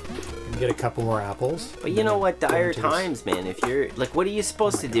 Get a couple more apples. But you know what? Dire times, man. If you're like, what are you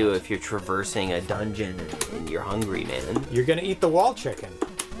supposed to do if you're traversing a dungeon and you're hungry, man? You're gonna eat the wall chicken.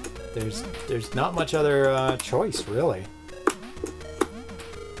 There's not much other choice, really.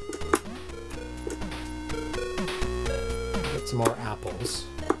 some more apples.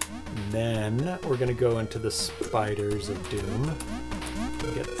 And then we're going to go into the Spiders of Doom.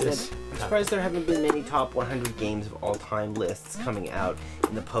 Get this. I'm surprised there haven't been many top 100 games of all time lists coming out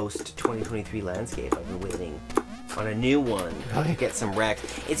in the post-2023 landscape. I've been waiting on a new one to get some rec.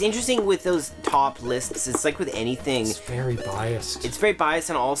 It's interesting with those top lists. It's like with anything. It's very biased. It's very biased,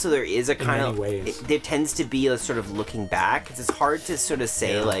 and also there is a kind of... ways. There tends to be a sort of looking back. It's hard to sort of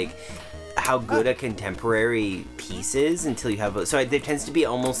say, like, how good a contemporary piece is until you have... So there tends to be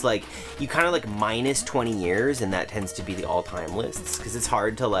almost like... You kind of like minus 20 years, and that tends to be the all-time lists. Because it's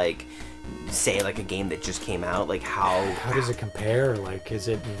hard to, like, say, like, a game that just came out. Like, how... How does it compare? Like, is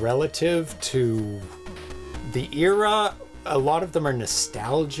it relative to... the era? A lot of them are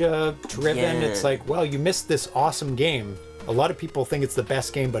nostalgia driven. Yeah. It's like, well, you missed this awesome game. A lot of people think it's the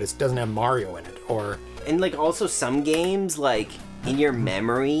best game, but it doesn't have Mario in it. Or and like also some games, like in your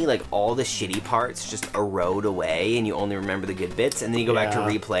memory, like all the shitty parts just erode away, and you only remember the good bits. And then you go back to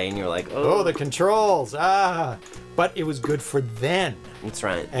replay, and you're like, oh, the controls, But it was good for then. That's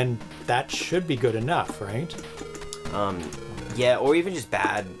right. And that should be good enough, right? Yeah, or even just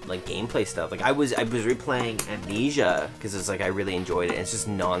bad like gameplay stuff. Like I was replaying Amnesia because it's like I really enjoyed it. And it's just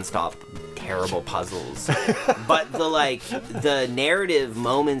nonstop terrible puzzles. But the narrative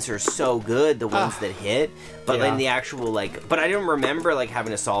moments are so good, the ones that hit. But then the actual but I don't remember like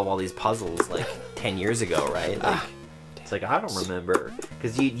having to solve all these puzzles like 10 years ago, right? Like it's like I don't remember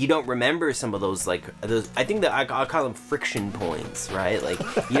because you don't remember some of those I think that I'll call them friction points, right? Like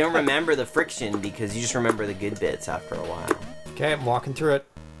you don't remember the friction because you just remember the good bits after a while. Okay, I'm walking through it.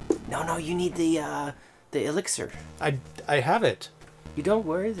 No, you need the elixir. I have it. You don't?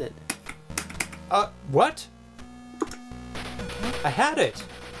 Where is it? What? I had it.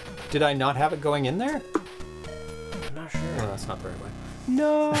 Did I not have it going in there? I'm not sure. Oh, that's not very well.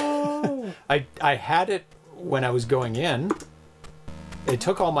 No. I had it when I was going in. It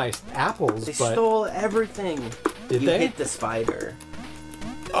took all my apples, They but... stole everything. Did you they? hit the spider.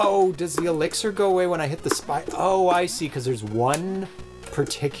 Oh, does the elixir go away when I hit the spider? Oh, I see, because there's one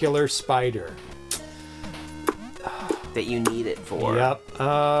particular spider. That you need it for. Yep.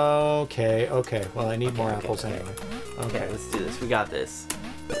 Okay. Well, I need more apples anyway. Okay, let's do this. We got this.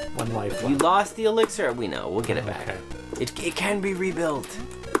 One life You left. lost the elixir. We know. We'll get it back. Okay. It can be rebuilt.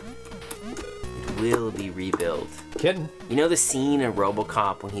 It will be rebuilt. Kidding. You know the scene in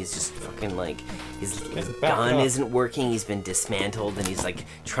RoboCop when he's just fucking like his gun isn't working, he's been dismantled, and he's like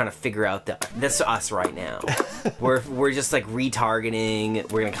trying to figure out that's us right now. we're just like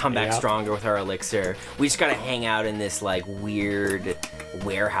retargeting. We're gonna come back stronger with our elixir. We just gotta hang out in this like weird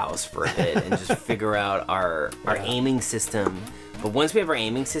warehouse for a bit and just figure out our aiming system. But once we have our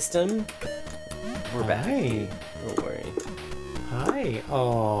aiming system, we're back. Hey. Don't worry. Hi.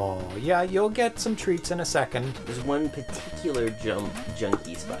 Oh, yeah, you'll get some treats in a second. There's one particular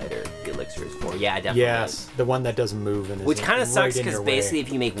junky spider the elixir is for. Yeah, definitely. Yes, the one that doesn't move and is which kind of right sucks because basically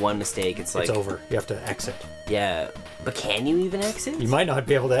if you make one mistake, it's like... It's over. You have to exit. Yeah, but can you even exit? You might not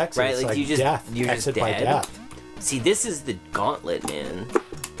be able to exit. Right, it's like you death. You're exit just by dead. death. See, this is the gauntlet, man.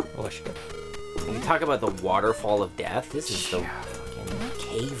 Oh, I should go. You talk about the waterfall of death. This is the fucking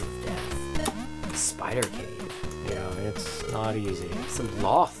cave of death. Spider cave. Yeah, it's not easy. Some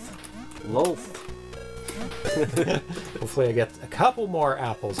loth. Hopefully I get a couple more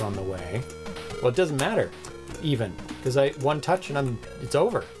apples on the way. Well, it doesn't matter, even, because one touch and it's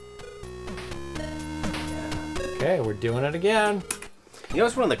over. Okay, we're doing it again. You know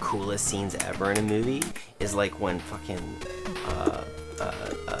what's one of the coolest scenes ever in a movie? Is like when fucking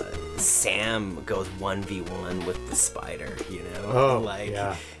Sam goes 1v1 with the spider, you know? Oh, like,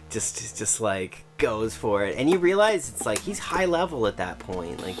 yeah. Just like goes for it. And you realize it's like he's high level at that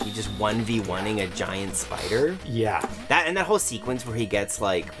point. Like he just 1v1ing a giant spider. Yeah. That whole sequence where he gets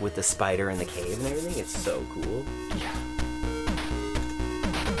like with the spider in the cave and everything, it's so cool. Yeah.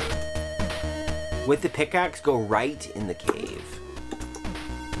 With the pickaxe, go right in the cave.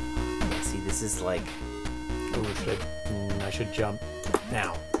 See, this is like... Oh, I should jump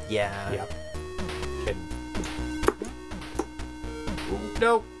now. Yeah. Yep. Kidding. Ooh,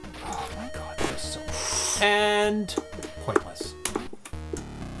 no. Oh my god, that was so... And... pointless.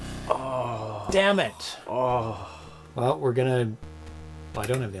 Oh. Damn it. Oh. Well, we're gonna... Well, I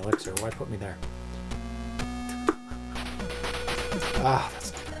don't have the elixir. Why put me there? Ah,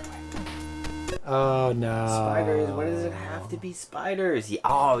 that's not the right way. Oh, no. Spiders. Why does it have to be spiders?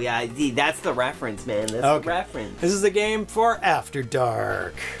 Oh, yeah. That's the reference, man. That's the reference. This is the game for After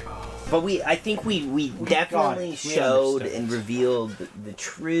Dark. But I think we definitely showed and revealed the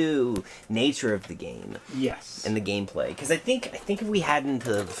true nature of the game. Yes. And the gameplay. Because I think if we hadn't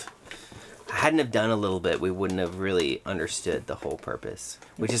have hadn't have done a little bit, we wouldn't have really understood the whole purpose,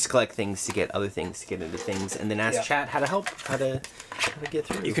 which is to collect things to get other things to get into things, and then ask chat how to help, how to get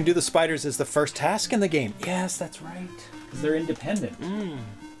through. You can do the spiders as the first task in the game. Yes, that's right. Because they're independent.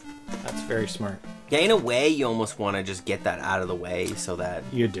 That's very smart. Yeah, in a way, you almost want to just get that out of the way so that...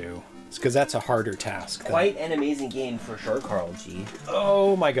 You do. It's because that's a harder task. Quite an amazing game for sure, Carl G.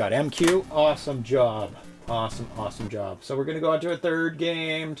 Oh my god, MQ, awesome job. Awesome, awesome job. So we're going to go on to a third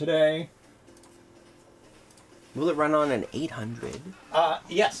game today. Will it run on an 800?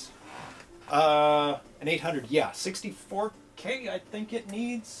 Yes. An 800, yeah. 64K, I think it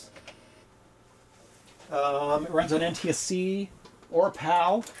needs. It runs on NTSC or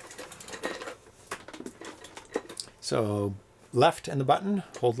PAL. So, left and the button.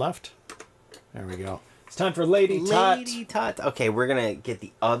 Hold left. There we go. It's time for Lady Tut. Lady Tut. Okay, we're going to get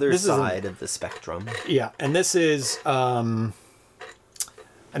the other side of the spectrum. Yeah, and this is an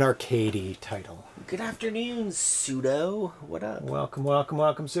arcadey title. Good afternoon, Pseudo. What up? Welcome, welcome,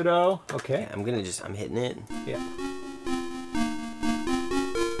 welcome, Pseudo. Okay. Yeah, I'm hitting it. Yeah.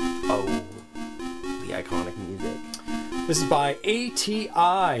 Oh, the iconic music. This is by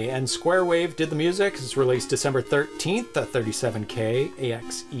ATI, and SquareWave did the music. It's released December 13th, 37K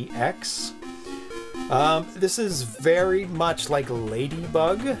AXEX. This is very much like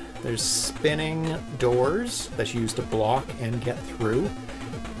Ladybug. There's spinning doors that you use to block and get through.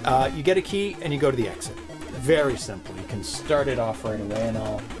 You get a key and you go to the exit. Very simple. You can start it off right away and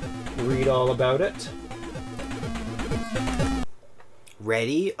I'll read all about it.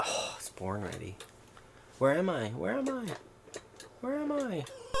 Ready? Oh, it's born ready. Where am I? Where am I? Where am I?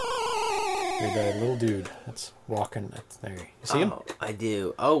 You're the little dude that's walking. There. You see him? I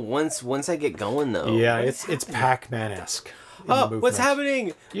do. Oh, once I get going though. Yeah, it's Pac-Man-esque. Oh, what's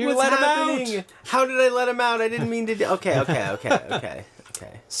happening? You let him out. How did I let him out? I didn't mean to do... Okay.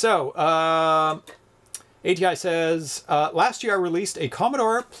 So, ATI says, last year I released a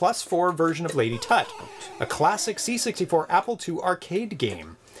Commodore Plus 4 version of Lady Tut, a classic C64 Apple II arcade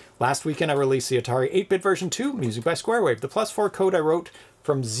game. Last weekend I released the Atari 8-bit version 2, music by SquareWave. The Plus 4 code I wrote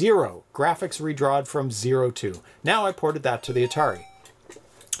from 0, graphics redrawed from 02. Now I ported that to the Atari.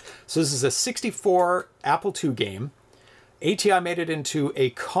 So this is a 64 Apple II game. ATI made it into a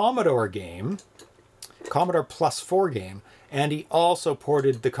Commodore game, Commodore Plus 4 game, and he also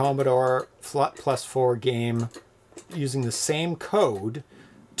ported the Commodore Plus 4 game using the same code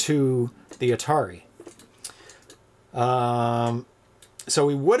to the Atari. So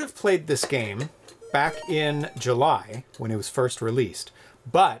we would have played this game back in July when it was first released,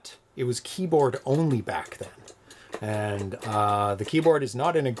 but it was keyboard only back then. And the keyboard is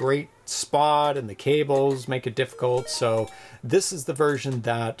not in a great spot and the cables make it difficult. So this is the version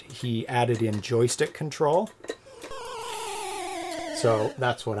that he added in joystick control. So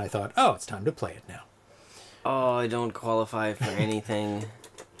that's when I thought, oh, it's time to play it now. Oh, I don't qualify for anything.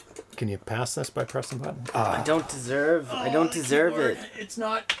 Can you pass this by pressing the button? I don't deserve it. It's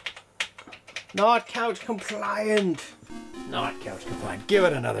not couch compliant. Not couch compliant. Give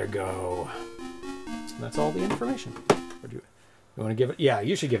it another go. That's all the information. Or do you want to give it? Yeah,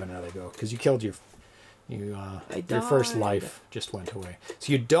 you should give it another go because you killed your first life just went away.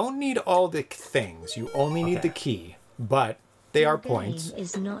 So you don't need all the things. You only need the key, but they are points.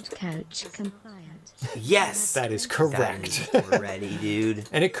 Is not couch compliant. Yes, that is correct. We're ready, dude.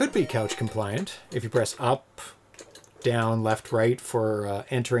 And it could be couch compliant if you press up, down, left, right for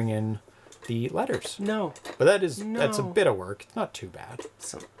entering in the letters. No, but that's a bit of work. It's not too bad.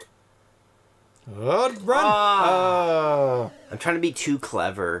 Oh, run! I'm trying to be too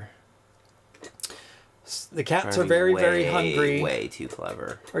clever. The cats are very, very hungry. Way too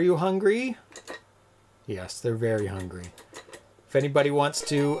clever. Are you hungry? Yes, they're very hungry. If anybody wants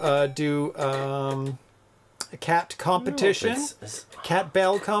to do a cat competition, cat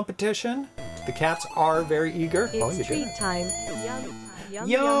bell competition, the cats are very eager. It's treat time.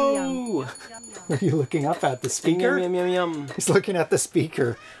 Yo! Are you looking up at the speaker? Yum, yum, yum, yum. He's looking at the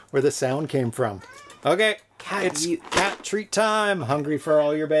speaker where the sound came from. Okay, it's cat treat time. Hungry for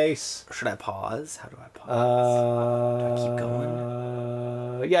all your base. Should I pause? How do I pause? Do I keep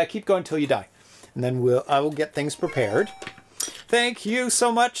going? Yeah, keep going till you die. And then I will get things prepared. Thank you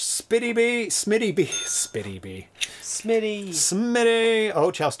so much, Smitty B.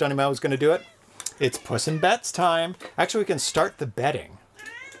 Oh, Chow Stony Mow was going to do it. It's Puss in Bets time. Actually, we can start the betting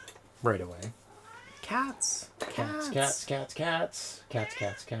right away. Cats.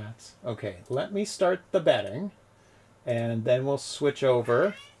 Okay, let me start the betting, and then we'll switch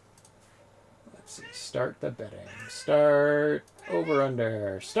over. Let's see, start the betting. Start over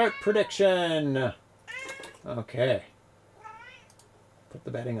under. Start prediction. Okay. Put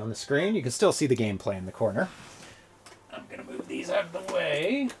the betting on the screen. You can still see the gameplay in the corner. I'm going to move these out of the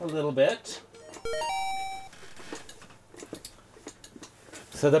way a little bit.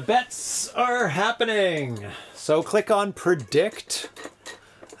 So the bets are happening. So click on Predict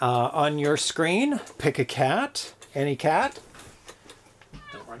on your screen. Pick a cat. Any cat.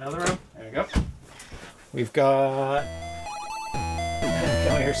 Don't run out of the room. There you go. We've got...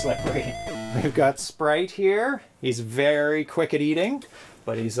 Come here, Slippery. We've got Sprite here. He's very quick at eating,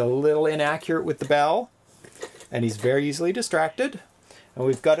 but he's a little inaccurate with the bell. And he's very easily distracted. And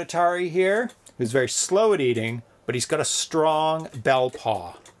we've got Atari here, who's very slow at eating, but he's got a strong bell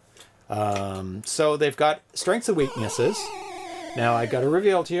paw. So they've got strengths and weaknesses. Now I got to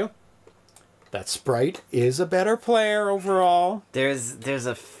reveal to you that Sprite is a better player overall. There's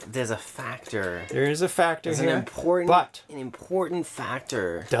a factor. There is a factor There's here, an important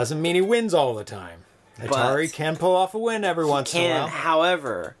factor. Doesn't mean he wins all the time. Atari can pull off a win every once in a while.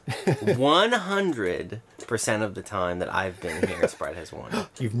 However, 100% of the time that I've been here, Sprite has won.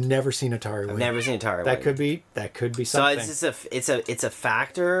 You've never seen Atari win. I've never seen Atari win. That could be something. So it's a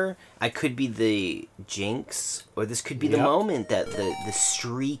factor. I could be the jinx, or this could be the moment that the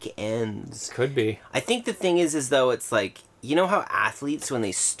streak ends. Could be. I think the thing is though, it's like, you know how athletes, when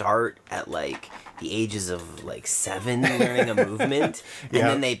they start at like the ages of like 7 learning a movement,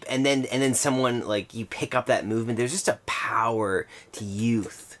 and then someone, like, you pick up that movement, there's just a power to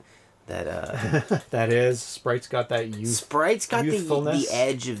youth that that is, Sprite's got that youth. Sprite's got the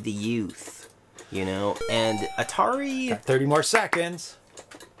edge of the youth, you know. And Atari got 30 more seconds.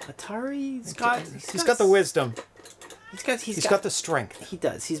 Atari's got the wisdom. He's got the strength. He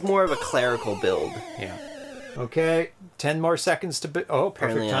does. He's more of a clerical build. Yeah. Okay, 10 more seconds to... Oh,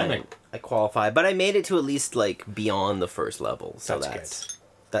 perfect Apparently timing. I qualify, but I made it to at least, like, beyond the first level. So that's good.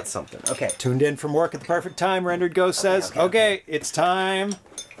 That's something. Okay. Tuned in from work at the perfect time, Rendered Ghost says. Okay, it's time.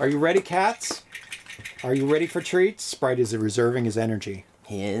 Are you ready, cats? Are you ready for treats? Sprite is reserving his energy.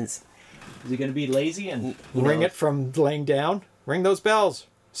 He is. Is he going to be lazy and ring it from laying down? Ring those bells.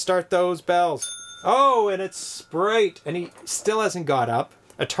 Start those bells. Oh, and it's Sprite, and he still hasn't got up.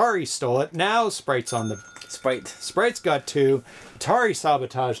 Atari stole it. Now Sprite's on the... Sprite's got 2. Atari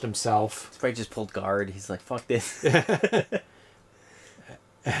sabotaged himself. Sprite just pulled guard. He's like, fuck this. And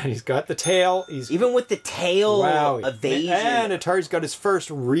he's got the tail. Even with the tail evasion. And Atari's got his first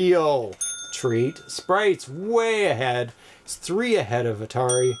real treat. Sprite's way ahead. He's 3 ahead of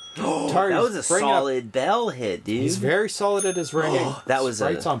Atari. That was a solid bell hit, dude. He's very solid at his ringing.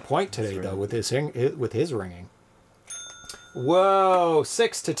 Sprite's on point today, though, with his ringing. Whoa,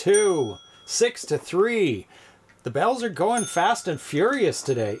 6-2. 6-3. The bells are going fast and furious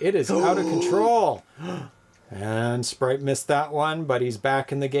today. It is out of control. And Sprite missed that one, but he's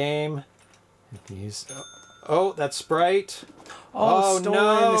back in the game. Oh, that's Sprite. Oh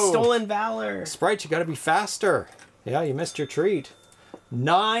no. Stolen valor. Sprite, you got to be faster. Yeah, you missed your treat.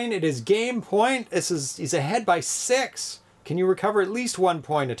 9, it is game point. He's ahead by 6. Can you recover at least 1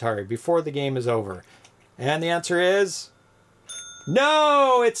 point, Atari, before the game is over? And the answer is...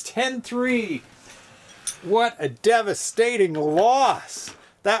 No, it's 10-3. What a devastating loss.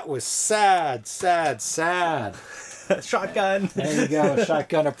 That was sad, sad, sad. Shotgun. There you go,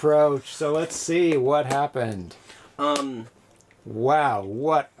 shotgun approach. So let's see what happened. Wow,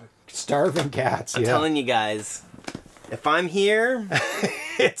 what starving cats. I'm telling you guys, if I'm here,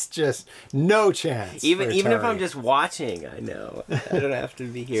 it's just no chance. Even if I'm just watching, I know. I don't have to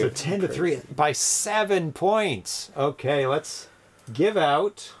be here. So 10-3 by 7 points. Okay, let's give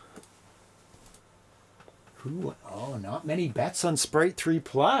out. Oh, not many bets on Sprite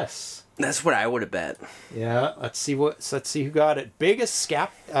 3+. That's what I would have bet. Yeah, let's see who got it. Biggest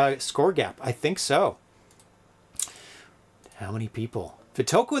score gap, I think so. How many people?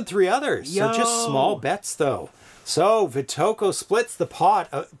 Vitoko and 3 others. So just small bets though. So Vitoko splits the pot,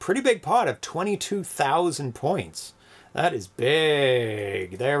 a pretty big pot of 22,000 points. That is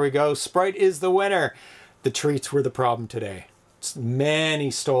big. There we go. Sprite is the winner. The treats were the problem today. Many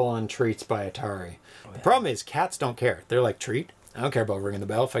stolen treats by Atari. The problem is cats don't care. They're like, treat? I don't care about ringing the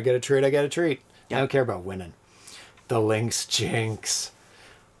bell. If I get a treat, I get a treat. I don't care about winning. The Lynx jinx.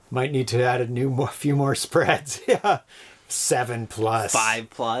 Might need to add a few more spreads. Yeah. 7+.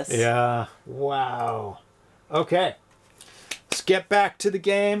 5+. Yeah. Wow. Okay. Let's get back to the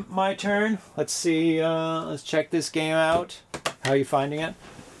game. My turn. Let's see. Let's check this game out. How are you finding it?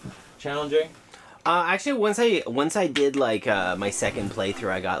 Challenging? Actually, once I did like my second playthrough,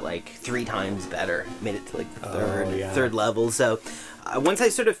 I got like 3 times better. Made it to like the third level. So once I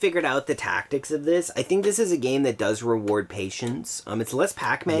sort of figured out the tactics of this, I think this is a game that does reward patience. It's less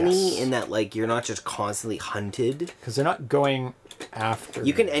Pac-Man-y in that like you're not just constantly hunted. Because they're not going after.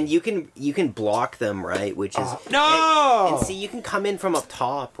 You can block them, right? Which is no. And see, you can come in from up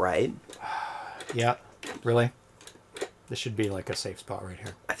top, right? Yeah. Really? This should be like a safe spot right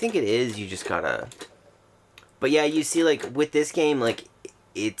here. I think it is. You just gotta. But yeah, you see, like with this game, like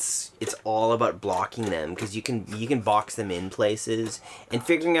it's all about blocking them because you can box them in places and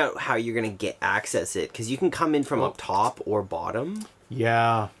figuring out how you're gonna access it because you can come in from up top or bottom.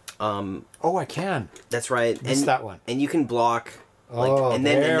 Yeah. Oh, I can. That's right. Missed that one. And you can block. Like, and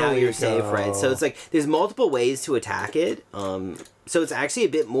now you're safe, right? So it's like there's multiple ways to attack it. So it's actually a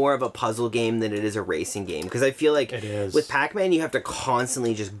bit more of a puzzle game than it is a racing game because I feel like with Pac-Man you have to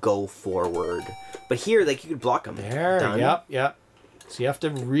constantly just go forward, but here like you could block them. There, yep. So you have to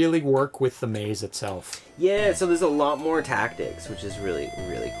really work with the maze itself. Yeah, so there's a lot more tactics, which is really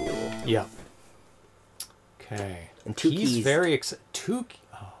cool. Yeah. Okay. And two keys. Very two.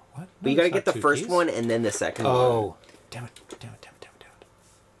 Oh, what? But you got to get the first one and then the second one. Oh, damn it.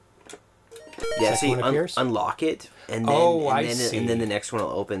 Yeah, so you unlock it, and then and then the next one will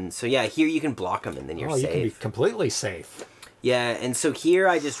open. So yeah, here you can block them, and then you're safe. You can be completely safe. Yeah, and so here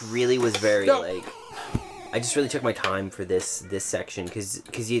I just really was very like, I just really took my time for this section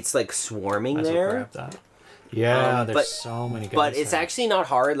because it's like swarming there. Grab that. Yeah, there's so many guys. But it's actually not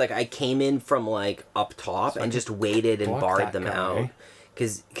hard. Like I came in from like up top and just waited and barred them out.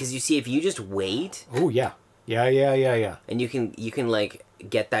 Because you see, if you just wait. Oh yeah. And you can like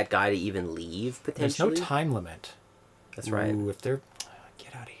get that guy to even leave potentially. There's no time limit. That's right. Ooh, if they're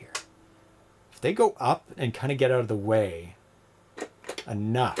get out of here. If they go up and kind of get out of the way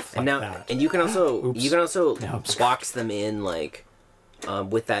enough. And like now that. and you can also box them in like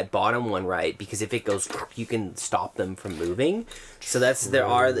with that bottom one, right? Because if it goes, you can stop them from moving. So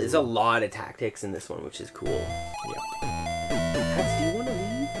there's a lot of tactics in this one, which is cool. Yeah. Do you want to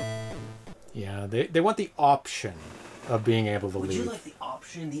leave? Yeah, they want the option of being able to leave. Would you like the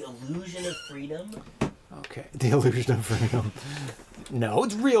option, the illusion of freedom? Okay, the illusion of freedom. No,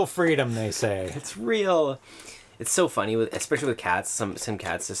 it's real freedom, they say. It's real. It's so funny, especially with cats. Some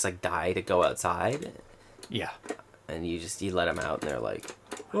cats just like die to go outside. Yeah. And you let them out, and they're like,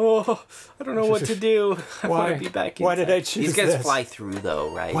 "Oh, I don't know what to do. I want to be back inside." Why did I choose These guys this? fly through,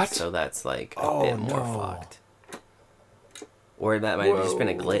 though, right? What? So that's like a bit more fucked. Or that might have just been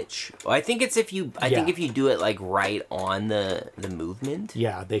a glitch. Well, I think it's if you do it like right on the movement.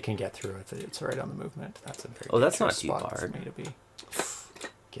 Yeah, they can get through if it's right on the movement. That's a very that's not too spot hard. for me to be.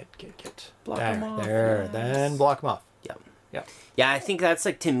 Get. Block them off. There, yes. Then block them off. Yeah. Yeah, I think that's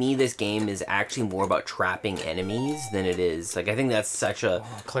like, to me, this game is actually more about trapping enemies than it is. Like, I think that's such a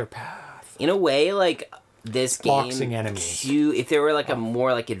clear path. In a way, like this game, boxing enemies. If there were like a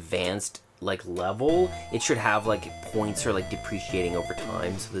more like advanced like level, it should have like points are like depreciating over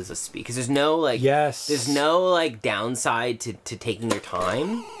time. So there's a speed because there's no like there's no like downside to taking your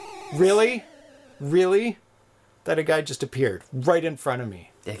time. Really, that a guy just appeared right in front of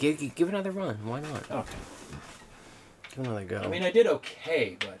me. Yeah, give another run. Why not? Okay. Give another go. I mean, I did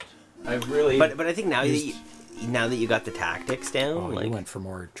okay, but I really. But I think now that you got the tactics down, you went for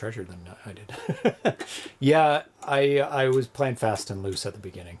more treasure than I did. Yeah, I was playing fast and loose at the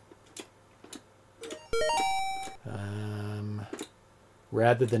beginning.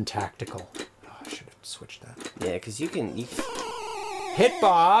 Rather than tactical. Oh, I should have switched that. Yeah, because you can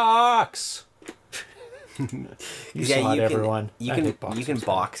hitbox. You saw it, everyone. You can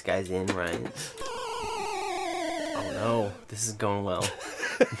box guys in, right? Oh no, this is going well.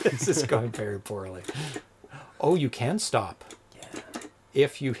 This is going very poorly. Oh, you can stop. Yeah.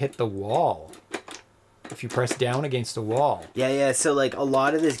 If you hit the wall. If you press down against the wall. Yeah. So like a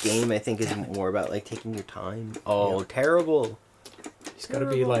lot of this game, I think, is more about like taking your time. Oh, yeah. Terrible. He's got to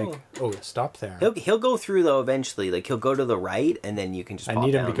be like, oh, stop there. He'll go through though eventually. Like he'll go to the right, and then you can just. I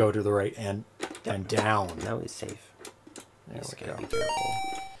need him to go to the right and down. Now he's safe. There we go. Be careful.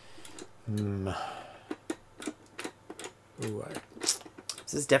 Ooh,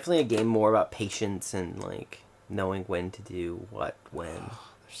 This is definitely a game more about patience and like knowing when to do what when. Oh,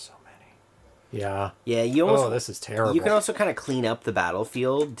 there's so many. Yeah. Yeah, you almost. Oh, this is terrible. You can also kind of clean up the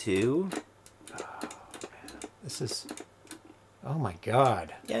battlefield too. Oh man, this is. Oh my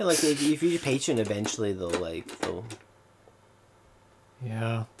god. Yeah, like if you're patient, eventually they'll.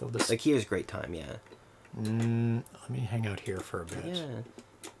 Yeah, they'll just. Like here's great time, yeah. Let me hang out here for a bit. Yeah.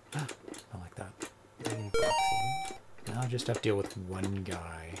 I like that. Now I just have to deal with one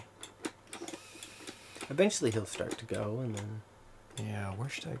guy. Eventually he'll start to go, and then. Yeah, where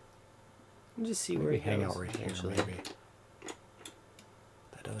should I? Just see maybe where he hang goes out right eventually. here, maybe.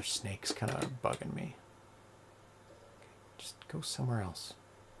 That other snake's kind of bugging me. Just go somewhere else.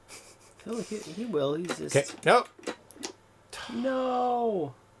 He will. He's just. Okay. Nope.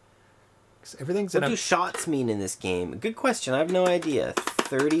 No. Everything's What do shots mean in this game? Good question. I have no idea.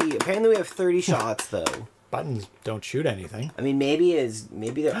 30. Apparently, we have 30 shots though. Buttons don't shoot anything. I mean, maybe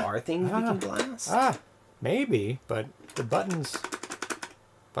there are things we can blast. Maybe, but the buttons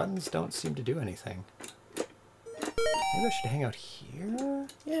don't seem to do anything. Maybe I should hang out here?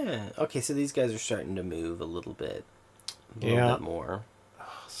 Yeah. Okay, so these guys are starting to move a little bit. A little bit more.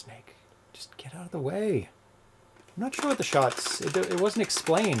 Oh, Snake. Just get out of the way. I'm not sure what the shots... It wasn't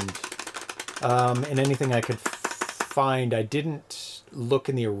explained in anything I could find. I didn't look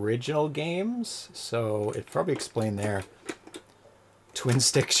in the original games, so it's probably explained there. Twin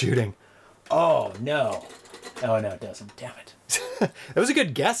stick shooting. Oh, no. Oh, no, it doesn't. Damn it. That was a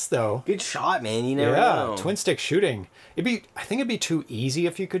good guess, though. Good shot, man. You never know. Twin stick shooting. I think it'd be too easy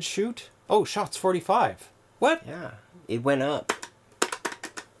if you could shoot. Oh, shots 45. What? Yeah, it went up.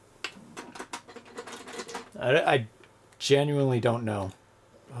 I genuinely don't know.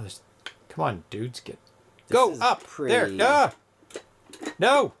 Oh, come on, dudes, go up there. Ah!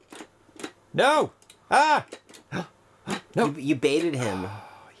 No, no, ah! No, you baited him.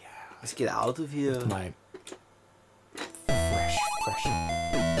 Oh yeah. Let's get out of here. With my fresh,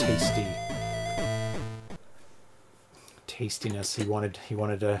 tastiness. He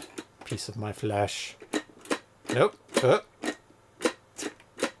wanted a piece of my flesh. Nope. Does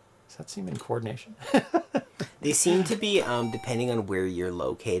that seem in coordination? They seem to be, depending on where you're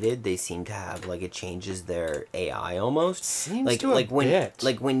located, they seem to have, like, it changes their AI almost. Seems like, to a bit.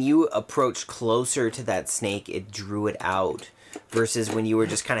 Like, when you approach closer to that snake, it drew it out. Versus when you were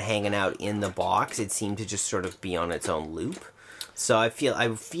just kind of hanging out in the box, it seemed to just sort of be on its own loop. So I feel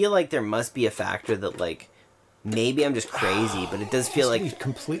like there must be a factor that, like, maybe I'm just crazy, but it does feel like...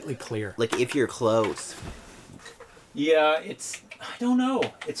 completely clear. Like, if you're close. Yeah, I don't know.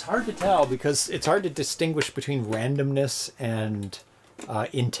 It's hard to tell because it's hard to distinguish between randomness and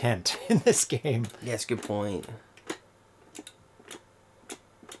intent in this game. Yes, good point.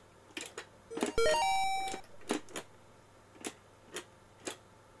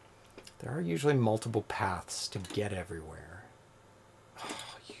 There are usually multiple paths to get everywhere.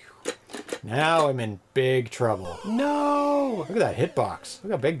 Oh, now I'm in big trouble. No! Look at that hitbox.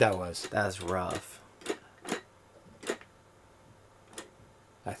 Look how big that was. That's rough.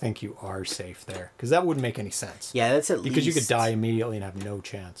 I think you are safe there. Because that wouldn't make any sense. Yeah, that's at least... Because you could die immediately and have no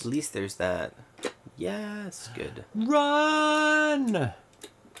chance. At least there's that. Yes, good. Run!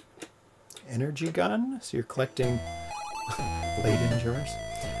 Energy gun. So you're collecting Leyden jars.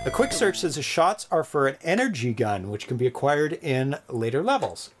 A quick search says the shots are for an energy gun, which can be acquired in later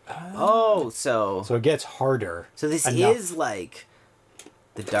levels. Oh, so it gets harder. So this is like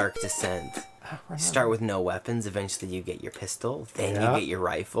the Dark Descent. You start with no weapons, eventually you get your pistol, then you get your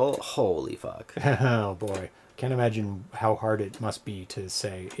rifle. Holy fuck. Oh boy. Can't imagine how hard it must be to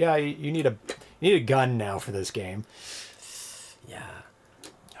say, yeah, you need a gun now for this game. Yeah.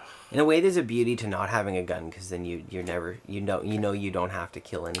 In a way, there's a beauty to not having a gun, because then you don't have to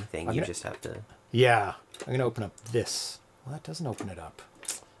kill anything. You just have to... Yeah. I'm gonna open up this. Well, that doesn't open it up.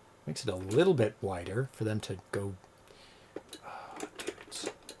 Makes it a little bit wider for them to go... Oh, dudes.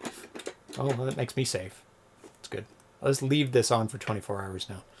 Oh, well, that makes me safe. It's good. Let's leave this on for 24 hours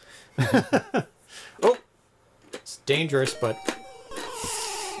now. Oh! It's dangerous, but...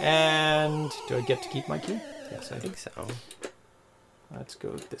 And... Do I get to keep my key? Yes, I think so. Let's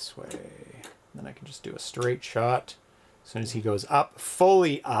go this way. Then I can just do a straight shot. As soon as he goes up,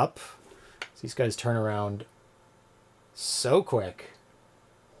 fully up. So these guys turn around so quick.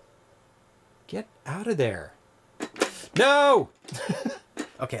 Get out of there. No!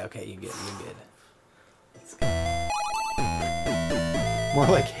 Okay, you good. Let's go. More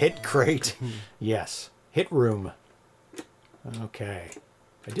like hit crate. Yes. Hit room. Okay.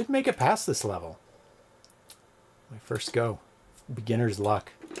 I did make it past this level. My first go. Beginner's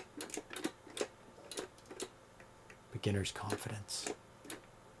luck. Beginner's confidence.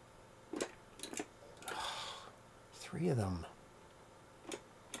 Oh, 3 of them.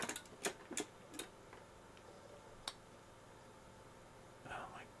 Oh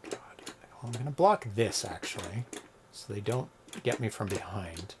my god. Well, I'm going to block this, actually, so they don't get me from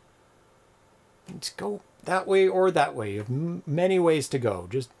behind. Let's go that way or that way. You have many ways to go.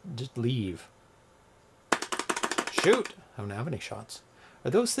 Just leave. Shoot! I don't have any shots. Are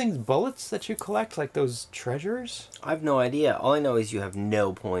those things bullets that you collect, like those treasures? I have no idea. All I know is you have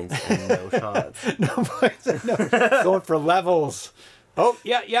no points and no shots. No points and no... Going for levels. Oh,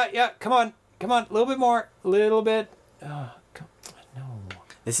 yeah. Come on. A little bit more. A little bit. No.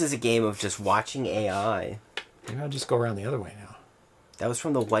 This is a game of just watching AI. Maybe I'll just go around the other way now. That was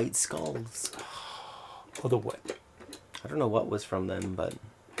from the White Skulls. Oh, the what? I don't know what was from them, but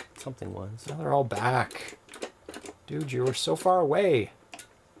something was. Now they're all back. Dude, you were so far away.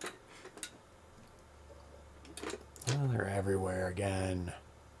 Oh, they're everywhere again.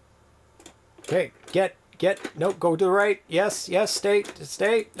 Okay, no, go to the right. Yes, stay.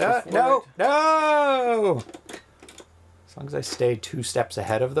 No. As long as I stay 2 steps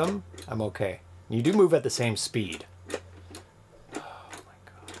ahead of them, I'm okay. You do move at the same speed. Oh my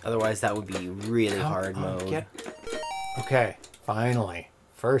god. Otherwise, that would be really hard mode. Okay, finally.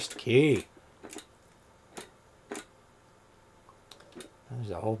 First key. There's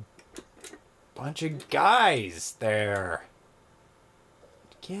a whole bunch of guys there.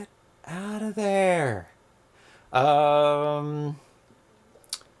 Get out of there. So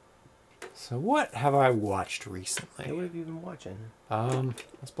what have I watched recently? What have you been watching?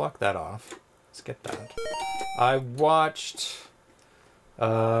 Let's block that off. Let's get that. I watched,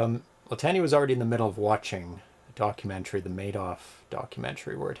 well, Tanny was already in the middle of watching a documentary, the Madoff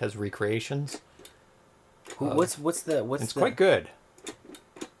documentary, where it has recreations. What's It's quite good.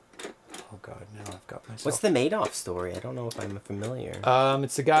 Oh god, now I've got myself. What's the Madoff story? I don't know if I'm familiar.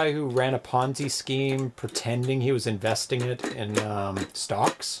 It's the guy who ran a Ponzi scheme pretending he was investing it in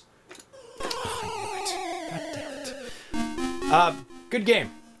stocks. Oh, I knew it. God damn it. Good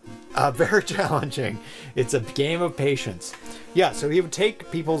game. Very challenging. It's a game of patience. Yeah, so he would take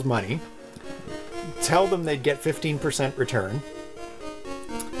people's money, tell them they'd get 15% return.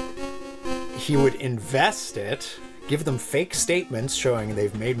 He would invest it, give them fake statements showing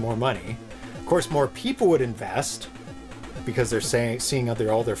they've made more money. Of course, more people would invest because they're seeing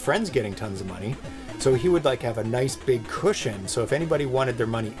all their friends getting tons of money. So he would like have a nice big cushion. So if anybody wanted their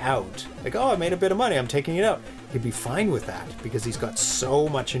money out, like, oh, I made a bit of money, I'm taking it out, he'd be fine with that because he's got so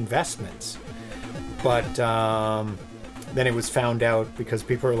much investments. But then it was found out because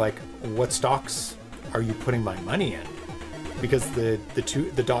people are like, what stocks are you putting my money in? Because the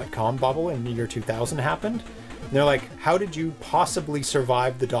dot-com bubble in the year 2000 happened. And they're like, how did you possibly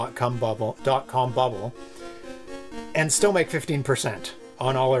survive the dot-com bubble and still make 15%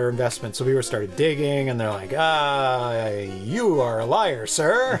 on all our investments? So people started digging and they're like, you are a liar,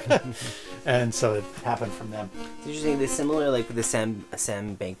 sir. And so it happened from them. It's interesting. They're similar like with the Sam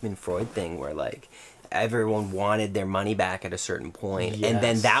Bankman-Fried thing where like everyone wanted their money back at a certain point. Yes. And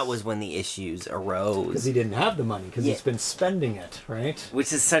then that was when the issues arose. Because he didn't have the money because he's been spending it, right?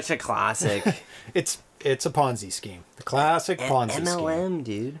 Which is such a classic. It's a Ponzi scheme. The classic Ponzi scheme. MLM,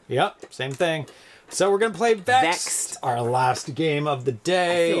 dude. Yep, same thing. So we're going to play Vexed, our last game of the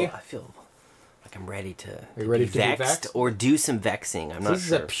day. I feel like I'm ready to Are you ready to be vexed or do some vexing. I'm not sure. This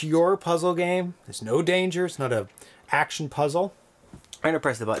is a pure puzzle game. There's no danger. It's not a action puzzle. I'm going to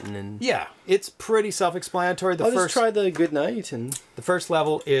press the button and... Yeah, it's pretty self-explanatory. I'll just try the good night and... The first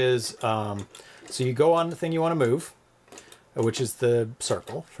level is, so you go on the thing you want to move, which is the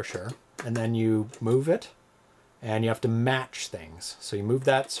circle, for sure. And then you move it, and you have to match things. So you move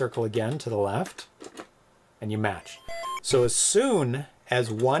that circle again to the left, and you match. So as soon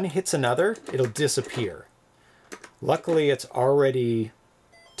as one hits another, it'll disappear. Luckily, it's already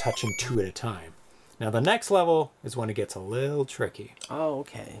touching 2 at a time. Now the next level is when it gets a little tricky. Oh,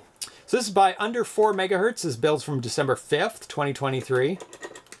 okay. So this is by Under 4 Megahertz. This builds from December 5th, 2023.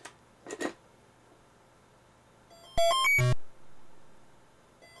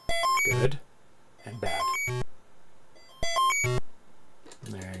 Good and bad.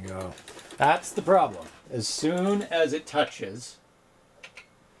 There you go. That's the problem. As soon as it touches.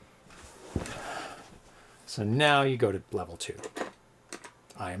 So now you go to level 2.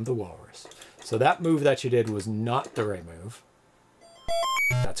 I am the walrus. So that move that you did was not the right move.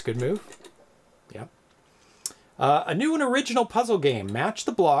 That's a good move. Yep. A new and original puzzle game. Match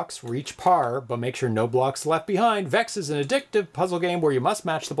the blocks, reach par, but make sure no blocks left behind. Vex is an addictive puzzle game where you must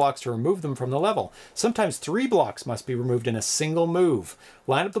match the blocks to remove them from the level. Sometimes 3 blocks must be removed in a single move.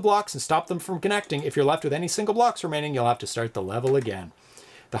 Line up the blocks and stop them from connecting. If you're left with any single blocks remaining, you'll have to start the level again.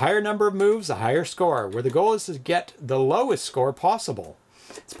 The higher number of moves, the higher score, where the goal is to get the lowest score possible.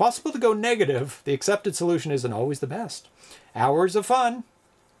 It's possible to go negative. The accepted solution isn't always the best. Hours of fun.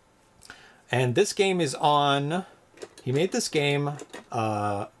 And this game is on... He made this game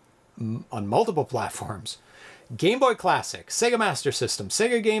on multiple platforms. Game Boy Classic, Sega Master System,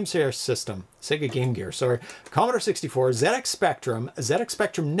 Sega Game Gear, sorry, Commodore 64, ZX Spectrum, ZX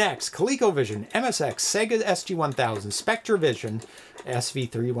Spectrum Next, ColecoVision, MSX, Sega SG-1000, Spectravision,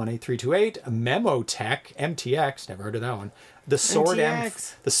 SV3-18328, Memotech, MTX, never heard of that one. The Sword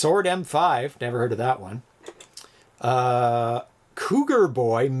M5, never heard of that one. Cougar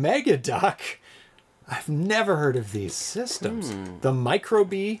Boy, Mega Duck. I've never heard of these systems. The Micro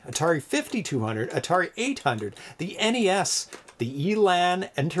B, Atari 5200, Atari 800, the NES, the Elan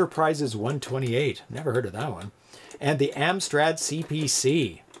Enterprises 128. Never heard of that one. And the Amstrad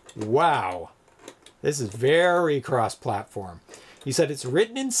CPC. Wow. This is very cross-platform. He said it's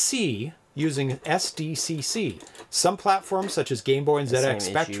written in C using SDCC. Some platforms, such as Game Boy and ZX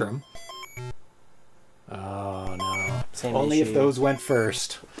Spectrum. Oh, no. Only if those went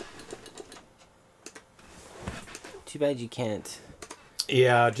first. Too bad you can't.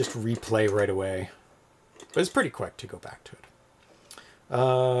 Yeah, just replay right away. But it's pretty quick to go back to it.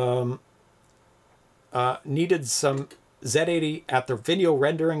 Needed some Z80 at the video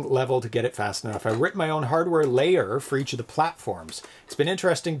rendering level to get it fast enough. I written my own hardware layer for each of the platforms. It's been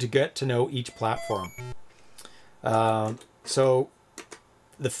interesting to get to know each platform. So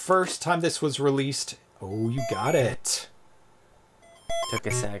the first time this was released... Oh, you got it. Took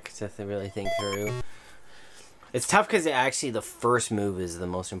a sec to really think through. It's tough because actually the first move is the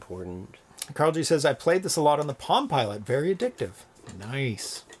most important. Carl G says, I played this a lot on the Palm Pilot. Very addictive.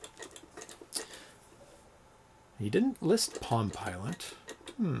 Nice. He didn't list Palm Pilot.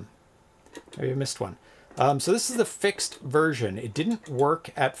 Maybe I missed one. So this is the fixed version. It didn't work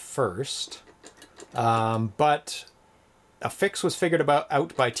at first, but a fix was figured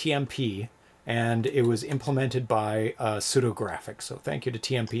out by TMP, and it was implemented by Pseudographics. So thank you to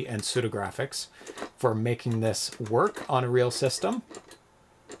TMP and Pseudographics for making this work on a real system.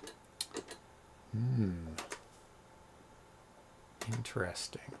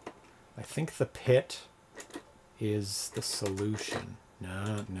 Interesting. I think the pit is the solution.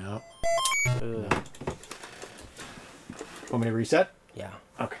 No. Want me to reset? Yeah.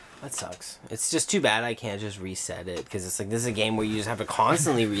 Okay. That sucks. It's just too bad I can't just reset it, because it's like this is a game where you just have to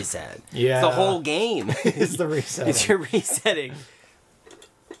constantly reset. Yeah. It's the whole game. It's the resetting. It's your resetting.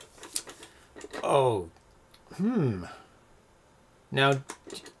 Oh. Now,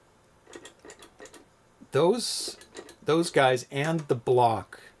 those guys and the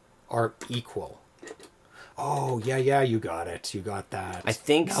block are equal. Oh, yeah, you got it. You got that. I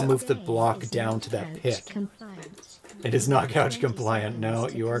think I'll move the block down to that pit. It is not couch compliant. No,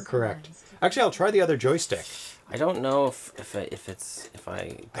 you are correct. Actually, I'll try the other joystick. I don't know if I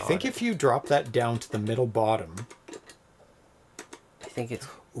think if you drop that down to the middle bottom. I think it's.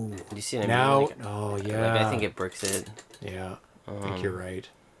 Ooh. Do you see what I now, mean? Like, oh yeah. Like I think it bricks it. Yeah, I think you're right.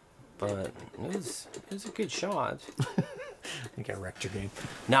 But it was a good shot. I think I wrecked your game.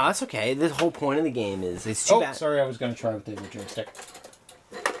 No, that's okay. The whole point of the game is it's too bad. Sorry, I was going to try with the other joystick.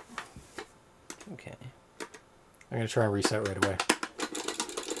 Okay. I'm going to try and reset right away.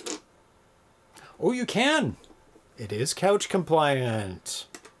 Oh, you can! It is couch compliant.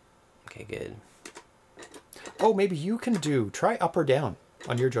 Okay, good. Oh, maybe you can try up or down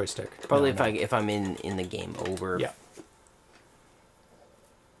on your joystick. Probably if I'm in the game over. Yeah.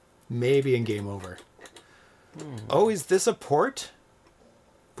 Maybe in game over. Oh, is this a port?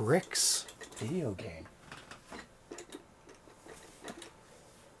 Bricks video game.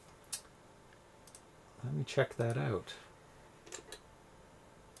 Let me check that out.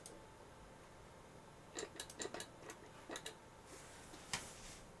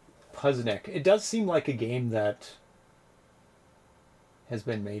 Puznik. It does seem like a game that has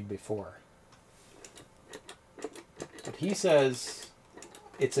been made before. But he says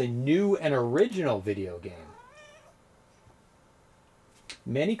it's a new and original video game.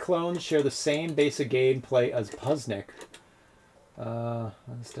 Many clones share the same basic gameplay as Puznik.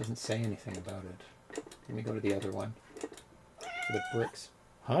 This doesn't say anything about it. Let me go to the other one. For the bricks.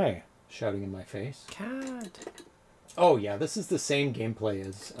 Hi, shouting in my face. Cat. Oh yeah, this is the same gameplay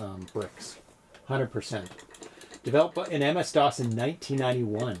as Bricks. 100%. Developed in MS-DOS in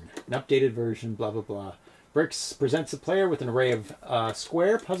 1991. An updated version, blah blah blah. Bricks presents the player with an array of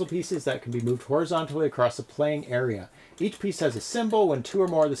square puzzle pieces that can be moved horizontally across the playing area. Each piece has a symbol. When two or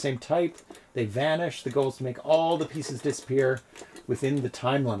more of the same type, they vanish. The goal is to make all the pieces disappear within the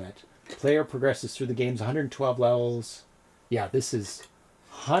time limit. The player progresses through the game's 112 levels. Yeah, this is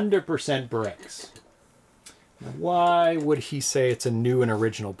 100% Bricks. Why would he say it's a new and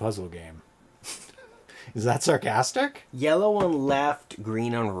original puzzle game? Is that sarcastic? Yellow on left,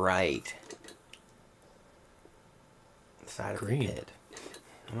 green on right. Side green. Of the pit.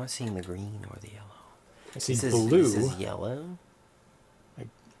 I'm not seeing the green or the yellow. I see blue. This is yellow. I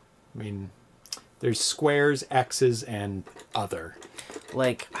mean, there's squares, X's, and other.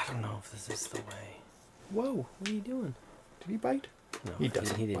 Like, I don't know if this is the way. Whoa, what are you doing? Did he bite? No, he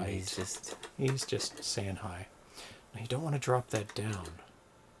doesn't he didn't. bite. He's just saying hi. Now, you don't want to drop that down.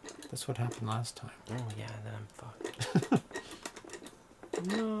 That's what happened last time. Oh, yeah, then I'm fucked.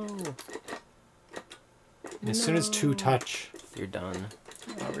 No. As soon as 2 touch, you're done.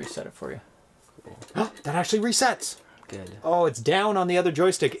 I'll reset it for you. Cool. That actually resets. Good. Oh, it's down on the other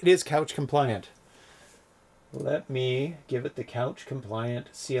joystick. It is couch compliant. Let me give it the couch compliant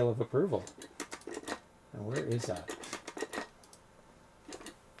seal of approval. Now, where is that?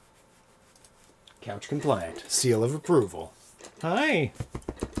 Couch compliant seal of approval. Hi.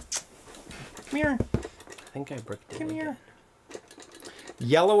 Come here. I think I bricked it. Come here.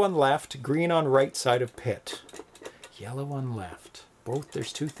 Yellow on left, green on right side of pit. Yellow on left. Both.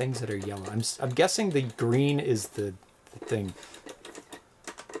 There's 2 things that are yellow. I'm guessing the green is the thing.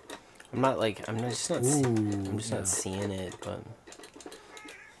 I'm just not seeing it, but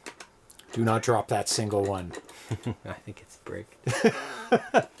do not drop that single one. I think it's bricked.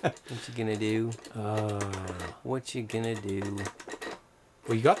 What you gonna do? What you gonna do?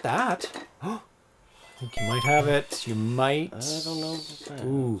 Well, you got that. I think you might have it. You might. I don't know about that.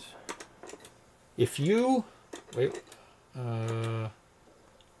 Ooh. If you wait. Okay,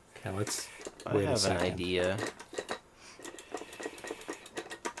 let's wait a second. I have an idea.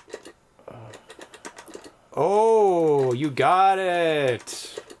 Oh, you got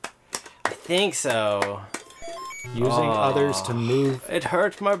it. I think so. Using others to move. It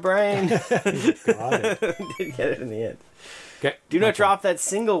hurt my brain. Got it. Did get it in the end. Okay. Do not drop that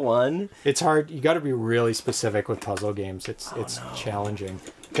single one. It's hard. You got to be really specific with puzzle games. It's challenging.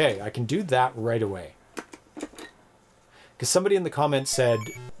 Okay, I can do that right away. Because somebody in the comments said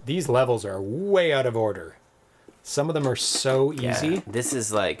these levels are way out of order. Some of them are so easy. Yeah, this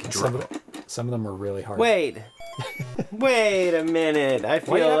is like some of them are really hard. Wait. Wait a minute. I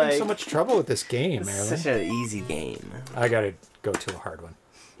feel Why are you like having so much trouble with this game, it's Marilyn? such an easy game. I gotta go to a hard one.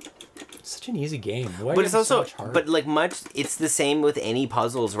 It's such an easy game. Why But it's also, so much hard? but like it's the same with any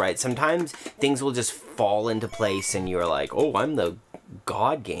puzzles, right? Sometimes things will just fall into place, and you're like, "Oh, I'm the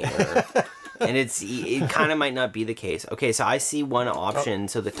god gamer," and it kind of might not be the case. Okay, so I see one option.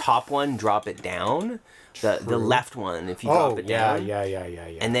 So the top one, drop it down. The left one, if you drop it down. Yeah.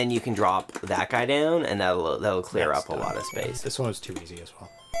 And then you can drop that guy down, and that'll clear up a lot of space. This one was too easy as well.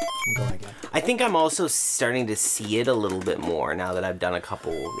 I'm going again. I think I'm also starting to see it a little bit more now that I've done a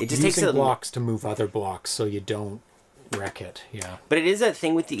couple. It just takes blocks to move other blocks so you don't wreck it. Yeah. But it is that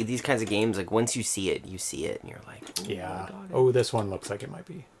thing with these kinds of games. Like once you see it, and you're like, yeah. Oh, this one looks like it might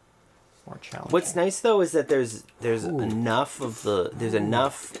be more challenging. What's nice though is that there's enough of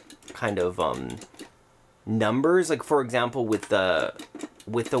enough kind of numbers. Like for example, with the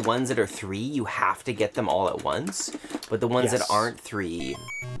ones that are 3, you have to get them all at once. But the ones that aren't 3,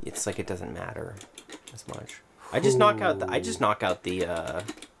 it's like it doesn't matter as much. I just knock out the. I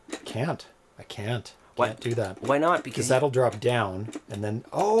can't do that. Why not? Because that'll drop down, and then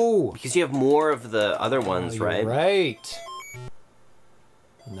because you have more of the other ones, right? Right.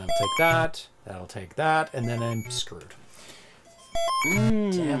 And that'll take that. That'll take that, and then I'm screwed.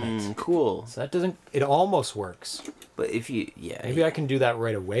 Damn it! Cool. So that doesn't. It almost works. But if you, maybe I can do that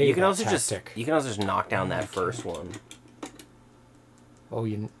right away. You can also just knock down that first one. Oh,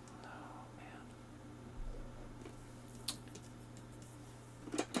 man.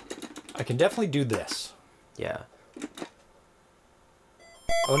 I can definitely do this. Yeah.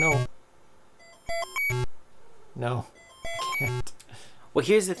 Oh no. No, I can't. Well,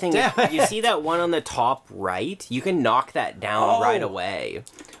 here's the thing. You see that one on the top right? You can knock that down right away.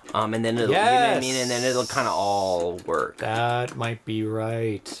 And then it'll, you know what I mean? And then it'll kind of all work. That might be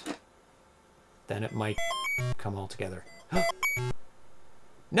right. Then it might come all together.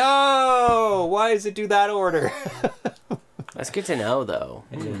 No! Why does it do that order? That's good to know, though.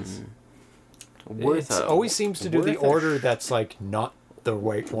 It is. It always seems to do the order that's like not the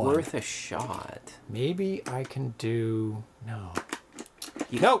right one. Worth a shot. Maybe I can do... No.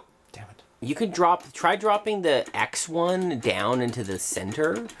 No! Damn it. You could try dropping the X one down into the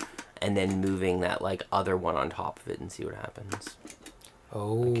center and then moving that like other one on top of it and see what happens.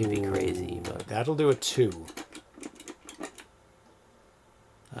 Oh. That could be crazy, but... That'll do a 2.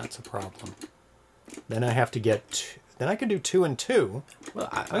 That's a problem. Then I have to get... Then I can do 2 and 2. Well,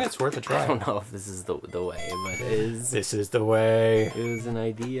 I think it's worth a try. I don't know if this is the way, but it is. This is the way. It was an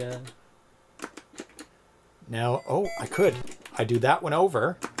idea. Now, I could. I do that one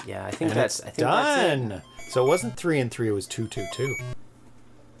over. Yeah, I think that's done. That's it. So it wasn't 3 and 3. It was 2, 2, 2.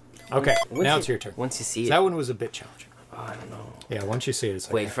 Okay, now it's your turn. Once you see it. That one was a bit challenging. Oh, I don't know. Yeah, once you see it, it's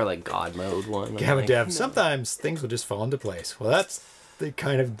like... Wait for like God mode one. Gamma Dev. No. Sometimes things will just fall into place. Well, that's the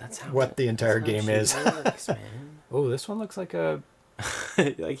kind of what the entire game is. Works, man. Oh, this one looks like a...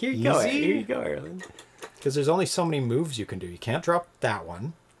 like, here you go. Here you go, Erlen. Because there's only so many moves you can do. You can't drop that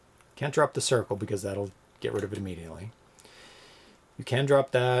one. Can't drop the circle because that'll get rid of it immediately. You can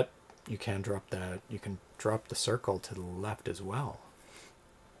drop that. You can drop that. You can drop the circle to the left as well?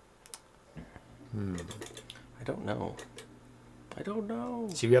 I don't know. I don't know.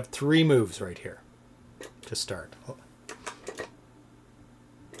 So you have 3 moves right here to start. I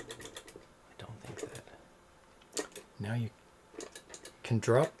don't think that. Now you can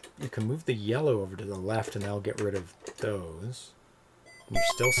drop, you can move the yellow over to the left and that'll get rid of those. And you're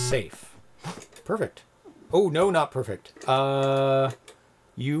still safe. Perfect. Oh, no, not perfect. Oh,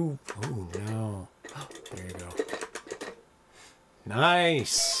 no. There you go.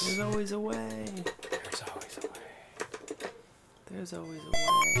 Nice. There's always a way. There's always a way. There's always a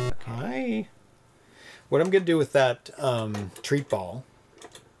way. Okay. Hi. What I'm going to do with that treat ball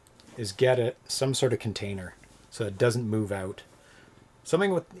is get it some sort of container so it doesn't move out.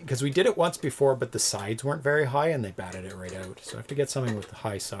 Something with, because we did it once before, but the sides weren't very high and they batted it right out. So I have to get something with the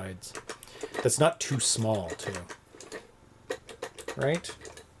high sides. That's not too small, too. Right?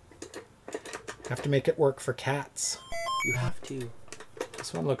 Have to make it work for cats. You have to.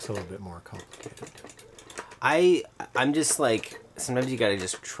 This one looks a little bit more complicated. I'm just like, sometimes you gotta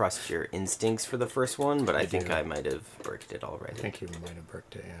just trust your instincts for the first one, but I think I might have bricked it already. I think you might have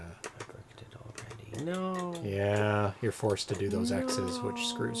bricked it, yeah. I bricked it already. No. Yeah, you're forced to do those X's, which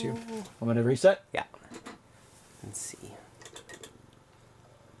screws you. I'm gonna reset. Yeah. Let's see.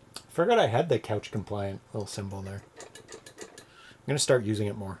 Forgot I had the couch compliant little symbol there. I'm gonna start using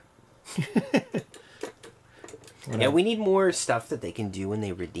it more. Yeah, we need more stuff that they can do when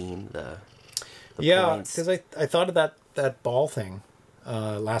they redeem the points. Because I thought of that ball thing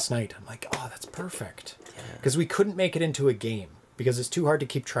last night. I'm like, oh, that's perfect. Because we couldn't make it into a game because it's too hard to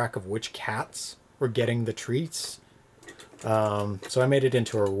keep track of which cats were getting the treats. So I made it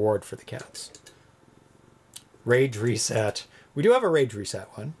into a reward for the cats. Rage reset. We do have a rage reset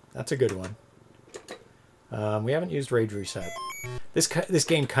one. That's a good one. We haven't used rage reset. This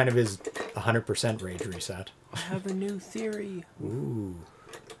game kind of is 100% rage reset. I have a new theory. Ooh.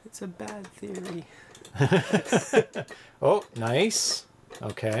 It's a bad theory. Oh, nice.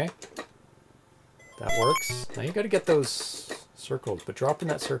 Okay. That works. Now you got to get those circles, but dropping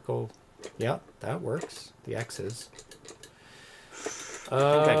that circle, yeah, that works. The X's.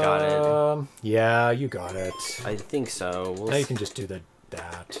 I think I got it. Yeah, you got it. I think so. Now you can just do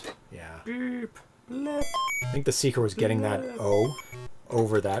that. Yeah. Beep. Blip. I think the secret was getting that O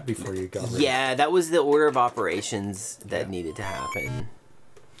over that before you got rid Yeah, that was the order of operations that needed to happen.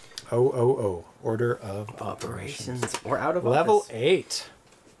 O. Order of operations. Or out of Level office. 8.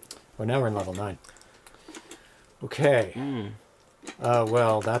 Well, now we're in level 9. Okay.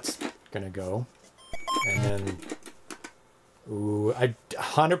 Well, that's going to go. And then... Ooh,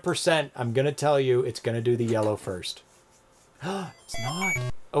 100%, I'm going to tell you, it's going to do the yellow first. It's not.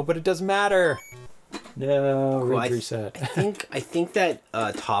 Oh, but it doesn't matter. No, Cool, rage reset. I think that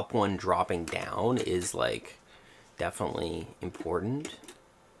top one dropping down is like definitely important.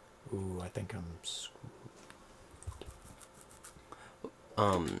 Ooh, I think I'm screwed.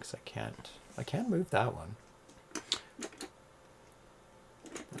 'Cause I can't move that one.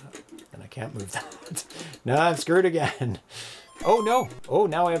 And I can't move that. No, I'm screwed again. Oh no. Oh,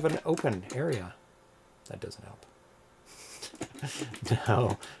 now I have an open area. That doesn't help.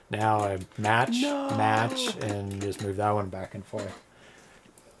 No. Now I match, and just move that one back and forth.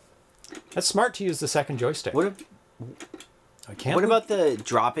 That's smart to use the second joystick. What About the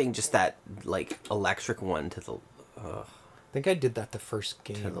dropping just that like electric one to the I think I did that the first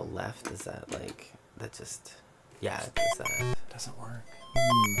game. to the left? Is that like that just yeah, it does that. Doesn't work.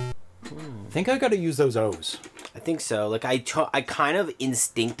 I think I got to use those O's. I think so. Like I kind of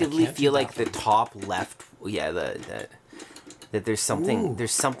instinctively feel like the top left that there's something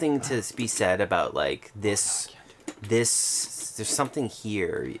to be said about like this there's something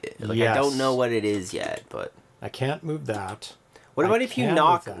here. Like I don't know what it is yet, but I can't move that. What about if you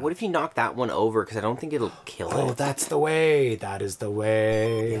knock that one over, because I don't think it'll kill it. Oh, that's the way. That is the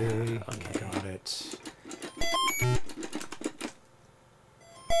way. Yeah, okay. Got it.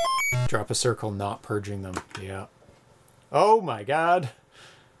 Drop a circle, not purging them. Yeah. Oh my god.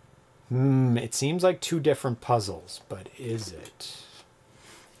 It seems like 2 different puzzles, but is it?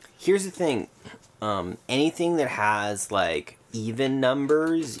 Here's the thing. Anything that has like even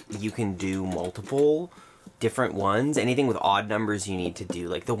numbers, you can do multiple different ones. Anything with odd numbers, you need to do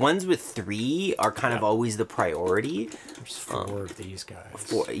like the ones with 3 are kind of always the priority. There's 4 of these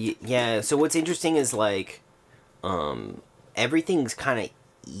guys. Yeah. So what's interesting is like, everything's kind of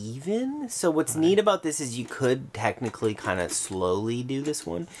even. So what's neat about this is you could technically kind of slowly do this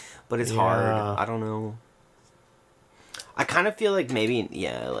one, but it's hard. I don't know. I kind of feel like maybe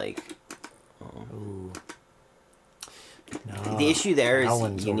like. No, the issue there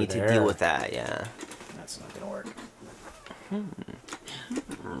is you need to deal with that. Yeah. That that's not gonna work.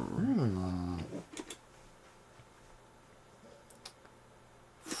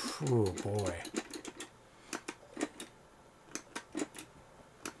 Oh boy.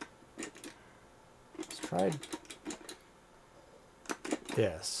 Let's try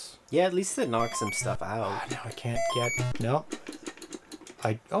this. Yeah, at least it knocks some stuff out. No, I can't get. No.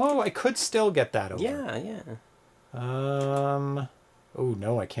 I could still get that over. Yeah, yeah. Oh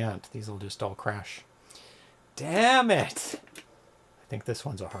no, I can't. These will just all crash. Damn it! I think this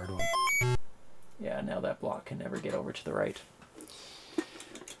one's a hard one. Yeah, now that block can never get over to the right.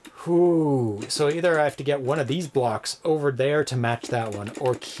 Whew. So either I have to get one of these blocks over there to match that one,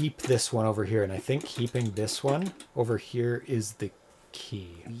 or keep this one over here. And I think keeping this one over here is the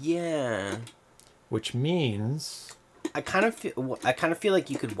key. Yeah. Which means I kind of feel like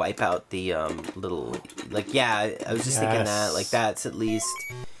you could wipe out the little, like, yeah, I was just thinking that, like, that's at least,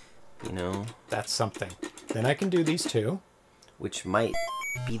 you know, that's something. Then I can do these two, which might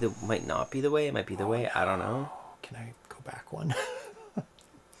not be the way. It might be the way. I don't know. Can I go back one?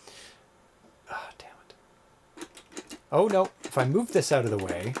 Ah, damn it. Oh no, if I move this out of the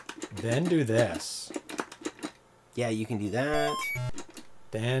way, then do this. Yeah, you can do that.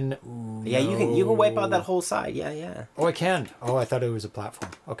 Then yeah, you can wipe out that whole side. Yeah, yeah. Oh, I can. Oh, I thought it was a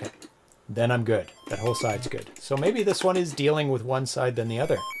platform. Okay. Then I'm good. That whole side's good. So maybe this one is dealing with one side than the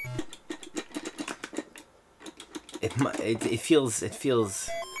other. It feels that feels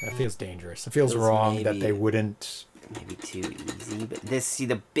dangerous. It feels wrong that they wouldn't. Maybe too easy, but see,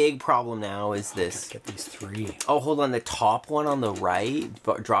 the big problem now is this. Get these three. Oh, hold on, the top one on the right,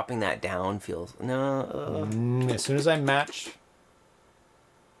 but dropping that down feels no. As soon as I match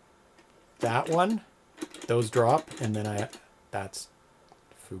that one, those drop, and then that's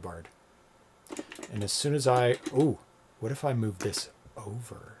foobarred. And as soon as what if I move this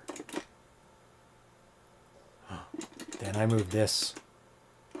over? Then I move this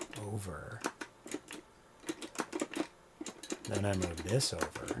over. Then I move this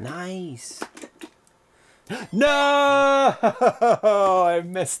over. Nice. No! I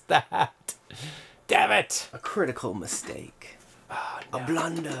missed that. Damn it. A critical mistake. Oh, no. A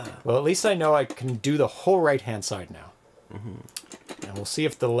blunder. Well, at least I know I can do the whole right-hand side now. And we'll see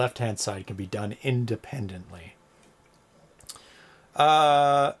if the left-hand side can be done independently.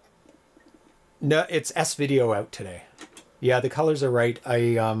 No, it's S-Video out today. Yeah, the colors are right.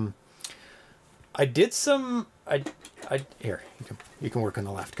 I did some... here, you can work on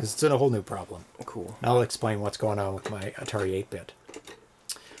the left, because it's in a whole new problem. Cool. I'll explain what's going on with my Atari 8-bit.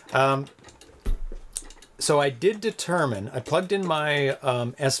 So I did determine, I plugged in my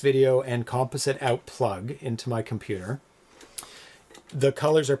S-Video and composite out plug into my computer. The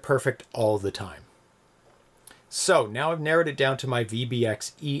colors are perfect all the time. So now I've narrowed it down to my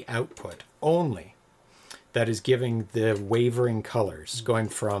VBX-E output only. That is giving the wavering colors, going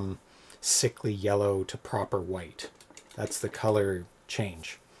from sickly yellow to proper white. That's the color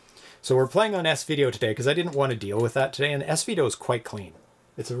change. So we're playing on S-Video today because I didn't want to deal with that today, and S-Video is quite clean.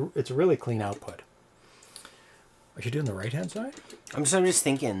 It's a really clean output. Are you doing the right-hand side? I'm just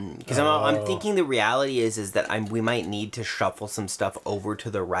thinking, because I'm thinking the reality is that we might need to shuffle some stuff over to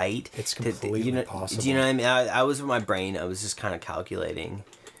the right. It's completely possible. Do you know what I mean? I was with my brain. I was just kind of calculating.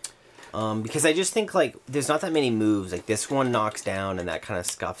 Because I just think, like, there's not that many moves. Like, this one knocks down and that kind of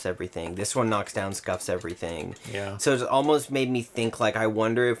scuffs everything. This one knocks down, scuffs everything. Yeah. So it almost made me think, like, I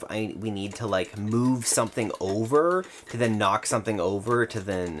wonder if we need to, like, move something over to then knock something over to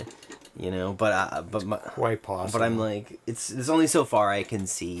then, you know, quite possible. But I'm like, there's only so far I can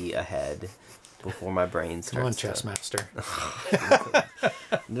see ahead before my brain starts. Come on, chess master.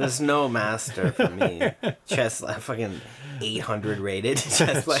 There's no master for me. Chess, fucking 800 rated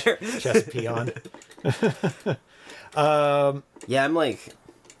chess player. Chess peon. Yeah, I'm like,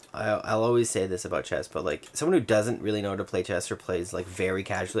 I'll always say this about chess, but like someone who doesn't really know how to play chess or plays like very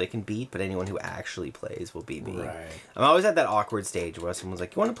casually I can beat, but anyone who actually plays will beat me. Right. I'm always at that awkward stage where someone's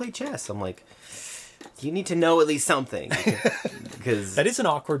like, "You want to play chess?" I'm like, you need to know at least something, because that is an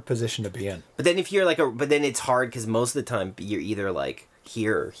awkward position to be in. But then if you're like but then it's hard because most of the time you're either like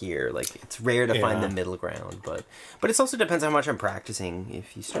here or here. Like it's rare to find the middle ground, but it also depends how much I'm practicing.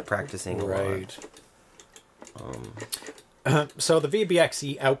 If you start practicing, right. So the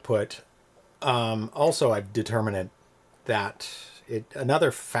VBXE output, also I've determined that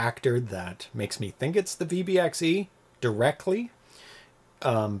another factor that makes me think it's the VBXE directly.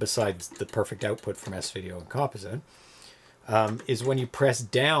 Besides the perfect output from S-Video and composite, is when you press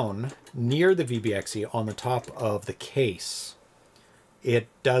down near the VBXE on the top of the case, it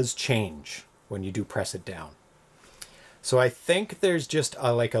does change when you do press it down. So I think there's just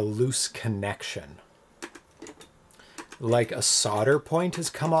like a loose connection like a solder point has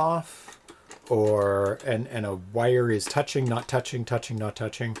come off, or and a wire is touching, not touching, touching, not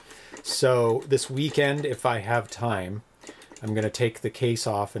touching. So this weekend, if I have time, I'm going to take the case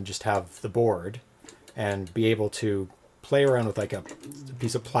off and just have the board and be able to play around with like a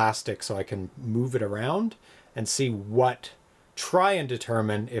piece of plastic so I can move it around and see try and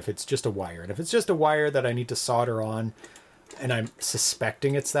determine if it's just a wire. And if it's just a wire that I need to solder on, and I'm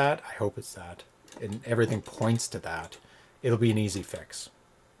suspecting it's that, I hope it's that, and everything points to that, it'll be an easy fix.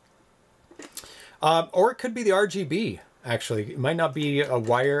 Or it could be the RGB, actually. It might not be a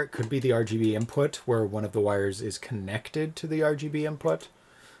wire, it could be the RGB input, where one of the wires is connected to the RGB input.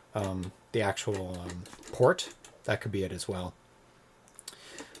 The actual port, that could be it as well.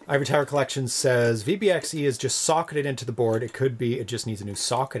 Ivory Tower Collection says, VBXE is just socketed into the board. It could be it just needs a new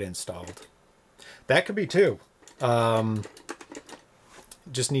socket installed. That could be too.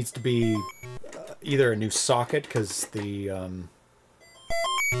 Just needs to be either a new socket, because the,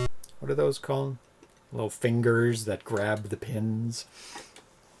 what are those called? Little fingers that grab the pins.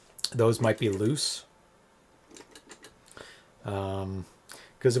 Those might be loose.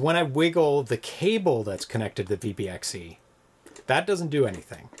 Because when I wiggle the cable that's connected to the VBXE, that doesn't do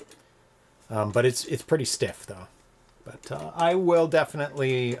anything. But it's pretty stiff though. But I will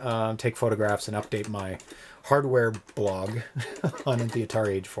definitely take photographs and update my hardware blog on the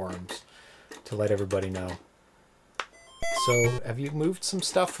Atari Age forums to let everybody know. So have you moved some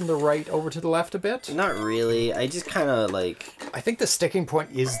stuff from the right over to the left a bit? Not really. I just kind of like... I think the sticking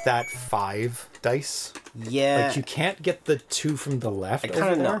point is that 5 dice. Yeah. Like you can't get the 2 from the left. I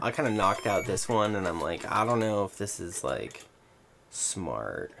kind of knocked out this one, and I'm like, I don't know if this is like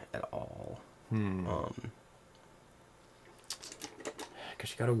smart at all. Because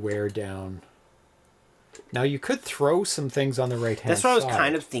you got to wear down. Now you could throw some things on the right hand side. That's what I was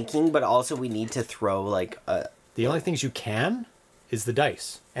kind of thinking, but also we need to throw like a... The only things you can is the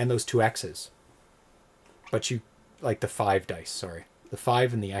dice and those 2 X's. But you, like the 5 dice, sorry. The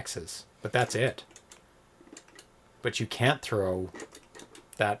 5 and the X's. But that's it. But you can't throw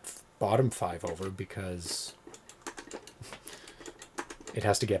that bottom 5 over because it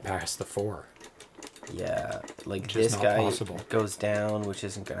has to get past the 4. Yeah, like this guy goes down, which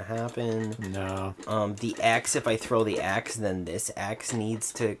isn't going to happen. No. The X, if I throw the X, then this X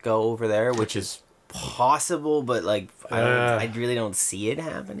needs to go over there, which is possible, but like I really don't see it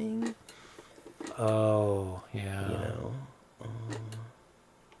happening. Oh, yeah. You know.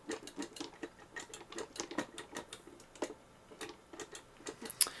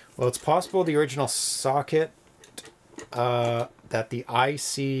 Well, it's possible the original socket that the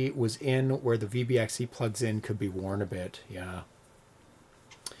IC was in where the VBXE plugs in could be worn a bit. Yeah.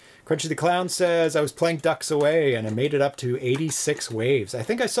 Crunchy the Clown says, I was playing Ducks Away and I made it up to 86 waves. I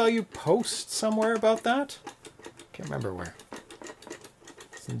think I saw you post somewhere about that. Can't remember where.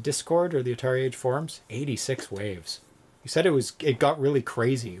 It's in Discord or the Atari Age forums. 86 waves. You said it got really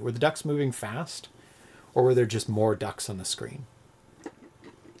crazy. Were the ducks moving fast? Or were there just more ducks on the screen?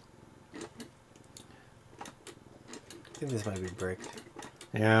 I think this might be bricked.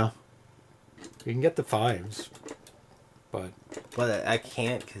 Yeah. You can get the 5s. But... Well, I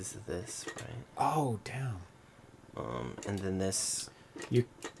can't because of this, right? Oh, damn. And then this... You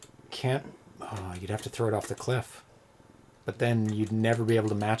can't... Oh, you'd have to throw it off the cliff. But then you'd never be able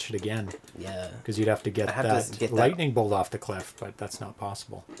to match it again. Yeah. Because you'd have to get that lightning bolt off the cliff, but that's not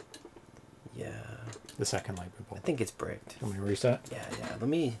possible. Yeah. The second lightning bolt. I think it's bricked. Want me to reset? Yeah. Let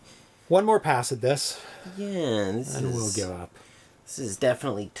me... One more pass at this. Yeah, and we'll give up. This is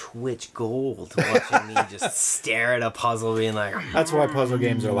definitely Twitch gold, watching me just stare at a puzzle being like... That's why puzzle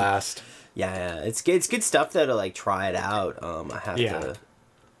games are last. Yeah. It's good stuff, though, to, like, try it out. I have to...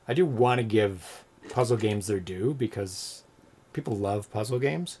 I do want to give puzzle games their due, because people love puzzle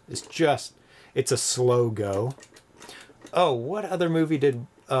games. It's a slow go. Oh, what other movie did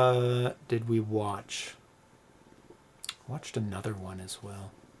we watch? Watched another one as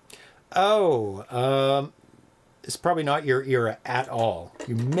well. Oh, it's probably not your era at all.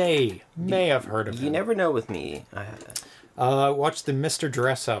 You may have heard of it. You never know with me. Watch the Mr.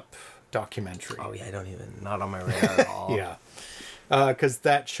 Dress Up documentary. Oh yeah, not on my radar at all. Yeah. Because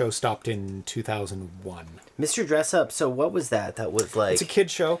that show stopped in 2001. Mr. Dress Up, so what was that? That was like... It's a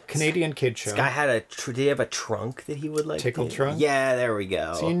kid show, Canadian kid show. This guy had did he have a trunk that he would like... Tickle trunk? Yeah, there we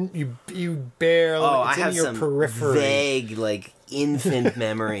go. So you barely... Oh, it's I have in your some periphery. vague, like, infant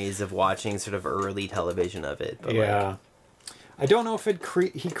memories of watching sort of early television of it. But yeah. Like, I don't know if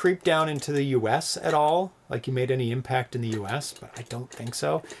he creeped down into the U.S. at all, like he made any impact in the U.S., but I don't think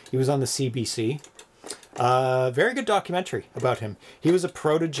so. He was on the CBC. Very good documentary about him. He was a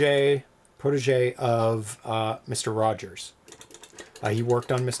protege protege of Mr. Rogers. He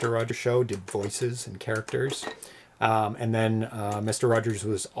worked on Mr. Rogers' show, did voices and characters. And then Mr. Rogers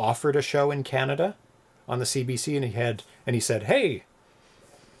was offered a show in Canada on the CBC, and he said, "Hey,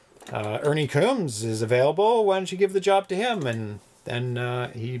 Ernie Coombs is available. Why don't you give the job to him?" And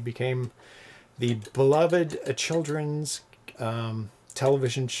then he became the beloved children's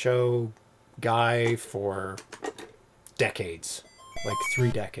television show guy for decades, like 3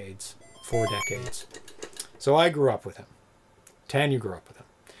 decades, 4 decades. So I grew up with him. Tanya grew up with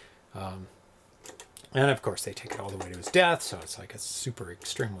him. And of course they take it all the way to his death, so it's like a super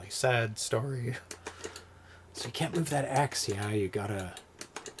extremely sad story. So you can't move that X. Yeah, you gotta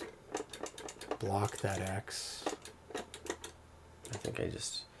block that X. I think I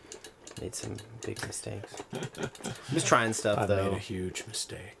just made some big mistakes. I'm just trying stuff, though. I made a huge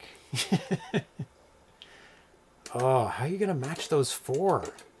mistake. Oh, how are you gonna match those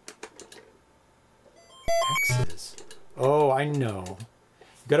 4 X's? Oh, I know.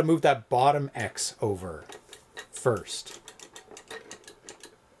 You gotta move that bottom X over first.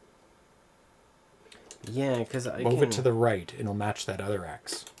 Yeah, because I move it to the right. It'll match that other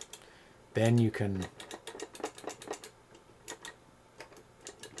X. Then you can...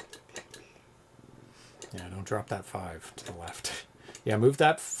 Yeah, don't drop that 5 to the left. Yeah, move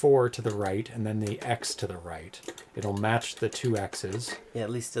that 4 to the right, and then the X to the right. It'll match the 2 X's. Yeah, at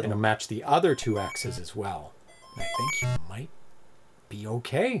least it'll match the other 2 X's as well. And I think you might be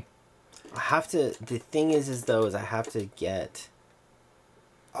okay. I have to... The thing is though, I have to get...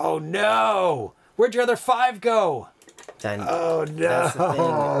 Oh, no! Where'd your other 5 go? Then, oh,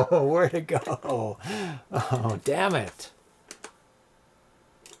 no! Where'd it go? Oh, damn it.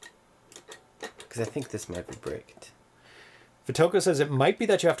 Because I think this might be bricked. Vitoko says it might be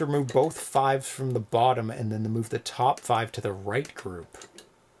that you have to remove both 5s from the bottom and then move the top 5 to the right group.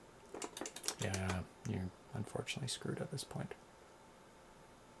 Yeah, you're unfortunately screwed at this point.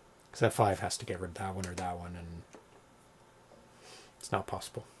 Because that 5 has to get rid of that one or that one, and it's not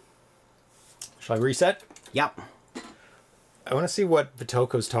possible. Shall I reset? Yep. I want to see what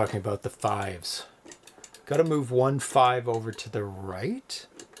Vitoko's talking about, the 5s. Got to move 1 5 over to the right.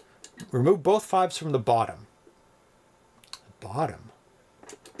 Remove both 5s from the bottom. The bottom?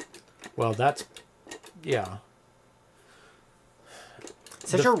 Well, that's... Yeah.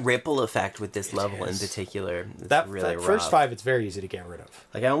 Such a ripple effect with this level in particular. It's really rough. First 5, it's very easy to get rid of.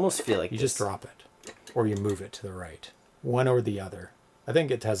 Like, I almost feel like you just drop it. Or you move it to the right. One or the other. I think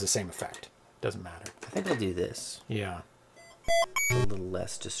it has the same effect. Doesn't matter. I think I'll do this. Yeah. It's a little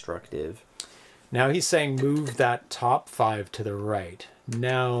less destructive. Now he's saying move that top 5 to the right.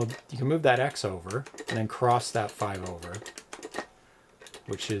 Now you can move that X over and then cross that 5 over.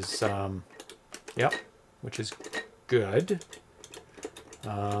 Which is, yep, which is good. You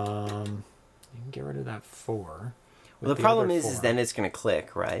can get rid of that 4. Well, the problem is then it's going to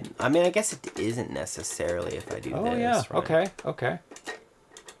click, right? I mean, I guess it isn't necessarily if I do this. Oh, yeah. Right? Okay. Okay.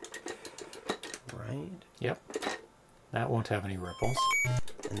 Right? Yep. That won't have any ripples.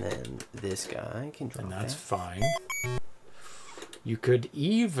 And then this guy can drop. And that's fine. You could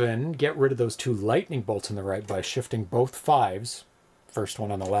even get rid of those 2 lightning bolts on the right by shifting both 5s. First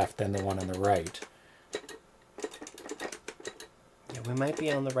one on the left, then the one on the right. Yeah, we might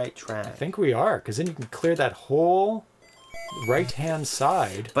be on the right track. I think we are, because then you can clear that whole right-hand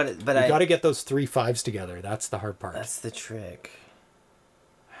side. But you got to get those 3 5s together. That's the hard part. That's the trick.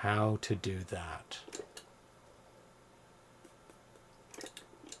 How to do that.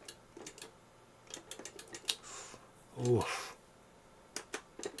 Oof.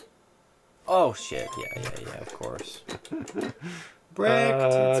 Oh shit! Yeah, of course. Bricked.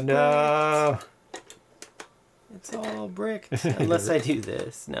 It's no. Bricked. It's all bricked. Unless I do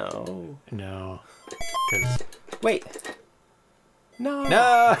this. No. No. Wait. No.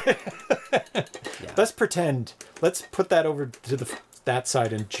 No. Yeah. Let's pretend. Let's put that over to that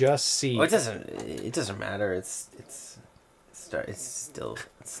side and just see. Well, it doesn't matter. It's still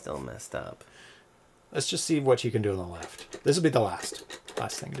messed up. Let's just see what you can do on the left. This will be the last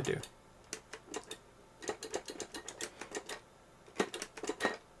thing to do.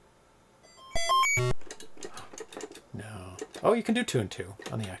 No. Oh, you can do 2 and 2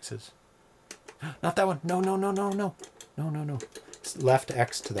 on the X's. Not that one. No. Left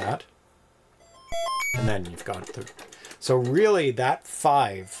X to that. And then you've got the... So really, that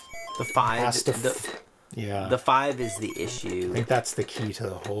 5... The 5 has to... Yeah. The 5 is the issue. I think that's the key to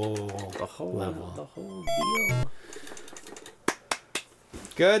the whole level. The whole deal.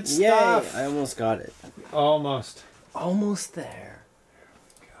 Good stuff. Yay, I almost got it. Almost. Almost there.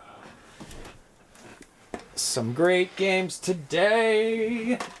 Some great games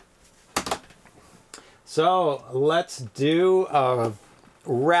today. So let's do a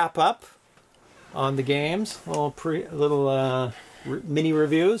wrap up on the games. Little mini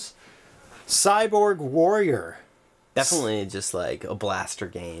reviews. Cyborg Warrior. Definitely just like a blaster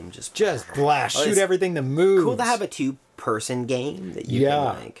game. Just blast. Shoot everything that moves. Cool to have a two-person game that you can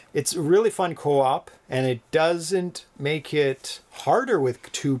like. It's really fun co-op, and it doesn't make it harder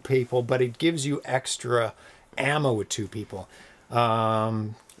with two people, but it gives you extra ammo with two people.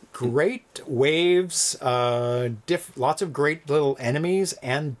 Great waves, lots of great little enemies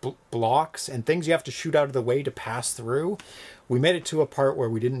and blocks and things you have to shoot out of the way to pass through. We made it to a part where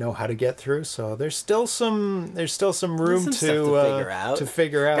we didn't know how to get through, so there's still some room to figure out.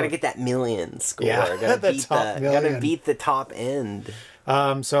 Gotta get that million score. Yeah, gotta beat the top end.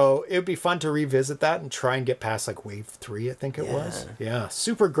 So it would be fun to revisit that and try and get past like wave 3, I think it was. Yeah,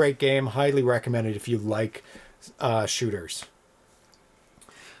 super great game. Highly recommended if you like shooters.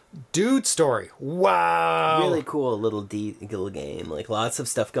 Dude Story. Wow. Really cool little game. Like lots of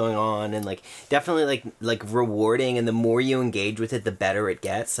stuff going on, and like definitely like rewarding, and the more you engage with it, the better it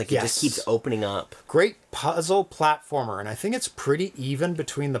gets. Like it just keeps opening up. Great puzzle platformer, and I think it's pretty even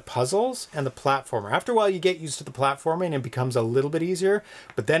between the puzzles and the platformer. After a while you get used to the platforming and it becomes a little bit easier,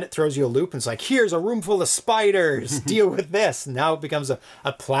 but then it throws you a loop and it's like, here's a room full of spiders. Deal with this. Now it becomes a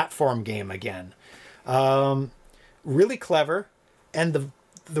platform game again. Really clever, and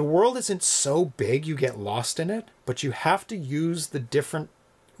the world isn't so big you get lost in it, but you have to use the different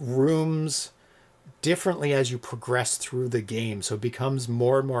rooms differently as you progress through the game. So it becomes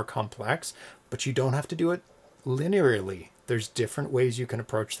more and more complex, but you don't have to do it linearly. There's different ways you can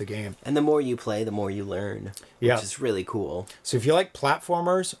approach the game. And the more you play, the more you learn, which is really cool. So if you like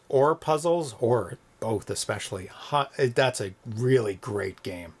platformers or puzzles, or both especially, that's a really great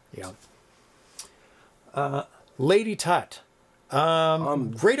game. Yeah. Lady Tut.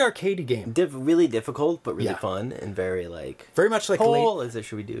 Great arcade game. Really difficult, but really fun, and very much like very much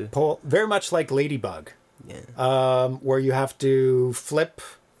like Ladybug. Yeah. Where you have to flip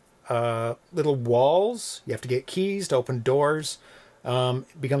little walls. You have to get keys to open doors.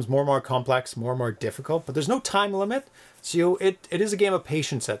 It becomes more and more complex, more and more difficult. But there's no time limit, so it is a game of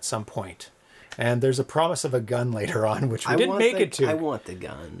patience at some point. And there's a promise of a gun later on, which we didn't make it to. I want the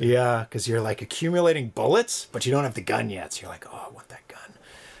gun. Yeah, because you're like accumulating bullets, but you don't have the gun yet. So you're like, oh, I want that gun.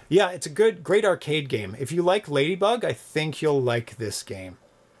 Yeah, it's a great arcade game. If you like Ladybug, I think you'll like this game.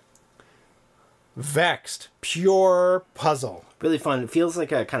 Vexed. Pure puzzle. Really fun. It feels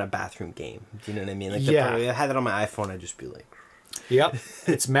like a kind of bathroom game. Do you know what I mean? Like if I had it on my iPhone, I'd just be like... Yep.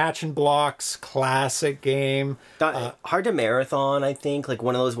 It's match and blocks, classic game. Hard to marathon, I think. Like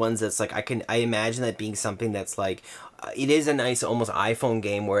one of those ones that's like, I imagine that being something that's like, it is a nice almost iPhone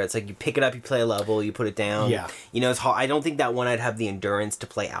game where it's like you pick it up, you play a level, you put it down. Yeah. You know, it's hard. I don't think that one I'd have the endurance to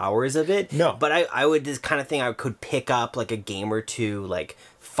play hours of it. No. But I would just kind of think I could pick up like a game or two, like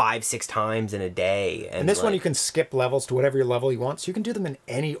 5-6 times in a day. And this one you can skip levels to whatever your level you want, so you can do them in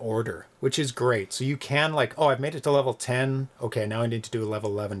any order, which is great. So you can like, oh, I've made it to level 10. Okay, now I need to do a level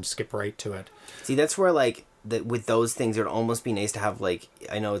 11, skip right to it. See, that's where like with those things, it would almost be nice to have like,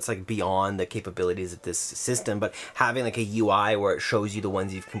 I know it's like beyond the capabilities of this system, but having like a UI where it shows you the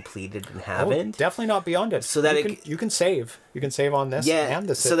ones you've completed and haven't. Oh, definitely not beyond it. So that you can save. You can save on this and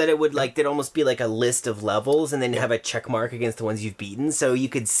this. So that it would like, there'd almost be like a list of levels, and then have a check mark against the ones you've beaten. So you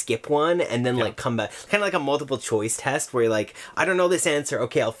could skip one and then like come back. Kind of like a multiple choice test where you're like, I don't know this answer.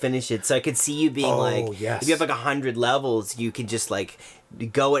 Okay, I'll finish it. So I could see you being if you have like 100 levels, you could just like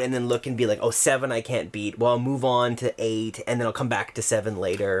go it and then look and be like, oh, 7 I can't beat. Well, I'll move on to 8 and then I'll come back to 7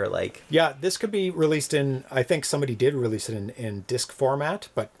 later. Like, yeah, this could be released in, I think somebody did release it in disc format,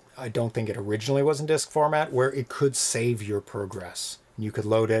 but I don't think it originally was in disc format, where it could save your progress. You could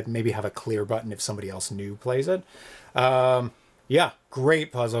load it, maybe have a clear button if somebody else new plays it. Yeah,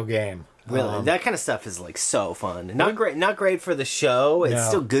 great puzzle game. Really, that kind of stuff is like so fun. Not great for the show. It's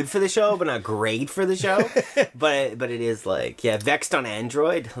still good for the show, but not great for the show. but it is like, Vexed on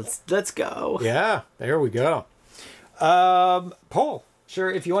Android. Let's go. Yeah, there we go. Poll. Sure,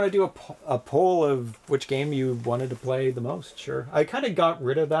 if you want to do a poll of which game you wanted to play the most, sure. I kind of got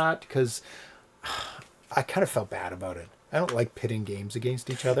rid of that because I kind of felt bad about it. I don't like pitting games against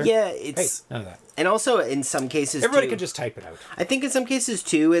each other. Yeah, it's... None of that. And also, in some cases, everybody can just type it out. I think in some cases,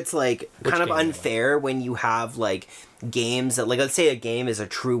 too, it's, like, kind of unfair when you have, like, games that... Like, let's say a game is a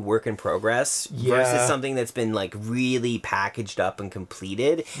true work in progress versus something that's been, like, really packaged up and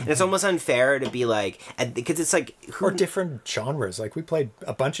completed. And it's almost unfair to be, like... Because it's, like... Or different genres. Like, we played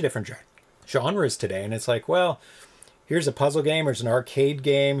a bunch of different genres today, and it's like, well... Here's a puzzle game, here's an arcade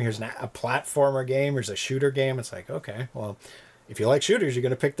game, here's a platformer game, here's a shooter game. It's like, okay, well, if you like shooters, you're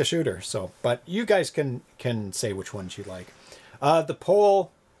going to pick the shooter. So, but you guys can say which ones you like. The polls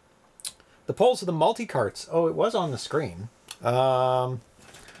of the multi-carts. Oh, it was on the screen. I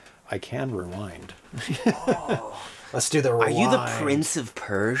can rewind. Oh. Let's do the rewind. Are you the Prince of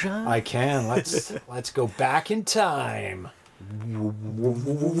Persia? I can. Let's go back in time.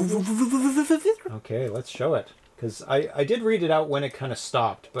 Okay, let's show it. Because I did read it out when it kind of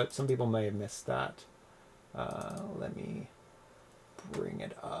stopped, but some people may have missed that. Let me bring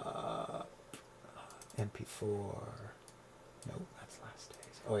it up. MP4. Nope, that's last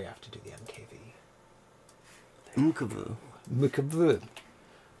days. Oh, you have to do the MKV. MKV.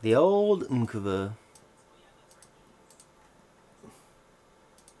 The old MKV.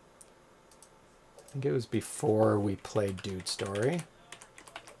 I think it was before we played Dude Story.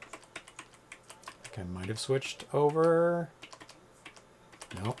 I think I might have switched over.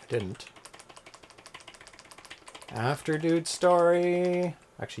 No, I didn't. After Dude Story.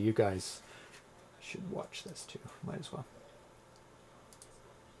 Actually, you guys should watch this too. Might as well.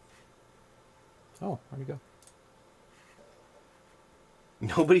 Oh, where'd he go?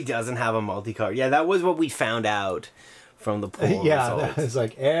 Nobody doesn't have a multi-cart. Yeah, that was what we found out from the poll yeah, results. It's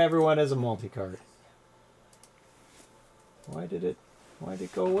like everyone has a multi-cart. Why did it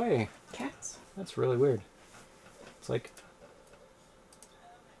go away? Cats. That's really weird. It's like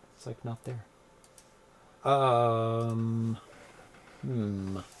not there.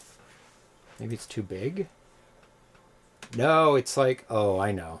 Maybe it's too big? No, it's like, oh,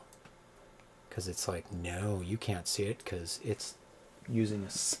 I know. Because it's like, no, you can't see it because it's using a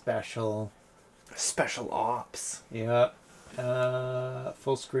special ops. Yeah.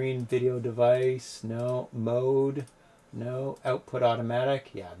 Full screen video device. No. Mode. No. Output automatic.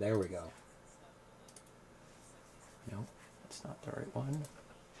 Yeah, there we go. No, that's not the right one.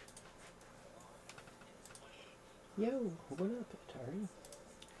 Yo, what up, Atari?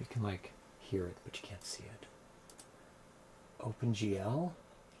 You can like hear it, but you can't see it. OpenGL.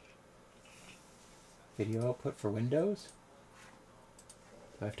 Video output for Windows.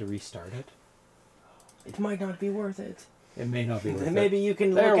 Do I have to restart it? It might not be worth it. It may not be worth it. Maybe you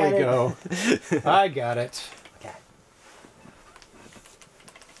can look there at we it. go. I got it. Okay.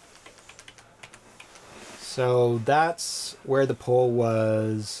 So that's where the poll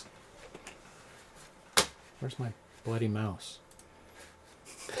was. Where's my bloody mouse?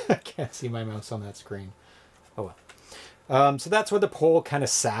 I can't see my mouse on that screen. Oh well. So that's where the poll kind of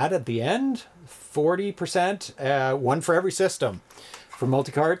sat at the end. 40%, one for every system. For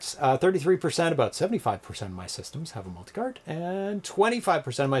multi-carts, 33%, about 75% of my systems have a multi-cart, and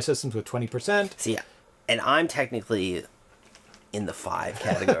 25% of my systems with 20%. See, and I'm technically in the 5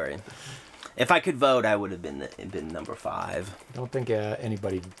 category. If I could vote, I would have been number 5. I don't think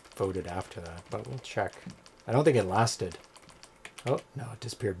anybody voted after that, but we'll check. I don't think it lasted. Oh, no, it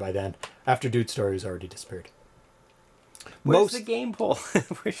disappeared by then. After Dude Story was already disappeared. Where's the game poll?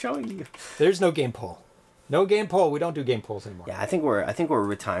 We're showing you. There's no game poll. No game poll. We don't do game polls anymore. Yeah, I think we're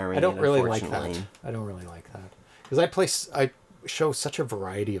retiring. I don't really like that. I don't really like that because I show such a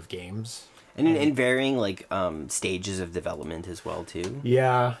variety of games and in varying like stages of development as well too.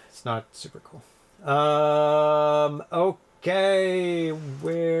 Yeah, it's not super cool. Okay,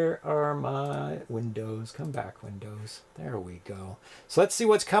 where are my windows? Come back, Windows. There we go. So let's see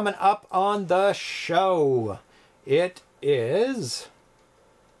what's coming up on the show. It is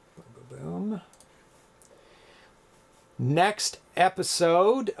boom. Next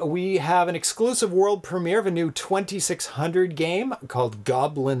episode, we have an exclusive world premiere of a new 2600 game called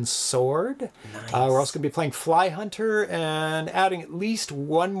Goblin Sword. Nice. We're also going to be playing Fly Hunter and adding at least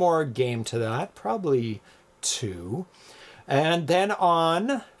one more game to that, probably 2. And then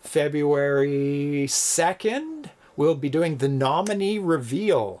on February 2nd, we'll be doing the nominee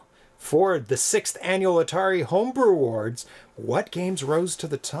reveal for the 6th annual Atari Homebrew Awards. What games rose to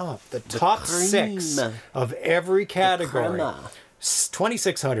the top? The top 6 of every category.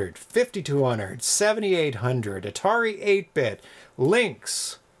 2600, 5200, 7800, Atari 8-bit,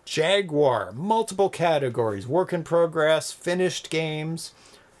 Lynx, Jaguar, multiple categories, work in progress, finished games,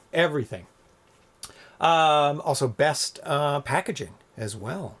 everything. Also best packaging as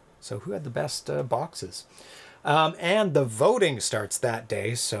well. So who had the best boxes? And the voting starts that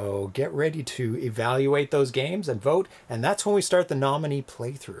day, so get ready to evaluate those games and vote. And that's when we start the nominee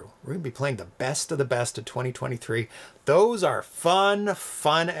playthrough. We're going to be playing the best of 2023. Those are fun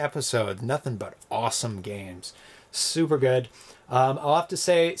episodes. Nothing but awesome games. Super good. I'll have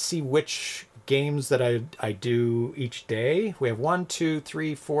to see which games that I do each day. We have 1, 2,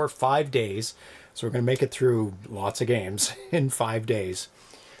 3, 4, 5 days. So we're going to make it through lots of games in 5 days.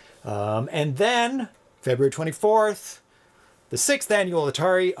 And then February 24th, the 6th annual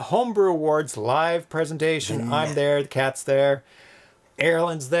Atari Homebrew Awards live presentation. I'm there, the cat's there,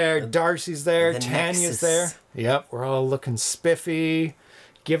 Erlen's there, Darcy's there, Tanya's there. Yep, we're all looking spiffy,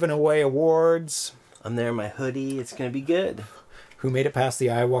 giving away awards. I'm there in my hoodie. It's going to be good. Who made it past the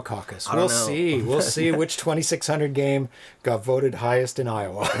Iowa caucus? We'll see. We'll see which 2600 game got voted highest in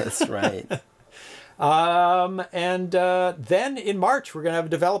Iowa. That's right. Then in March, we're going to have a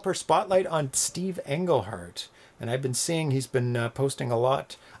developer spotlight on Steve Englehart. And I've been seeing he's been posting a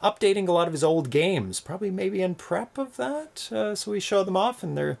lot, updating a lot of his old games, probably maybe in prep of that. So we show them off,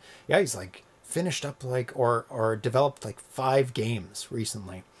 and they're, yeah, he's like finished up like, or developed like 5 games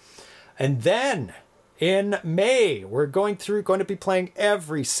recently. And then in May, we're going to be playing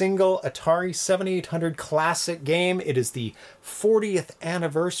every single Atari 7800 classic game. It is the 40th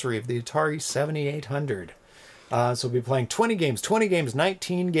anniversary of the Atari 7800. So we'll be playing 20 games,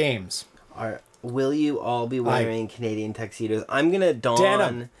 19 games. Will you all be wearing Canadian tuxedos? I'm going to don...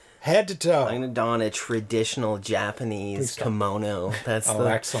 Denim, head to toe. I'm going to don a traditional Japanese kimono. That's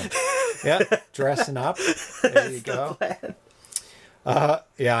excellent. Yeah, dressing up. There you go.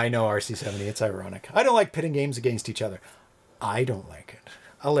 Yeah, I know, RC70. It's ironic. I don't like pitting games against each other. I don't like it.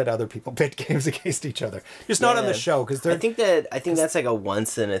 I'll let other people pit games against each other. Just not on the show, because they're... I think that's like a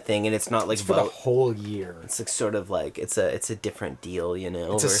once in a thing, and it's not like for the whole year. It's like sort of like it's a different deal, you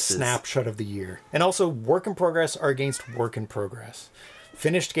know. It's a snapshot of the year, and also work in progress are against work in progress.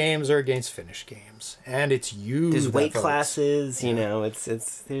 Finished games are against finished games, and it's you. There's weight classes, you know. It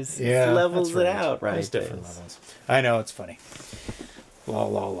levels it out, right? There's different levels. I know, it's funny.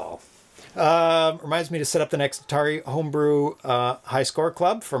 Lol. Reminds me to set up the next Atari Homebrew High Score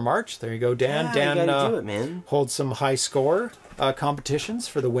Club for March. There you go, Dan. Yeah, Dan gotta do it, man. Holds some high score competitions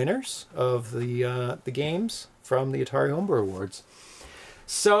for the winners of the games from the Atari Homebrew Awards.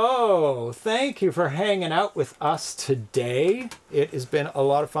 So, thank you for hanging out with us today. It has been a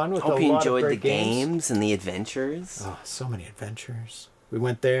lot of fun with a lot of great games. Hope you enjoyed the games and the adventures. Oh, so many adventures. We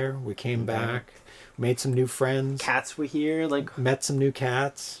went there, we came back, made some new friends. Cats were here, like... Met some new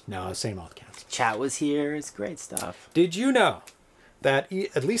cats. No, same old cats. Chat was here. It's great stuff. Did you know that,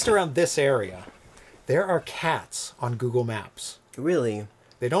 at least around this area, there are cats on Google Maps? Really?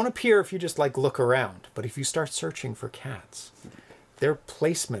 They don't appear if you just, like, look around. But if you start searching for cats... They're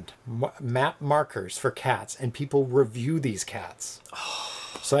placement map markers for cats, and people review these cats.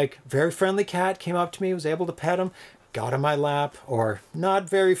 It's like, very friendly cat came up to me, was able to pet him, got on my lap, or not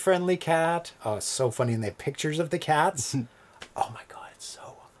very friendly cat. Oh, it's so funny, and they have pictures of the cats. Oh my God, it's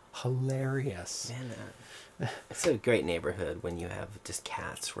so hilarious. Man, it's a great neighborhood when you have just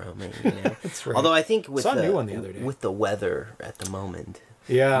cats roaming, you know? That's right. Although I think with saw a new one the other day. With the weather at the moment,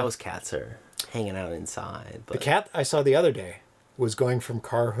 most cats are hanging out inside. But... The cat I saw the other day was going from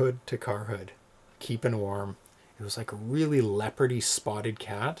car hood to car hood, keeping warm. It was like a really leopardy spotted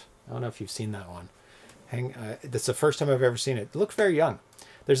cat. I don't know if you've seen that one. That's the first time I've ever seen it. It looked very young.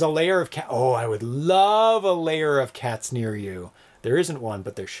 There's a layer of cat. Oh, I would love a layer of cats near you. There isn't one,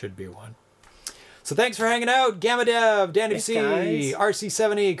 but there should be one. So thanks for hanging out. Gamma Dev, Danny C,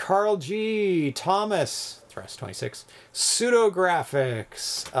 RC70, Carl G, Thomas, Thrust26,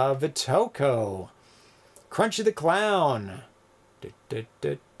 Pseudographics, Vitoko, Crunchy the Clown,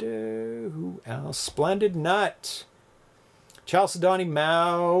 who else? Splendid Nut, Chalcedony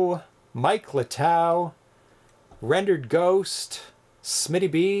Mao, Mike Latau, Rendered Ghost,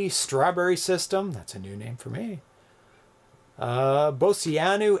 Smitty B, Strawberry System, that's a new name for me,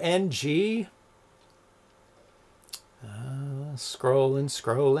 Bosianu NG, scrolling.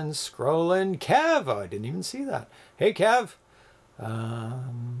 Kev, oh, I didn't even see that. Hey, Kev.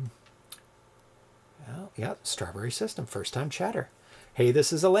 Yeah, Strawberry System, first time chatter. Hey,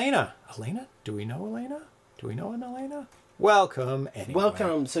 this is Elena. Elena? Do we know Elena? Do we know an Elena? Welcome, anyway.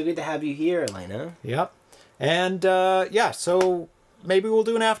 Welcome. So good to have you here, Elena. Yep. And, yeah, so maybe we'll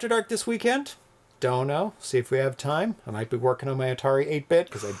do an After Dark this weekend. Don't know. See if we have time. I might be working on my Atari 8-bit,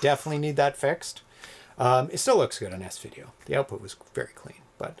 because I definitely need that fixed. It still looks good on S-Video. The output was very clean,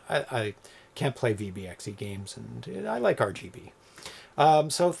 but I can't play VBXE games, and I like RGB.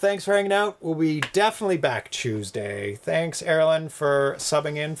 So thanks for hanging out. We'll be definitely back Tuesday. Thanks, Erlen, for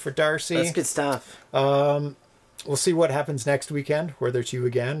subbing in for Darcy. That's good stuff. We'll see what happens next weekend, whether it's you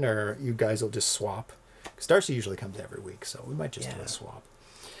again or you guys will just swap. Because Darcy usually comes every week, so we might just do a swap.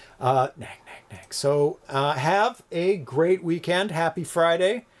 Nag. So have a great weekend. Happy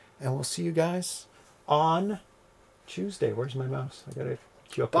Friday. And we'll see you guys on Tuesday. Where's my mouse? I got to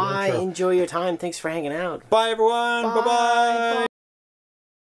queue up. Bye. Enjoy your time. Thanks for hanging out. Bye, everyone. Bye-bye.